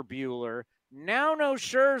Walker Buehler. Now no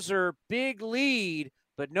Scherzer, big lead,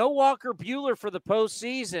 but no Walker Buehler for the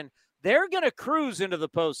postseason. They're going to cruise into the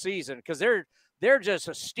postseason because they're just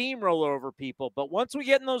a steamroller over people. But once we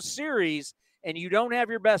get in those series and you don't have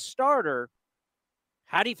your best starter,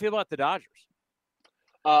 how do you feel about the Dodgers?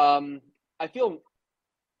 I feel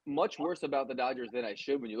much worse about the Dodgers than I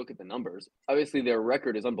should when you look at the numbers. Obviously, their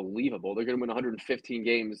record is unbelievable. They're going to win 115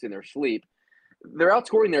 games in their sleep. They're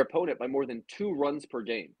outscoring their opponent by more than 2 runs per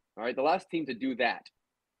game. All right, the last team to do that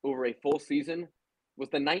over a full season was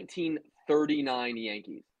the 1939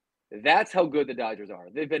 Yankees. That's how good the Dodgers are.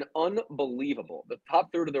 They've been unbelievable. The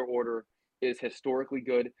top third of their order is historically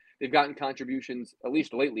good. They've gotten contributions, at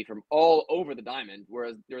least lately, from all over the diamond,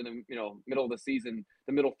 whereas during the middle of the season,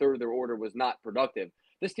 the middle third of their order was not productive.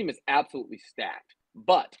 This team is absolutely stacked.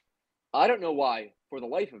 But I don't know why, for the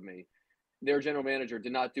life of me, their general manager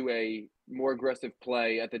did not do a more aggressive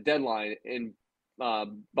play at the deadline in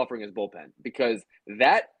buffering his bullpen, because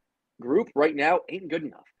that group right now ain't good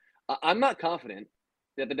enough. I'm not confident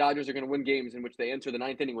that the Dodgers are going to win games in which they enter the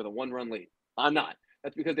 9th inning with a 1-run lead. I'm not.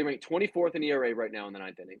 That's because they rank 24th in ERA right now in the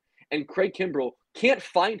 9th inning. And Craig Kimbrell can't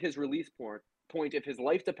find his release point if his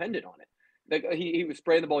life depended on it. Like, he was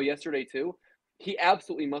spraying the ball yesterday too. He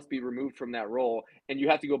absolutely must be removed from that role, and you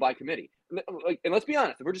have to go by committee. And let's be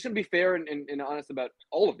honest, if we're just going to be fair and honest about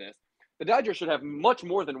all of this, the Dodgers should have much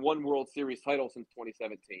more than one World Series title since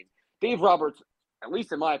 2017. Dave Roberts, at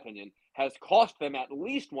least in my opinion, has cost them at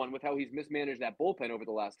least one with how he's mismanaged that bullpen over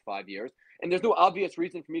the last 5 years. And there's no obvious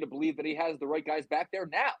reason for me to believe that he has the right guys back there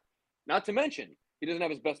now. Not to mention, he doesn't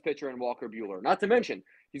have his best pitcher in Walker Buehler. Not to mention,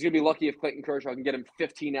 he's going to be lucky if Clayton Kershaw can get him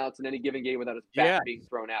 15 outs in any given game without his bat being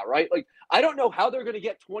thrown out, right? Like, I don't know how they're going to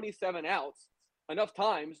get 27 outs enough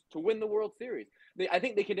times to win the World Series. I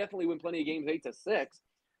think they can definitely win plenty of games 8-6,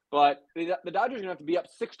 but the Dodgers are going to have to be up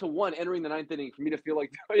 6-1 entering the 9th inning for me to feel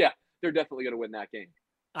like, oh, yeah, they're definitely going to win that game.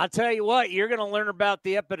 I'll tell you what, you're going to learn about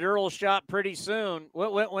the epidural shot pretty soon.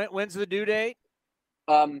 When's the due date?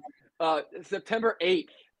 September 8th.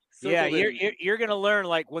 Yeah, you're going to learn,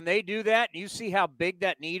 like, when they do that, and you see how big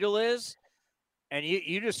that needle is, and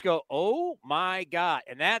you just go, oh, my God.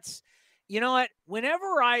 And that's, you know what,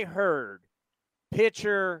 whenever I heard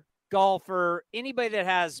pitcher, golfer, anybody that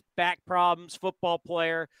has back problems, football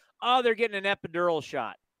player, oh, they're getting an epidural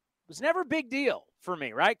shot. It was never a big deal for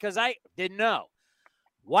me, right? Because I didn't know.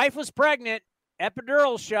 Wife was pregnant,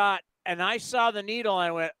 epidural shot, and I saw the needle and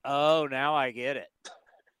I went, oh, now I get it.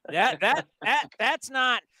 That's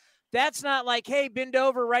not like, hey, bend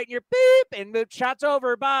over right in your beep and the shot's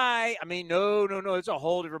over. Bye. I mean, no. It's a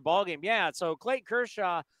whole different ballgame. Yeah. So Clayton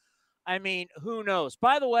Kershaw, I mean, who knows?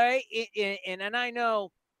 By the way, and I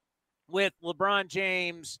know with LeBron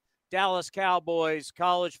James, Dallas Cowboys,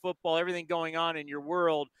 college football, everything going on in your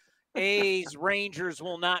world, A's, Rangers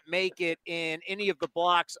will not make it in any of the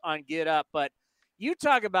blocks on Get Up. But you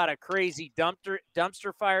talk about a crazy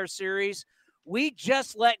dumpster fire series. We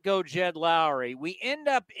just let go Jed Lowry. We end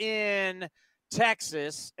up in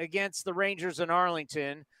Texas against the Rangers in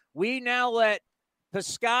Arlington. We now let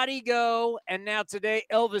Piscotty go, and now today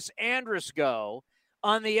Elvis Andrus go.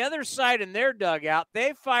 On the other side in their dugout,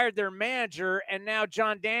 they fired their manager, and now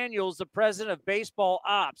John Daniels, the president of baseball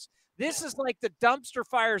ops. This is like the dumpster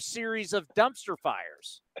fire series of dumpster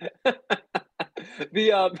fires. All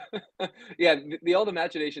the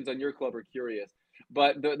machinations on your club are curious,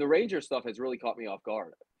 but the Ranger stuff has really caught me off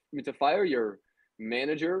guard. I mean, to fire your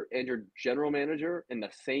manager and your general manager in the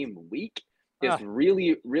same week is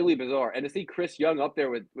really, really bizarre. And to see Chris Young up there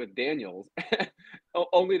with Daniels,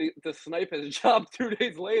 only to snipe his job 2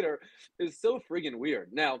 days later, is so friggin' weird.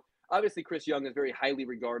 Now, obviously, Chris Young is very highly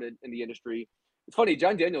regarded in the industry. It's funny,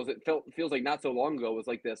 John Daniels, feels like not so long ago, was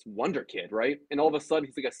like this wonder kid, right? And all of a sudden,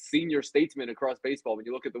 he's like a senior statesman across baseball when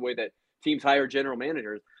you look at the way that teams hire general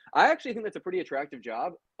managers. I actually think that's a pretty attractive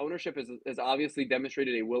job. Ownership has obviously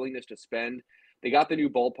demonstrated a willingness to spend. They got the new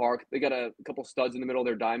ballpark. They got a couple studs in the middle of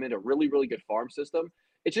their diamond, a really, really good farm system.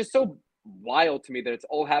 It's just so wild to me that it's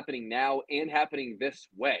all happening now and happening this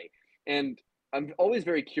way. And I'm always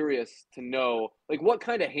very curious to know, like, what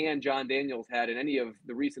kind of hand John Daniels had in any of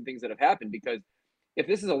the recent things that have happened. Because if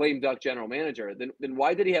this is a lame duck general manager, then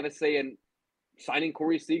why did he have a say in signing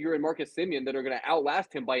Corey Seager and Marcus Semien that are going to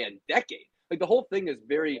outlast him by a decade? Like, the whole thing is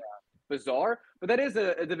very bizarre. But that is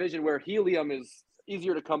a division where helium is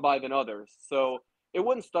easier to come by than others. So it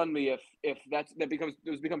wouldn't stun me if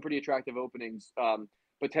those become pretty attractive openings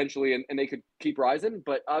potentially, and they could keep rising.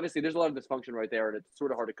 But obviously, there's a lot of dysfunction right there, and it's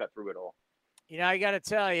sort of hard to cut through it all. I got to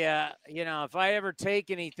tell you, if I ever take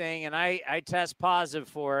anything and I test positive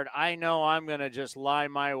for it, I know I'm going to just lie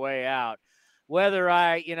my way out. Whether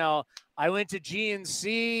I went to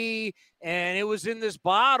GNC and it was in this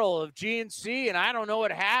bottle of GNC and I don't know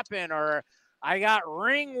what happened, or I got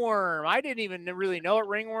ringworm. I didn't even really know what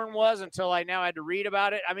ringworm was until I now had to read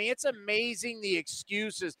about it. I mean, it's amazing the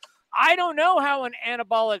excuses. I don't know how an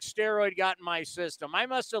anabolic steroid got in my system. I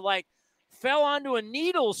must have fell onto a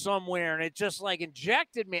needle somewhere and it just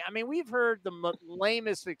injected me. I mean, we've heard the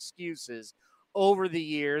lamest excuses over the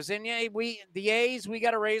years. And the A's, we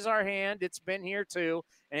got to raise our hand. It's been here too.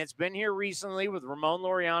 And it's been here recently with Ramon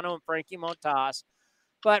Laureano and Frankie Montas.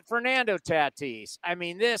 But Fernando Tatis, I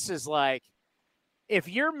mean, this is if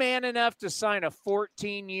you're man enough to sign a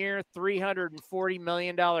 14-year, $340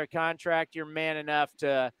 million contract, you're man enough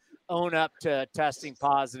to own up to testing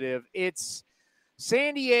positive. It's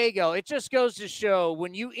San Diego. It just goes to show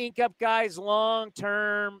when you ink up guys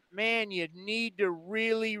long-term, man, you need to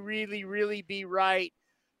really, really, really be right,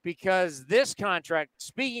 because this contract,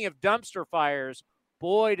 speaking of dumpster fires,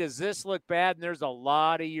 boy, does this look bad, and there's a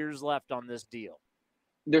lot of years left on this deal.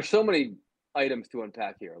 There's so many items to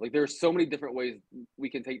unpack here. There's so many different ways we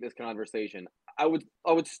can take this conversation. I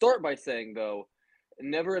would start by saying, though,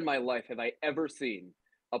 never in my life have I ever seen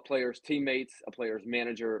a player's teammates, a player's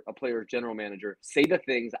manager, a player's general manager say the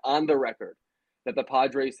things on the record that the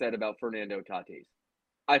Padres said about Fernando Tatis.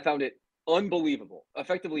 I found it unbelievable.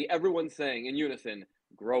 Effectively, everyone saying in unison,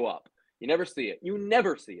 grow up. You never see it. You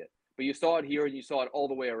never see it. But you saw it here and you saw it all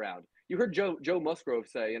the way around. You heard Joe Musgrove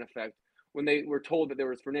say, in effect, when they were told that there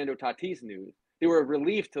was Fernando Tatis news, they were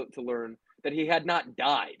relieved to learn that he had not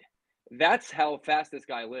died. That's how fast this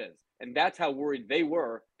guy lives. And that's how worried they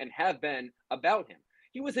were and have been about him.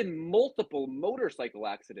 He was in multiple motorcycle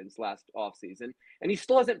accidents last offseason, and he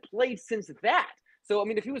still hasn't played since that. So, I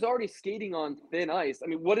mean, if he was already skating on thin ice, I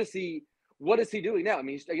mean, what is he doing now? I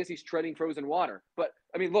mean, I guess he's treading frozen water. But,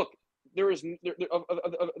 I mean, look, there's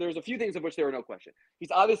a few things of which there are no question.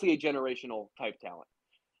 He's obviously a generational type talent.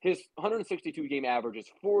 His 162-game average is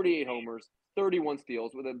 48 homers, 31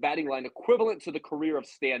 steals, with a batting line equivalent to the career of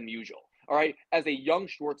Stan Musial, all right, as a young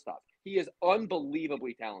shortstop. He is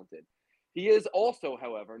unbelievably talented. He is also,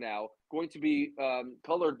 however, now going to be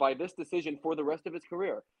colored by this decision for the rest of his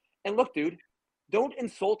career. And look, dude, don't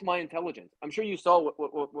insult my intelligence. I'm sure you saw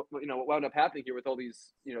what wound up happening here with all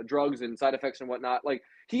these drugs and side effects and whatnot.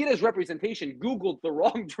 He and his representation Googled the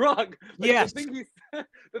wrong drug. Yes. The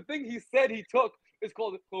thing he said he took is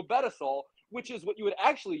called clobetasol, which is what you would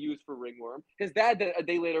actually use for ringworm. His dad, a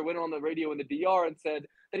day later, went on the radio in the DR and said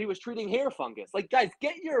that he was treating hair fungus. Guys,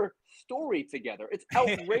 get your story together. It's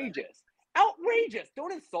outrageous. Outrageous.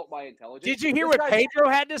 Don't insult my intelligence. Did you hear what Pedro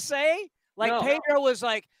had to say? No. Pedro was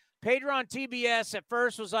Pedro on TBS at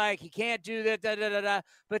first was he can't do that, da-da-da-da.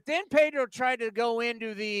 But then Pedro tried to go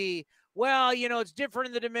into it's different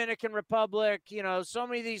in the Dominican Republic. So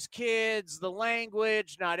many of these kids, the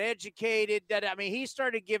language, not educated. I mean, he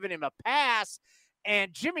started giving him a pass,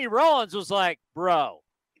 and Jimmy Rollins was like, bro,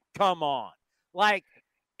 come on.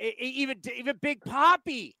 Even Big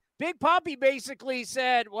Papi. Big Papi basically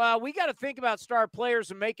said, well, we got to think about star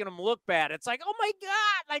players and making them look bad. It's oh, my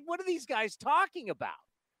God. What are these guys talking about?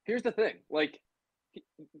 Here's the thing.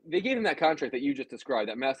 They gave him that contract that you just described,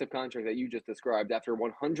 that massive contract that you just described after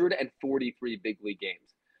 143 big league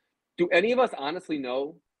games. Do any of us honestly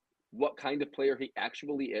know what kind of player he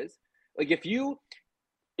actually is? If you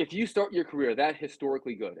start your career that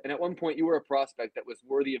historically good, and at one point you were a prospect that was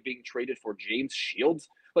worthy of being traded for James Shields,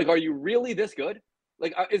 are you really this good?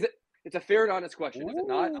 It's a fair and honest question, is it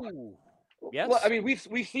not? Yes. Well, I mean,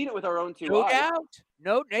 we've seen it with our own two no eyes. Doubt.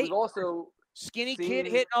 No, Nate. We've also skinny kid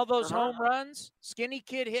hitting all those home runs. Skinny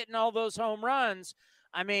kid hitting all those home runs.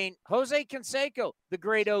 I mean, Jose Canseco, the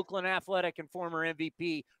great Oakland Athletic and former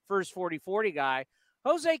MVP, first 40-40 guy.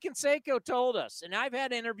 Jose Canseco told us, and I've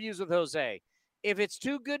had interviews with Jose, if it's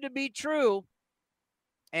too good to be true,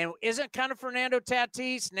 and isn't kind of Fernando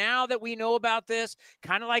Tatis, now that we know about this,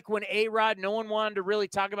 kind of like when A-Rod, no one wanted to really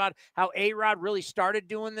talk about how A-Rod really started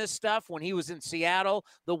doing this stuff when he was in Seattle,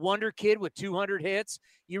 the wonder kid with 200 hits.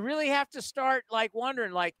 You really have to start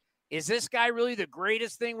wondering, is this guy really the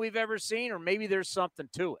greatest thing we've ever seen, or maybe there's something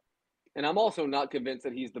to it? And I'm also not convinced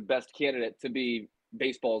that he's the best candidate to be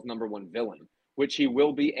baseball's number one villain, which he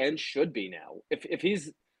will be and should be now. If he's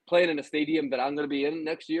playing in a stadium that I'm going to be in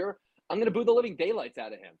next year, I'm going to boo the living daylights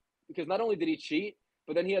out of him, because not only did he cheat,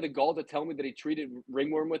 but then he had the gall to tell me that he treated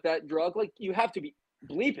ringworm with that drug. You have to be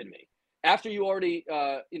bleeping me. after you already,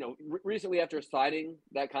 recently after signing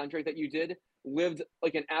that contract that you did, lived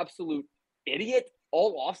like an absolute idiot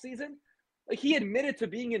all offseason. Like, he admitted to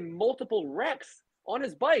being in multiple wrecks on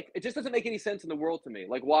his bike. It just doesn't make any sense in the world to me.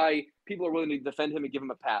 Like, why people are willing to defend him and give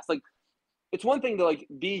him a pass. Like, it's one thing to like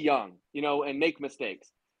be young, and make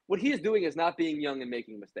mistakes. What he is doing is not being young and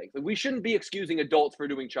making mistakes. Like, we shouldn't be excusing adults for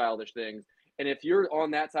doing childish things. And if you're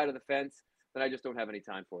on that side of the fence, then I just don't have any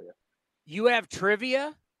time for you. You have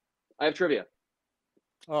trivia? I have trivia.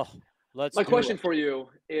 Oh, let's My do question it. for you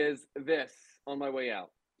is this on my way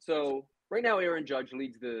out. So right now, Aaron Judge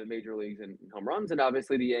leads the major leagues in home runs. And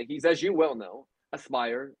obviously the Yankees, as you well know,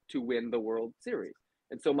 aspire to win the World Series.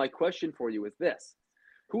 And so my question for you is this.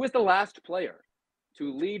 Who is the last player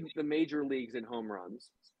to lead the major leagues in home runs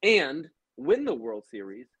and win the World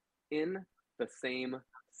Series in the same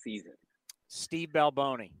season? Steve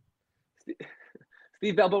Balboni.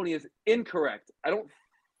 Steve Balboni is incorrect. I don't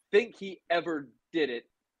think he ever did it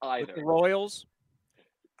either. With the Royals?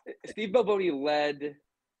 Steve Balboni led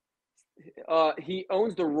he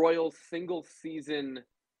owns the Royals single season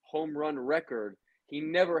home run record. He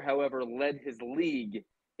never, however, led his league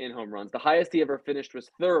in home runs. The highest he ever finished was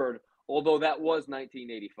third, although that was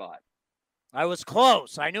 1985. I was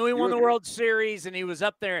close. I knew he won the were- World Series, and he was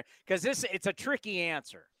up there because it's a tricky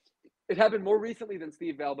answer. It happened more recently than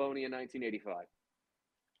Steve Balboni in 1985.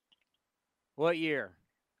 What year?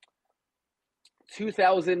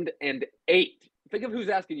 2008. Think of who's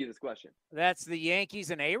asking you this question. That's the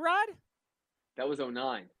Yankees and A-Rod? That was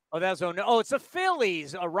 09. Oh, that was 09. Oh, it's the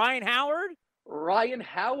Phillies. Ryan Howard? Ryan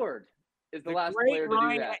Howard is the last great player to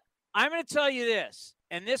Ryan. do that. I'm going to tell you this,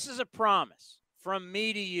 and this is a promise from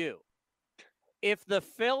me to you. If the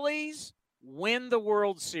Phillies win the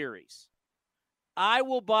World Series, I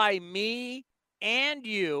will buy me and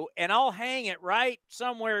you, and I'll hang it right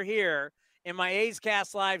somewhere here in my A's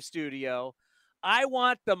Cast Live studio. I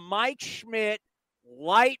want the Mike Schmidt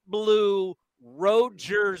light blue road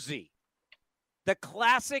jersey. The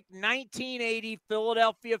classic 1980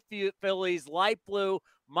 Philadelphia Phillies light blue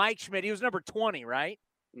Mike Schmidt. He was number 20, right?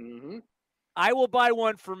 Mm-hmm. I will buy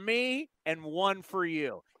one for me and one for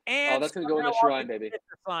you. And that's going to go in the shrine, baby.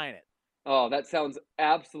 Sign it. Oh, that sounds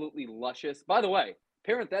absolutely luscious. By the way,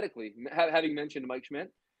 parenthetically, having mentioned Mike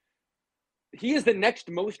Schmidt, he is the next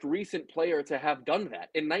most recent player to have done that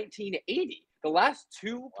in 1980. The last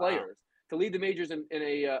two players to lead the majors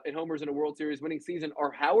in homers in a World Series winning season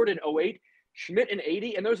are Howard in 08, Schmidt in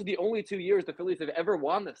 80, and those are the only 2 years the Phillies have ever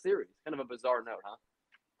won the series. Kind of a bizarre note, huh?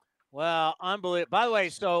 Well, unbelievable. By the way,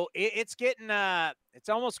 so it's getting it's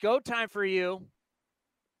almost go time for you.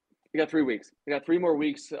 We got 3 weeks. We got 3 more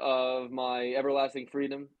weeks of my everlasting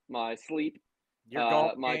freedom, my sleep, Your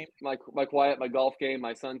golf my game. my quiet, my golf game,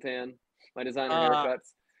 my suntan, my designer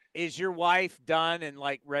haircuts. Is your wife done and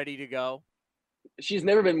like ready to go? She's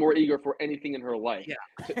never been more eager for anything in her life.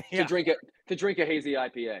 Yeah. To drink a hazy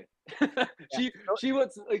IPA. she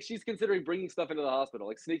wants, like, she's considering bringing stuff into the hospital,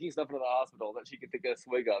 like sneaking stuff into the hospital that she can take a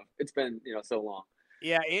swig of. It's been so long.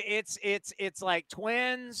 Yeah, it's like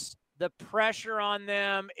twins. The pressure on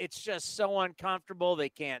them, it's just so uncomfortable. They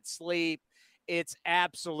can't sleep. It's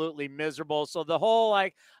absolutely miserable. So the whole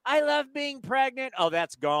like, I love being pregnant. Oh,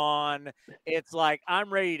 that's gone. It's like,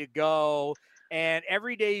 I'm ready to go. And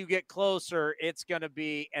every day you get closer, it's going to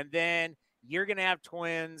be, and then you're going to have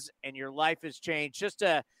twins and your life has changed. Just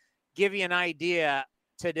to give you an idea,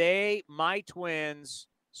 today, my twins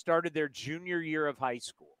started their junior year of high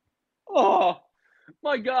school. Oh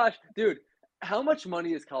my gosh, dude. How much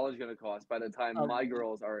money is college going to cost by the time my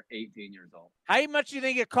girls are 18 years old? How much do you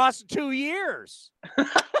think it costs 2 years?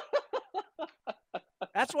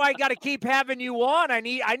 That's why I got to keep having you on. I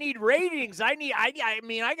need ratings. I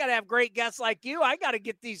got to have great guests like you. I got to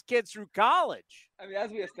get these kids through college. I mean,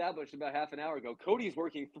 as we established about half an hour ago, Cody's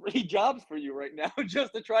working 3 jobs for you right now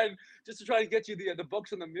just to try and get you the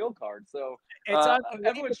books and the meal card. So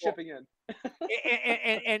everyone's chipping in.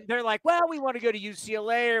 and they're like, well, we want to go to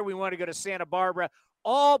UCLA or we want to go to Santa Barbara.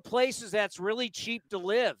 All places that's really cheap to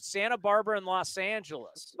live. Santa Barbara and Los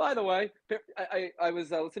Angeles. By the way, I was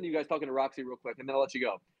listening to you guys talking to Roxy real quick, and then I'll let you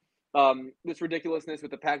go. This ridiculousness with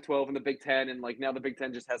the Pac-12 and the Big Ten, and like now the Big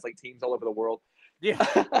Ten just has like teams all over the world. Yeah,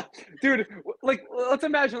 dude. Like, let's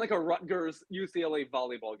imagine like a Rutgers UCLA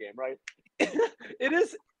volleyball game, right? It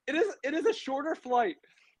is a shorter flight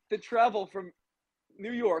to travel from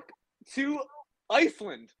New York to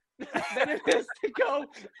Iceland than it is to go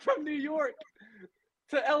from New York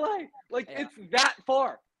to LA. Like, it's that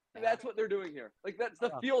far. That's what they're doing here. Like, that's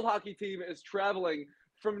the field hockey team is traveling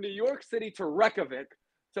from New York City to Reykjavik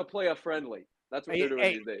to play a friendly. That's what they're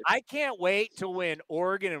doing these days. I can't wait till when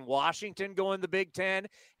Oregon and Washington go in the Big Ten,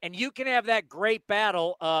 and you can have that great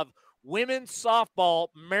battle of women's softball,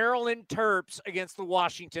 Maryland Terps against the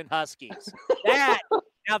Washington Huskies.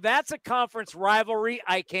 Now that's a conference rivalry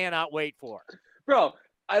I cannot wait for. Bro,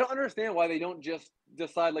 I don't understand why they don't just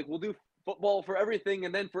decide, like, we'll do football for everything,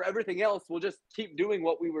 and then for everything else, we'll just keep doing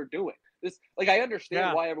what we were doing. I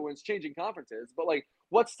understand why everyone's changing conferences, but, like,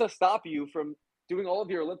 what's to stop you from doing all of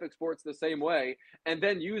your Olympic sports the same way and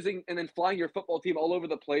then flying your football team all over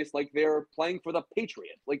the place like they're playing for the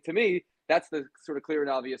Patriots? Like, to me, that's the sort of clear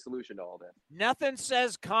and obvious solution to all this. Nothing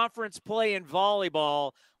says conference play in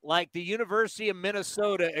volleyball like the University of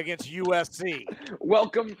Minnesota against USC.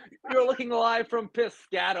 Welcome. You're looking live from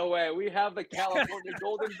Piscataway. We have the California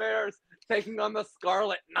Golden Bears taking on the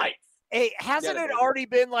Scarlet Knights. Hey, hasn't it already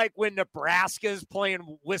been like when Nebraska's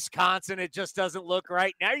playing Wisconsin, it just doesn't look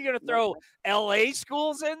right? Now you're going to throw LA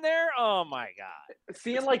schools in there? Oh, my God.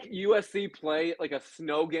 Seeing like USC play like a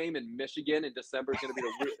snow game in Michigan in December is going to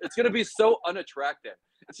be it's going to be so unattractive.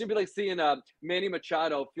 It's going to be like seeing Manny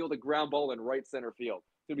Machado field a ground ball in right center field.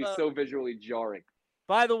 It's going to be so visually jarring.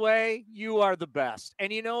 By the way, you are the best.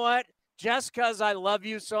 And you know what? Just because I love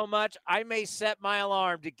you so much, I may set my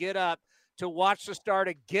alarm to get up to watch the start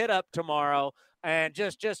of Get Up tomorrow and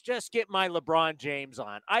just get my LeBron James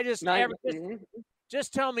on.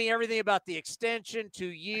 Just tell me everything about the extension, 2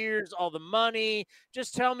 years, all the money.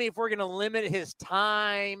 Just tell me if we're going to limit his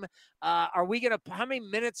time. How many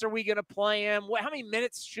minutes are we going to play him? How many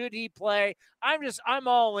minutes should he play? I'm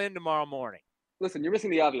all in tomorrow morning. Listen, you're missing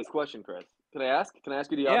the obvious question, Chris. Can I ask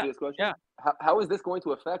you the obvious question? Yeah. How is this going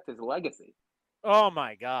to affect his legacy? Oh,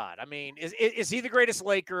 my God. I mean, is he the greatest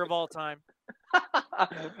Laker of all time?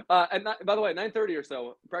 By the way, 9:30 or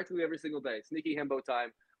so, practically every single day, Sneaky Himbo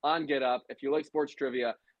time on Get Up. If you like sports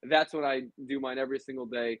trivia, that's when I do mine every single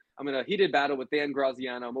day. I'm in a heated battle with Dan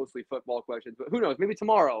Graziano, mostly football questions. But who knows? Maybe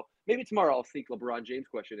tomorrow I'll sneak LeBron James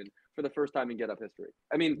question in for the first time in Get Up history.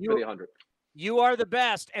 I mean, for the 100th. You are the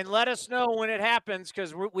best. And let us know when it happens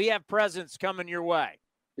because we have presents coming your way.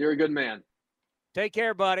 You're a good man. Take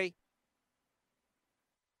care, buddy.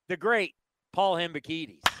 The great Paul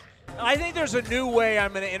Hembekides. I think there's a new way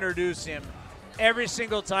I'm going to introduce him every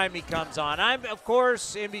single time he comes on. I'm, of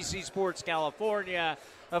course, NBC Sports California,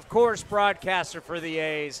 of course, broadcaster for the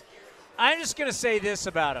A's. I'm just going to say this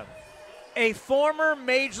about him. A former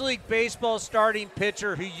Major League Baseball starting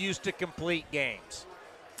pitcher who used to complete games.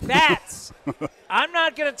 I'm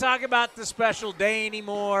not going to talk about the special day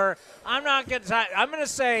anymore. I'm going to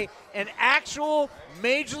say an actual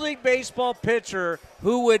Major League Baseball pitcher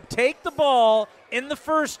who would take the ball in the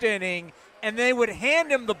first inning and they would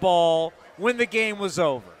hand him the ball when the game was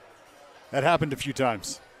over. That happened a few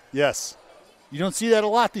times. Yes. You don't see that a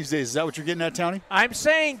lot these days. Is that what you're getting at, Townie? I'm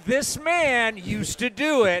saying this man used to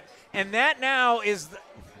do it, and that now is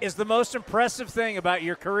the most impressive thing about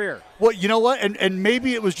your career. Well, you know what? And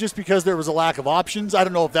maybe it was just because there was a lack of options. I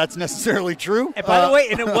don't know if that's necessarily true. And by the way,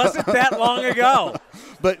 and it wasn't that long ago.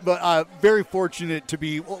 But very fortunate to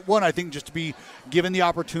be, one, I think just to be given the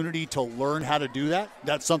opportunity to learn how to do that.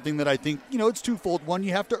 That's something that I think, it's twofold. One,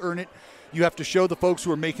 you have to earn it. You have to show the folks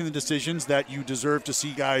who are making the decisions that you deserve to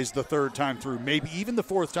see guys the third time through, maybe even the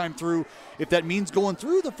fourth time through. If that means going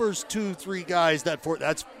through the first 2-3 guys,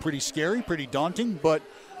 that's pretty scary, pretty daunting. But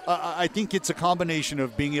I think it's a combination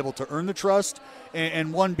of being able to earn the trust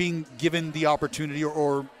and one, being given the opportunity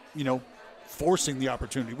or forcing the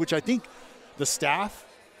opportunity, which I think the staff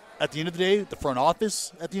at the end of the day, the front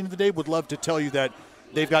office at the end of the day, would love to tell you that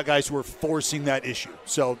they've got guys who are forcing that issue.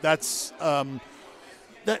 So that's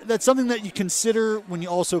that's something that you consider when you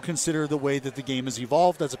also consider the way that the game has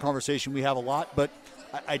evolved. That's a conversation we have a lot, but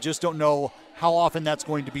I just don't know how often that's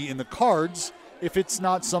going to be in the cards if it's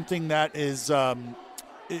not something that is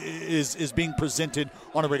being presented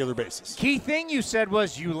on a regular basis. Key thing you said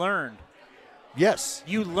was you learned. Yes.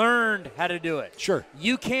 You learned how to do it. Sure.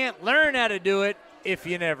 You can't learn how to do it if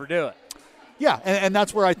you never do it. Yeah, and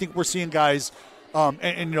that's where I think we're seeing guys,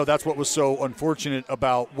 and that's what was so unfortunate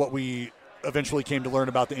about what we eventually came to learn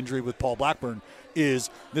about the injury with Paul Blackburn, is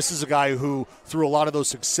this is a guy who, through a lot of those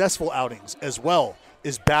successful outings as well,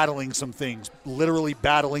 is battling some things, literally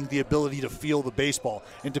battling the ability to feel the baseball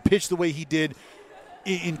and to pitch the way he did,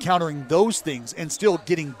 encountering those things and still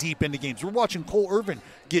getting deep into games. We're watching Cole Irvin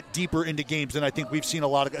get deeper into games than I think we've seen a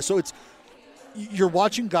lot of guys. So you're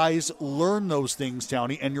watching guys learn those things,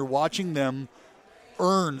 Townie, and you're watching them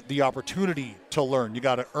earn the opportunity to learn. You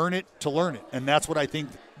got to earn it to learn it, and that's what I think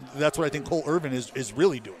Cole Irvin is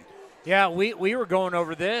really doing. Yeah, we were going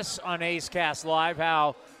over this on A's Cast Live,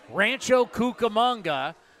 how Rancho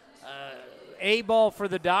Cucamonga, A-ball for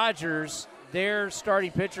the Dodgers, their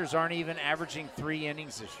starting pitchers aren't even averaging 3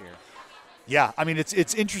 innings this year. Yeah, I mean,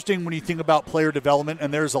 it's interesting when you think about player development,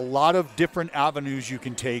 and there's a lot of different avenues you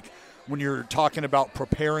can take when you're talking about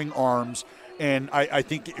preparing arms. And I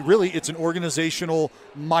think it's an organizational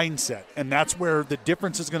mindset, and that's where the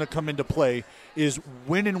difference is going to come into play is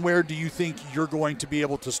when and where do you think you're going to be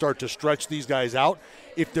able to start to stretch these guys out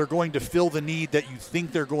if they're going to fill the need that you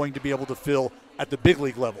think they're going to be able to fill at the big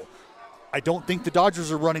league level. I don't think the Dodgers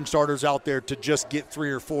are running starters out there to just get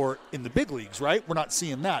 3 or 4 in the big leagues, right? We're not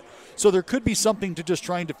seeing that. So there could be something to just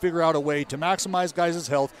trying to figure out a way to maximize guys'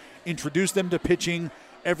 health, introduce them to pitching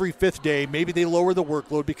every 5th day. Maybe they lower the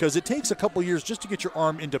workload because it takes a couple years just to get your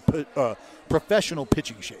arm into professional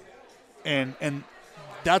pitching shape. And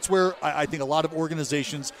that's where I think a lot of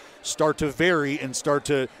organizations start to vary and start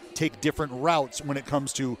to take different routes when it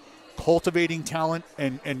comes to cultivating talent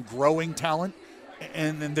and growing talent.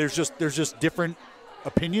 And then there's just different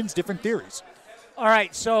opinions, different theories. All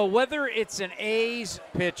right, so whether it's an A's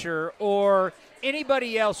pitcher or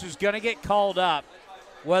anybody else who's going to get called up,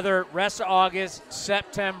 whether rest of August,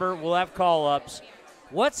 September, we'll have call-ups,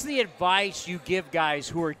 what's the advice you give guys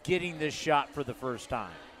who are getting this shot for the first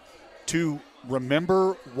time? To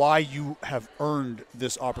remember why you have earned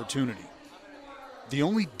this opportunity. The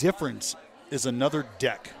only difference is another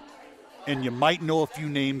deck. And you might know a few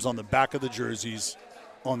names on the back of the jerseys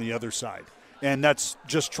on the other side. And that's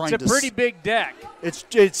just trying to... It's a pretty big deck. It's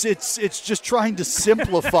just trying to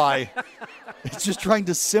simplify. It's just trying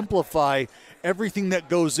to simplify everything that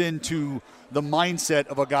goes into the mindset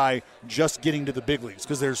of a guy just getting to the big leagues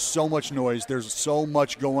because there's so much noise, there's so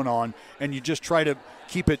much going on, and you just try to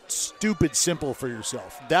keep it stupid simple for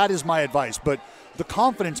yourself. That is my advice. But the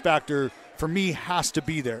confidence factor for me has to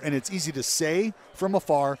be there. And it's easy to say from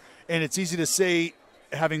afar. And it's easy to say,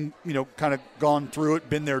 having kind of gone through it,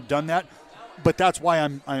 been there, done that. But that's why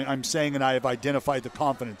I'm saying, and I have identified the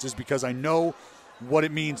confidence, is because I know what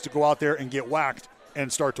it means to go out there and get whacked and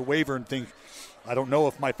start to waver and think, I don't know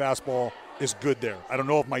if my fastball is good there. I don't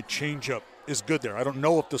know if my changeup is good there. I don't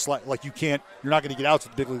know if the slide, you're not going to get out to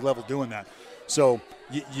the big league level doing that. So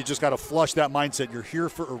you just got to flush that mindset. You're here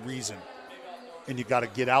for a reason, and you got to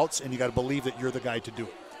get outs, and you got to believe that you're the guy to do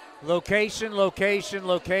it. Location.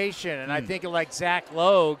 And I think like Zach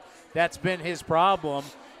Logue, that's been his problem,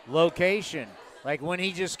 location. Like when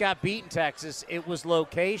he just got beat in Texas, it was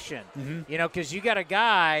location. Mm-hmm. Because you got a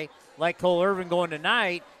guy like Cole Irvin going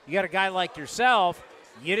tonight, you got a guy like yourself,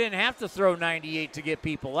 you didn't have to throw 98 to get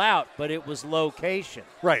people out, but it was location.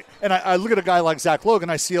 Right. And I look at a guy like Zach Logue,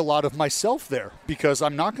 and I see a lot of myself there because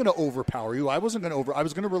I'm not going to overpower you. I was going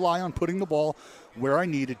to rely on putting the ball where I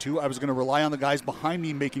needed to. I was going to rely on the guys behind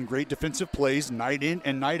me making great defensive plays night in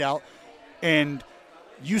and night out. And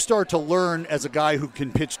you start to learn as a guy who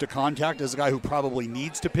can pitch to contact, as a guy who probably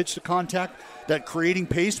needs to pitch to contact, that creating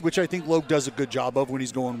pace, which I think Logue does a good job of when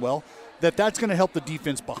he's going well, that's going to help the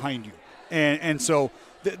defense behind you. And so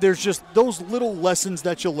there's just those little lessons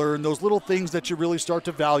that you learn, those little things that you really start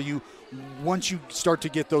to value once you start to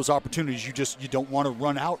get those opportunities. You don't want to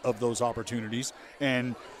run out of those opportunities.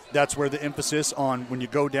 And that's where the emphasis on when you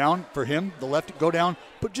go down for him, the left, go down,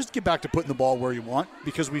 but just get back to putting the ball where you want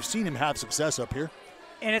because we've seen him have success up here.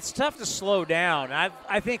 And it's tough to slow down.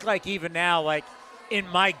 I think even now, in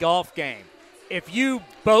my golf game, if you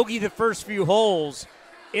bogey the first few holes,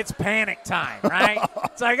 it's panic time, right?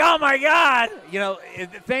 It's like, oh, my God.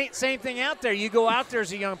 Same thing out there. You go out there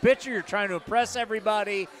as a young pitcher, you're trying to impress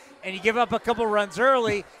everybody, and you give up a couple runs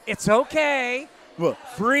early. It's okay. Well,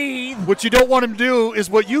 breathe. What you don't want him to do is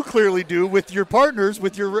what you clearly do with your partners,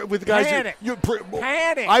 with guys. Panic.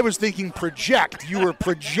 Panic. I was thinking project. You were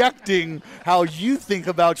projecting how you think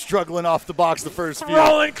about struggling off the box the first few.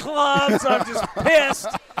 Throwing clubs. I'm just pissed.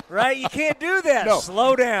 Right? You can't do that. No.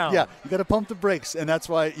 Slow down. Yeah, you got to pump the brakes, and that's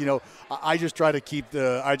why I just try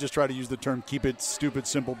to use the term keep it stupid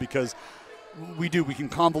simple because we can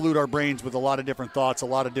convolute our brains with a lot of different thoughts, a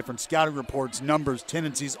lot of different scouting reports, numbers,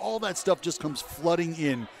 tendencies, all that stuff just comes flooding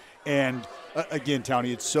in. And again,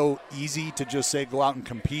 Townie, it's so easy to just say go out and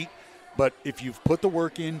compete. But if you've put the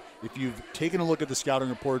work in, if you've taken a look at the scouting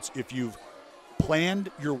reports, if you've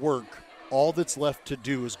planned your work, all that's left to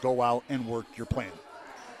do is go out and work your plan.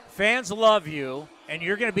 Fans love you, and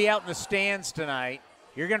you're going to be out in the stands tonight.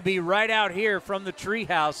 You're going to be right out here from the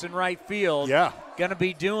treehouse in right field. Yeah. Going to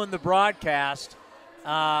be doing the broadcast.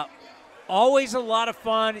 Always a lot of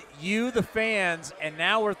fun, you, the fans, and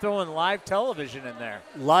now we're throwing live television in there.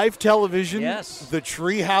 Live television. Yes. The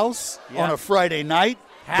treehouse on a Friday night.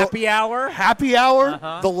 Happy hour. Happy hour.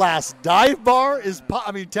 The last dive bar is,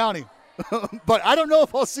 Townie. But I don't know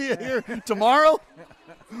if I'll see you here tomorrow.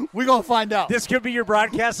 We're going to find out. This could be your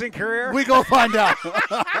broadcasting career? We're going to find out.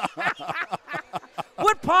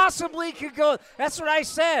 What possibly could go? That's what I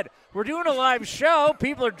said. We're doing a live show.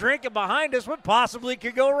 People are drinking behind us. What possibly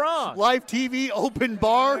could go wrong? Live TV, open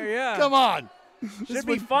bar? Yeah. Come on. Should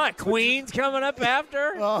be fun. Queen's coming up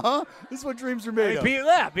after. Uh-huh. This is what dreams are made of.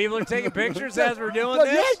 People are taking pictures as we're doing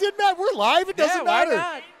this. Yeah, it didn't matter. We're live. It doesn't matter. Why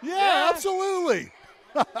not? Yeah, absolutely.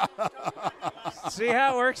 See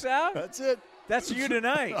how it works out? That's it. That's you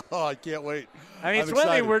tonight. Oh, I can't wait. I mean, it's one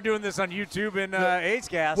thing we're doing this on YouTube and AIDS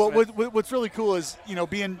Cast. Well, what's really cool is,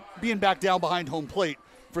 being back down behind home plate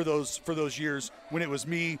for those years when it was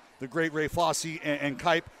me, the great Ray Fosse, and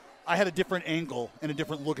Kipe. I had a different angle and a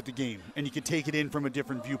different look at the game, and you could take it in from a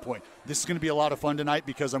different viewpoint. This is going to be a lot of fun tonight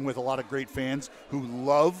because I'm with a lot of great fans who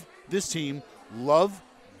love this team, love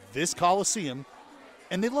this Coliseum,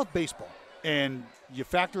 and they love baseball. And you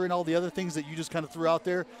factor in all the other things that you just kind of threw out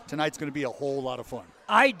there, tonight's going to be a whole lot of fun.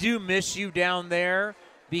 I do miss you down there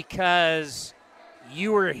because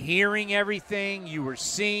you were hearing everything, you were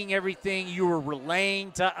seeing everything, you were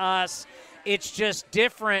relaying to us. It's just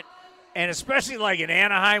different, and especially like in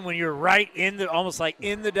Anaheim when you're right in the almost like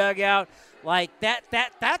in the dugout. Like that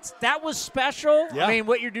was special. Yeah. I mean,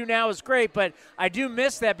 what you do now is great, but I do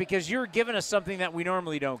miss that because you're giving us something that we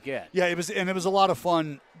normally don't get. Yeah, it was a lot of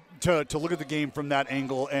fun to look at the game from that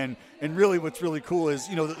angle, and really what's really cool is,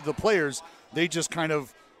 the players, they just kind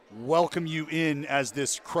of welcome you in as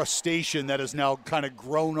this crustacean that has now kind of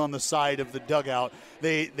grown on the side of the dugout.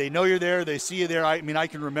 They know you're there. They see you there. I mean, I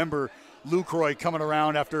can remember Lucroy coming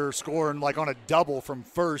around after scoring like on a double from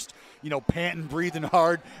first, panting, breathing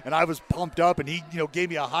hard, and I was pumped up, and he,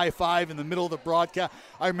 gave me a high five in the middle of the broadcast.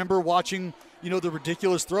 I remember watching, the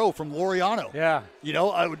ridiculous throw from Laureano. Yeah.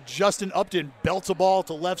 Justin Upton belts a ball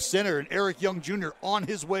to left center, and Eric Young Jr. on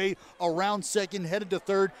his way around second, headed to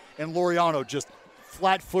third, and Laureano just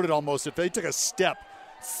flat-footed almost. If they took a step,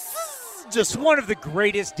 just one of the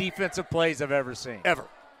greatest defensive plays I've ever seen. Ever.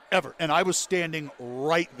 And I was standing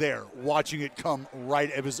right there watching it come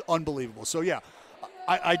right. It was unbelievable. So, yeah,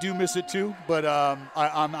 I do miss it too, but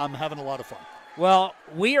I'm having a lot of fun. Well,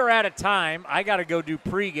 we are out of time. I got to go do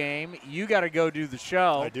pregame. You got to go do the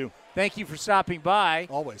show. I do. Thank you for stopping by.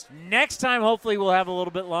 Always. Next time, hopefully, we'll have a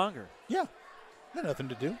little bit longer. Yeah. Got nothing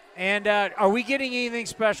to do. And are we getting anything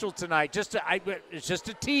special tonight? It's just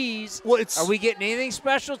a tease. Well, are we getting anything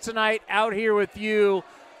special tonight out here with you?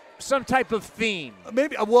 Some type of theme.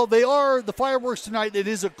 Maybe. Well, they are the fireworks tonight. It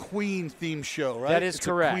is a Queen theme show, right? That is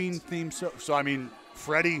correct. A Queen theme show. So I mean,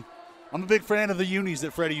 Freddie. I'm a big fan of the unis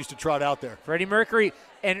that Freddie used to trot out there. Freddie Mercury,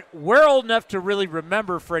 and we're old enough to really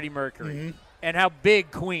remember Freddie Mercury and how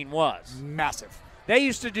big Queen was. Massive. They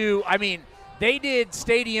used to do. I mean, they did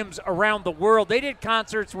stadiums around the world. They did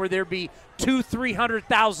concerts where there'd be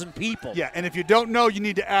 200,000-300,000 people. Yeah, and if you don't know, you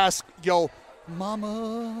need to ask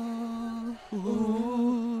Mama.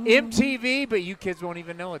 Ooh. MTV, but you kids won't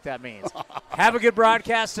even know what that means. Have a good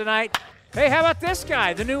broadcast tonight. Hey, how about this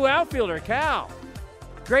guy, the new outfielder, Cal?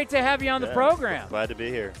 Great to have you on the program. Glad to be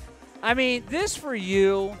here. I mean, this for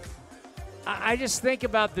you, I just think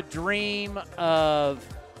about the dream of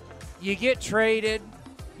you get traded,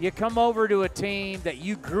 you come over to a team that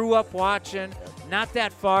you grew up watching, not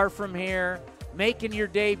that far from here, making your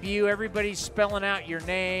debut, everybody's spelling out your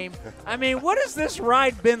name. I mean, what has this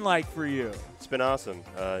ride been like for you? It's been awesome.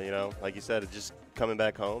 Like you said, just coming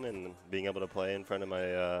back home and being able to play in front of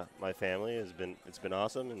my family it's been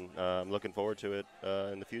awesome, and I'm looking forward to it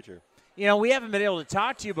in the future. We haven't been able to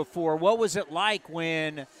talk to you before. What was it like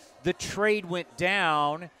when the trade went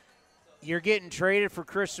down? You're getting traded for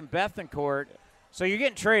Christian Bethancourt. So you're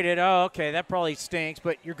getting traded. Oh, okay, that probably stinks,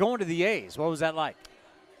 but you're going to the A's. What was that like?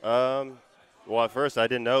 Well, at first I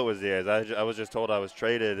didn't know it was the A's. I was just told I was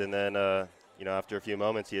traded, and then after a few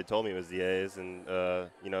moments he had told me it was the A's, and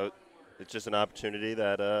it's just an opportunity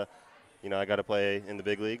that I got to play in the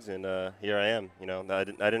big leagues, and here I am. I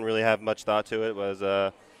didn't really have much thought to it.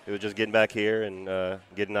 It was just getting back here and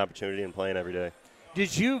getting an opportunity and playing every day.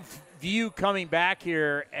 Did you view coming back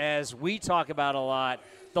here, as we talk about a lot,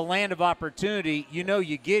 the land of opportunity? You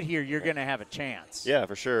get here, you're going to have a chance. Yeah,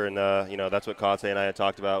 for sure. And, that's what Kate and I had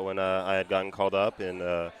talked about when I had gotten called up. And,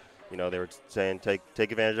 they were saying take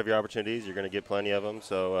advantage of your opportunities. You're going to get plenty of them.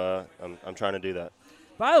 So I'm trying to do that.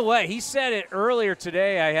 By the way, he said it earlier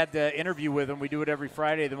today. I had the interview with him. We do it every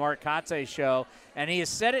Friday, the Mark Kate Show. And he has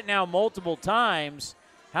said it now multiple times,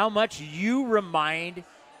 how much you remind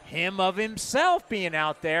him of himself being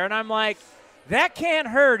out there. And I'm like, that can't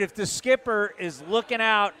hurt if the skipper is looking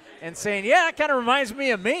out and saying, yeah, that kind of reminds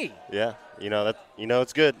me of me. Yeah,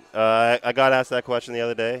 it's good. I got asked that question the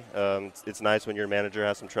other day. It's nice when your manager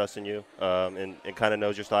has some trust in you and kind of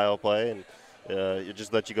knows your style of play, and it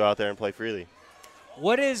just lets you go out there and play freely.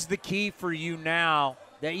 What is the key for you now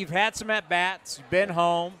that you've had some at-bats, you've been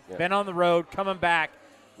home, been on the road, coming back?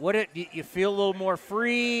 You feel a little more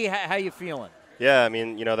free? How you feeling? Yeah, I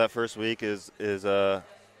mean, that first week is a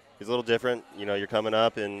little different. You're coming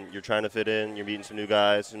up and you're trying to fit in. You're meeting some new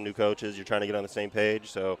guys, some new coaches. You're trying to get on the same page.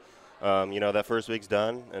 So, that first week's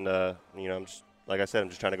done. And, I'm just, like I said, I'm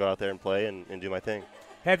just trying to go out there and play and do my thing.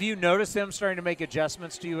 Have you noticed them starting to make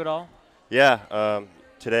adjustments to you at all? Yeah.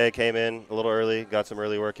 Today I came in a little early, got some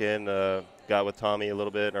early work in, got with Tommy a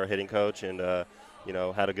little bit, our hitting coach, and,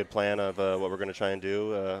 had a good plan of what we're going to try and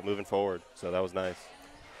do moving forward. So that was nice.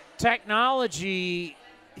 Technology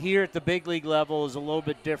here at the big league level is a little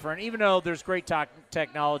bit different, even though there's great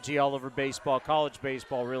technology all over baseball. College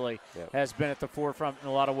baseball really has been at the forefront in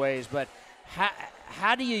a lot of ways. But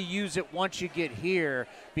how do you use it once you get here?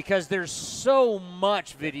 Because there's so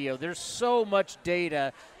much video. There's so much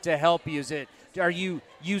data to help you. Are you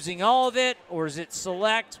using all of it, or is it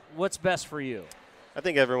select? What's best for you? I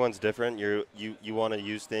think everyone's different. You want to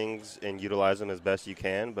use things and utilize them as best you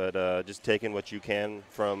can, but just taking what you can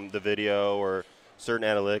from the video or certain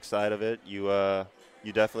analytics side of it, you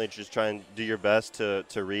definitely just try and do your best to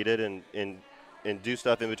read it and do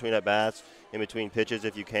stuff in between at bats, in between pitches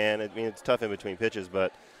if you can. I mean, it's tough in between pitches,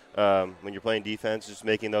 but when you're playing defense, just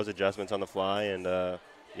making those adjustments on the fly and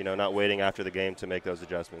not waiting after the game to make those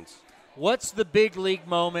adjustments. What's the big league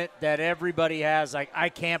moment that everybody has? Like, I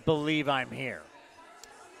can't believe I'm here.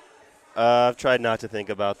 I've tried not to think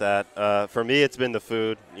about that. For me, it's been the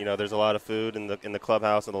food. There's a lot of food in the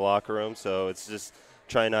clubhouse and the locker room, so it's just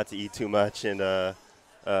trying not to eat too much and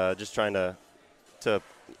just trying to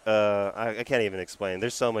I can't even explain.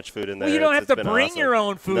 There's so much food in there. Well, you don't have to bring awesome. your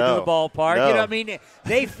own food No, to the ballpark. no. You know what I mean?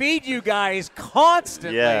 They feed you guys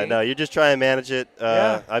constantly. Yeah, no, you just try and manage it.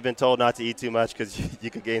 I've been told not to eat too much because you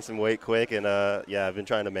could gain some weight quick, and I've been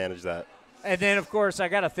trying to manage that. And then, of course, I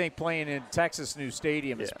got to think playing in Texas' new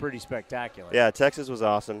stadium is pretty spectacular. Yeah, Texas was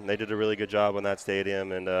awesome. They did a really good job on that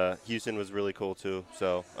stadium, and Houston was really cool too.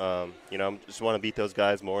 So, I just want to beat those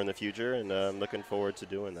guys more in the future, and I'm looking forward to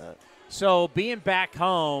doing that. So, being back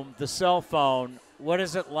home, the cell phone, what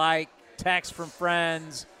is it like? Text from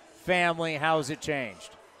friends, family, how has it changed?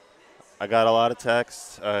 I got a lot of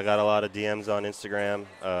texts. I got a lot of DMs on Instagram.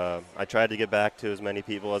 I tried to get back to as many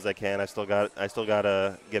people as I can. I still got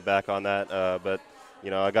to get back on that. But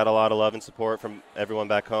I got a lot of love and support from everyone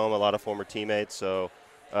back home, a lot of former teammates. So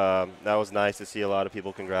that was nice to see a lot of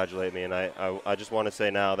people congratulate me. And I just want to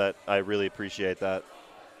say now that I really appreciate that.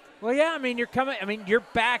 Well, yeah, you're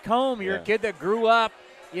back home. You're a kid that grew up,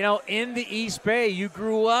 in the East Bay. You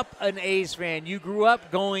grew up an A's fan. You grew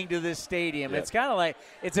up going to this stadium. It's kind of like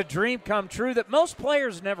it's a dream come true that most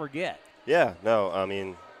players never get. Yeah, no, I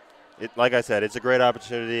mean, like I said, it's a great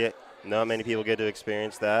opportunity. Not many people get to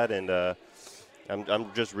experience that, and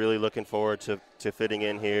I'm just really looking forward to fitting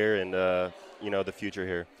in here and, the future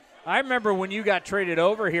here. I remember when you got traded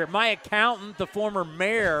over here, my accountant, the former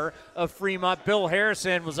mayor of Fremont, Bill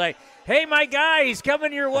Harrison, was like, hey, my guy, he's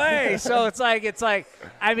coming your way. So it's like,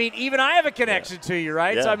 even I have a connection to you,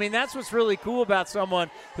 right? Yeah. So, that's what's really cool about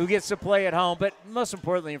someone who gets to play at home, but most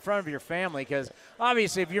importantly, in front of your family, because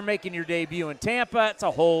obviously if you're making your debut in Tampa, it's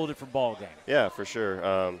a whole different ballgame. Yeah, for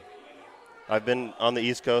sure. I've been on the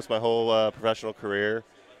East Coast my whole professional career.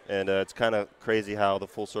 And it's kind of crazy how the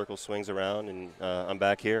full circle swings around, and I'm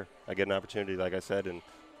back here. I get an opportunity, like I said, and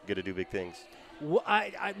get to do big things. Well,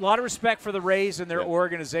 a lot of respect for the Rays and their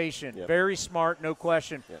organization. Very smart, no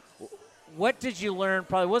question. What did you learn?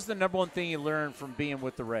 Probably what's the number one thing you learned from being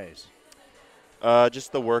with the Rays?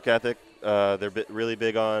 Just the work ethic. They're really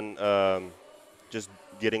big on just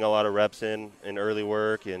getting a lot of reps in early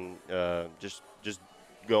work, and just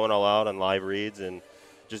going all out on live reads and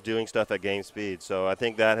just doing stuff at game speed. So I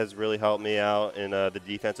think that has really helped me out in the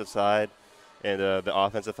defensive side and the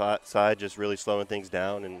offensive side, just really slowing things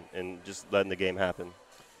down and just letting the game happen.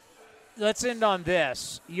 Let's end on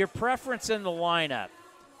this. Your preference in the lineup.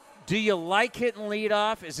 Do you like hitting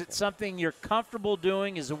leadoff? Is it something you're comfortable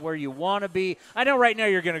doing? Is it where you want to be? I know right now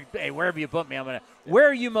you're going to, hey, wherever you put me, where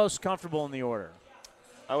are you most comfortable in the order?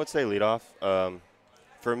 I would say leadoff.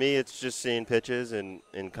 For me, it's just seeing pitches and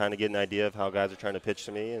kind of getting an idea of how guys are trying to pitch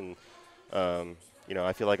to me. And,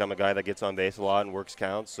 I feel like I'm a guy that gets on base a lot and works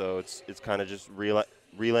counts. So it's kind of just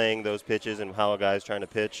relaying those pitches and how a guy's trying to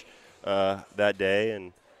pitch that day.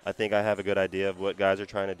 And I think I have a good idea of what guys are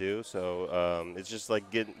trying to do. So it's just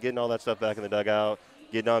like getting all that stuff back in the dugout,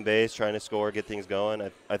 getting on base, trying to score, get things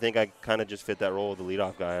going. I think I kind of just fit that role of the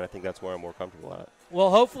leadoff guy, and I think that's where I'm more comfortable at. Well,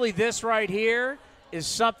 hopefully this right here is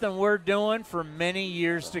something we're doing for many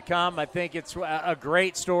years to come. I think it's a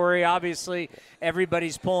great story. Obviously,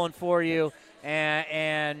 everybody's pulling for you.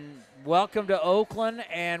 And welcome to Oakland,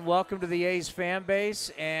 and welcome to the A's fan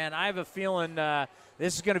base. And I have a feeling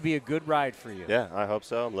this is going to be a good ride for you. Yeah, I hope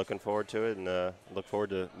so. I'm looking forward to it, and look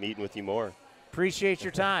forward to meeting with you more. Appreciate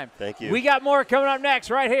your time. Thank you. We got more coming up next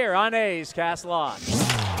right here on A's Cast Live.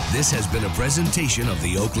 This has been a presentation of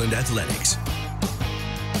the Oakland Athletics.